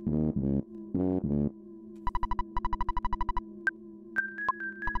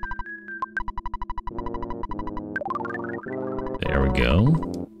 There we go.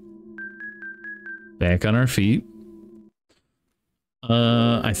 Back on our feet.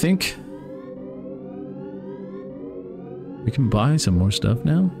 I think we can buy some more stuff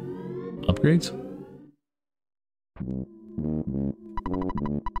now. Upgrades.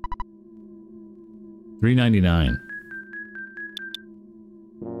 $3.99.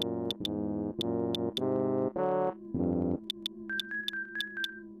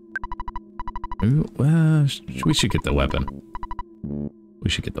 Well, we should get the weapon. We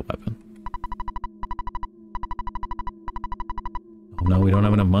should get the weapon. Oh no, we don't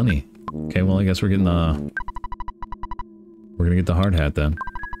have enough money. Okay, well I guess we're getting the... We're gonna get the hard hat then.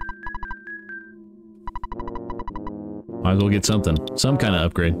 Might as well get something. Some kind of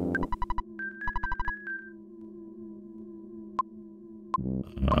upgrade.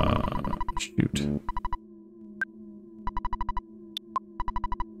 Shoot.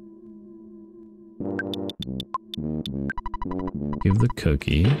 Give the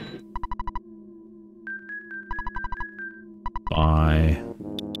cookie. Buy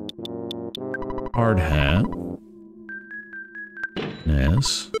hard hat.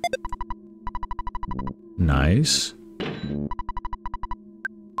 Yes. Nice.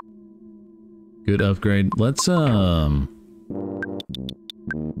 Good upgrade. Let's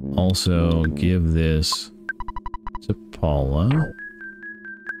also give this to Paula.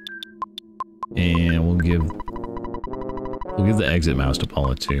 And we'll give the exit mouse to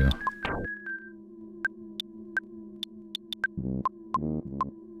Paula too.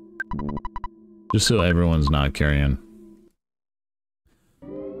 Just so everyone's not carrying.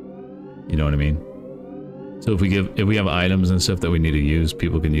 You know what I mean? So if we have items and stuff that we need to use,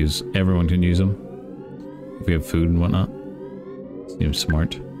 people can use, everyone can use them. If we have food and whatnot. Seems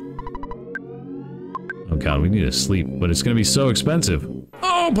smart. Oh god, we need to sleep, but it's gonna be so expensive.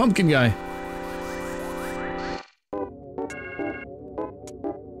 Oh, pumpkin guy!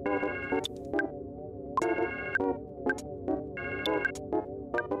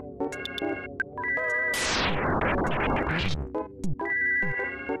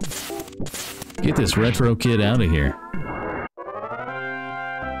 Get this retro kid out of here.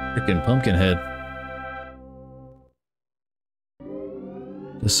 Frickin' Pumpkinhead.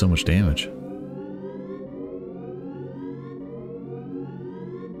 Does so much damage.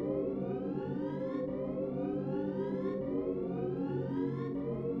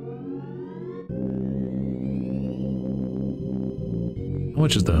 How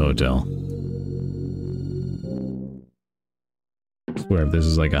much is the hotel? I swear if this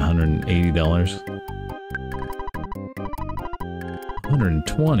is like $180.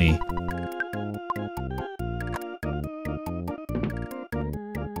 120.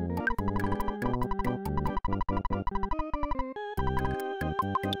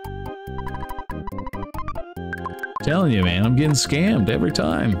 Telling you, man, I'm getting scammed every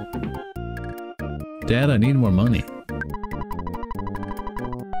time. Dad, I need more money.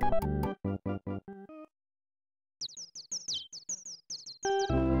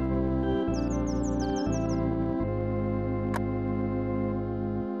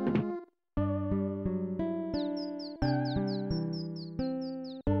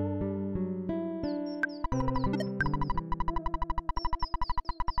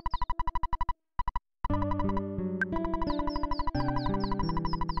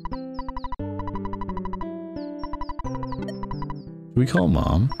 We call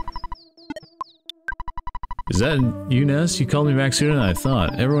Mom. Is that you, Ness? You called me back sooner than I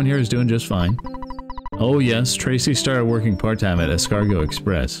thought. Everyone here is doing just fine. Oh yes, Tracy started working part-time at Escargot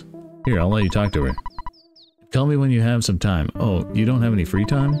Express. Here, I'll let you talk to her. Call me when you have some time. Oh, you don't have any free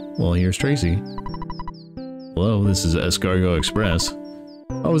time? Well, here's Tracy. Hello, this is Escargot Express.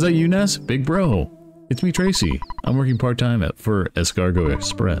 Oh, is that you, Ness? Big bro. It's me, Tracy. I'm working part-time for Escargot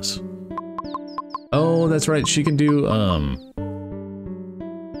Express. Oh, that's right. She can do,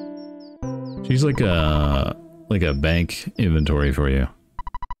 she's like a bank inventory for you.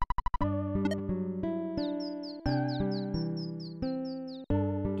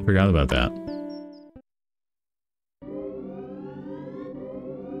 I forgot about that.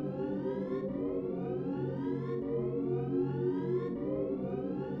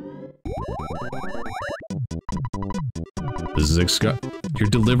 This is your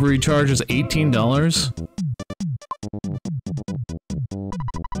delivery charge is $18?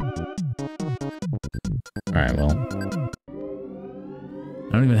 Alright, well.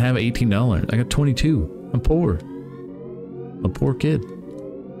 I don't even have $18. I got 22. I'm poor. I'm a poor kid.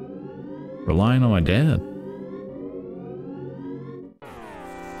 Relying on my dad.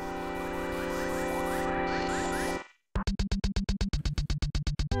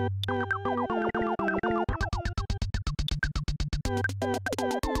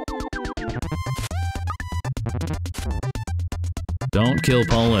 Don't kill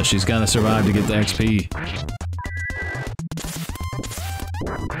Paula. She's gotta survive to get the XP.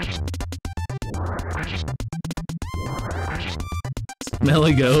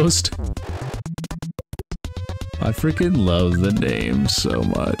 Smelly Ghost. I freaking love the name so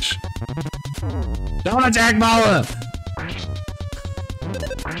much. Don't attack Paula!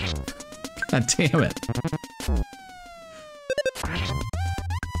 God damn it.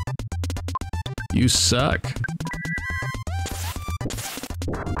 You suck.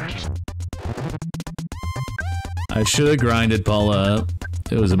 I should have grinded Paula up.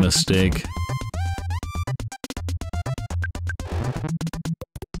 It was a mistake.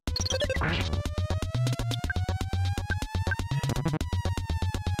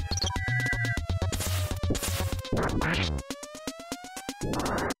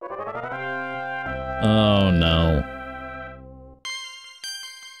 Oh no.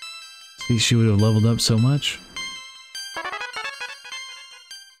 See, she would have leveled up so much.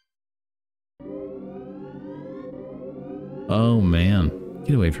 Oh man.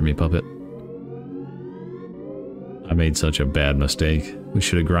 Get away from me, puppet. I made such a bad mistake. We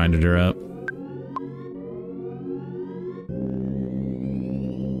should have grinded her up.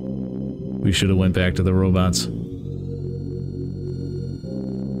 We should have went back to the robots.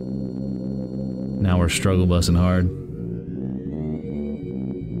 Now we're struggle bussing hard.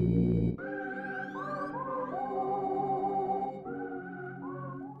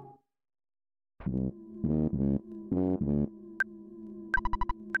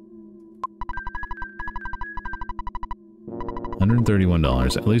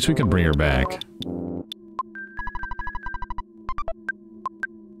 $131. At least we can bring her back.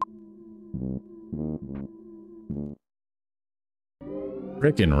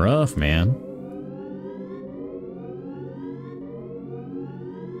 Frickin' rough, man.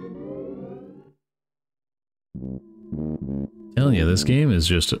 Telling you, this game is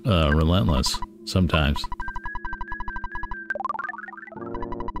just relentless sometimes.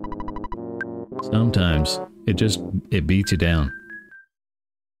 Sometimes it beats you down.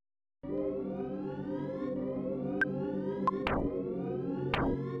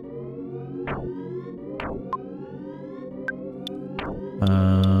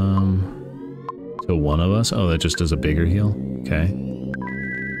 So one of us? Oh, that just does a bigger heal? Okay.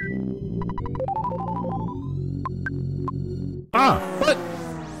 Ah! What?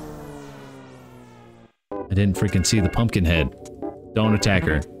 I didn't freaking see the pumpkin head. Don't attack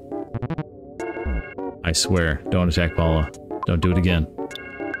her. I swear, don't attack Paula. Don't do it again.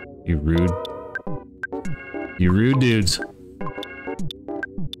 You rude. You rude dudes.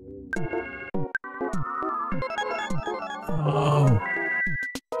 Oh.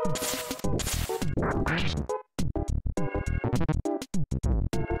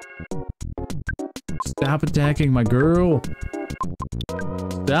 Stop attacking my girl.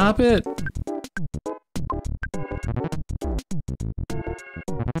 Stop it.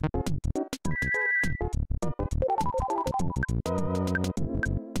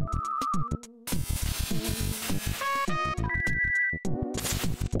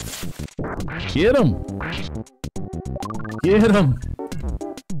 Get him! Get him!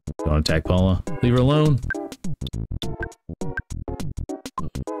 Don't attack Paula. Leave her alone.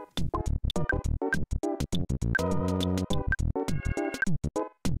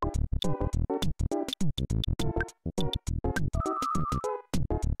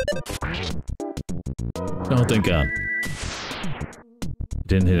 Oh, thank God.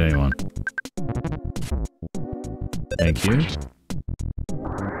 Didn't hit anyone. Thank you.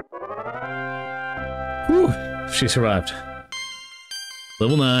 Whew, she survived.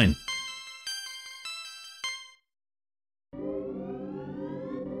 Level 9.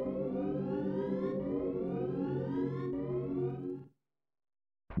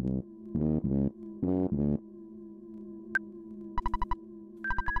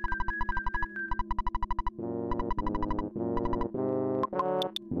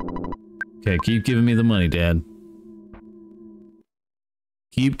 Okay, keep giving me the money, Dad.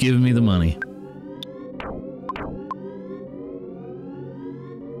 Keep giving me the money.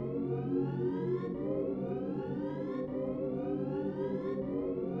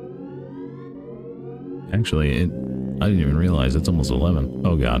 Actually, I didn't even realize it's almost 11.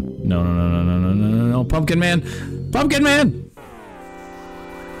 Oh God. No, no, no, no, no, no, no, no, no. Pumpkin Man! Pumpkin Man!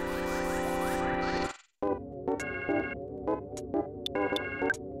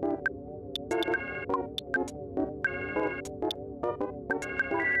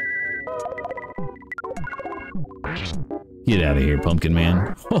 Get out of here, Pumpkin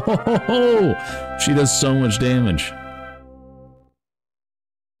Man. Ho, ho, ho, ho. She does so much damage.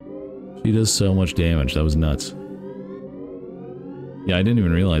 She does so much damage. That was nuts. Yeah, I didn't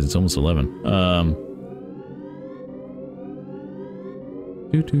even realize it's almost 11.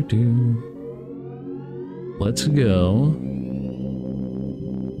 Let's go.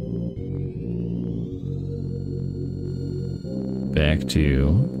 Back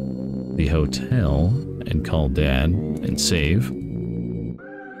to the hotel and call Dad and save.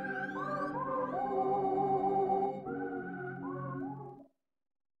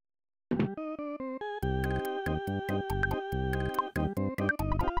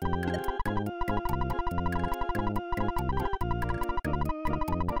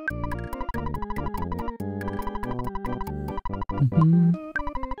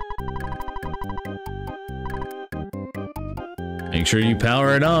 Make sure you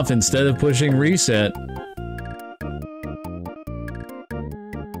power it off instead of pushing reset.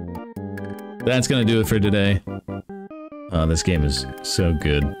 That's gonna do it for today. This game is so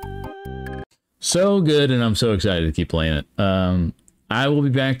good. So good, and I'm so excited to keep playing it. I will be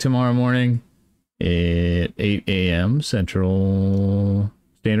back tomorrow morning at 8 a.m. Central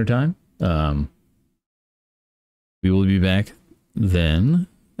Standard Time. We will be back then,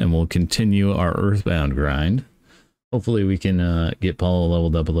 and we'll continue our EarthBound grind. Hopefully we can get Paula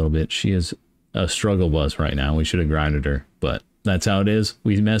leveled up a little bit. She is a struggle bus right now. We should have grinded her, but that's how it is.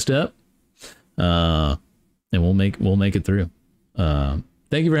 We messed up, and we'll make it through. Thank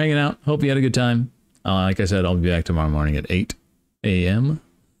you for hanging out. Hope you had a good time. Like I said, I'll be back tomorrow morning at 8 a.m.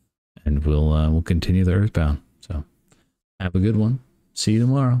 and we'll continue the EarthBound. So have a good one. See you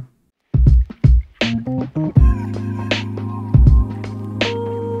tomorrow.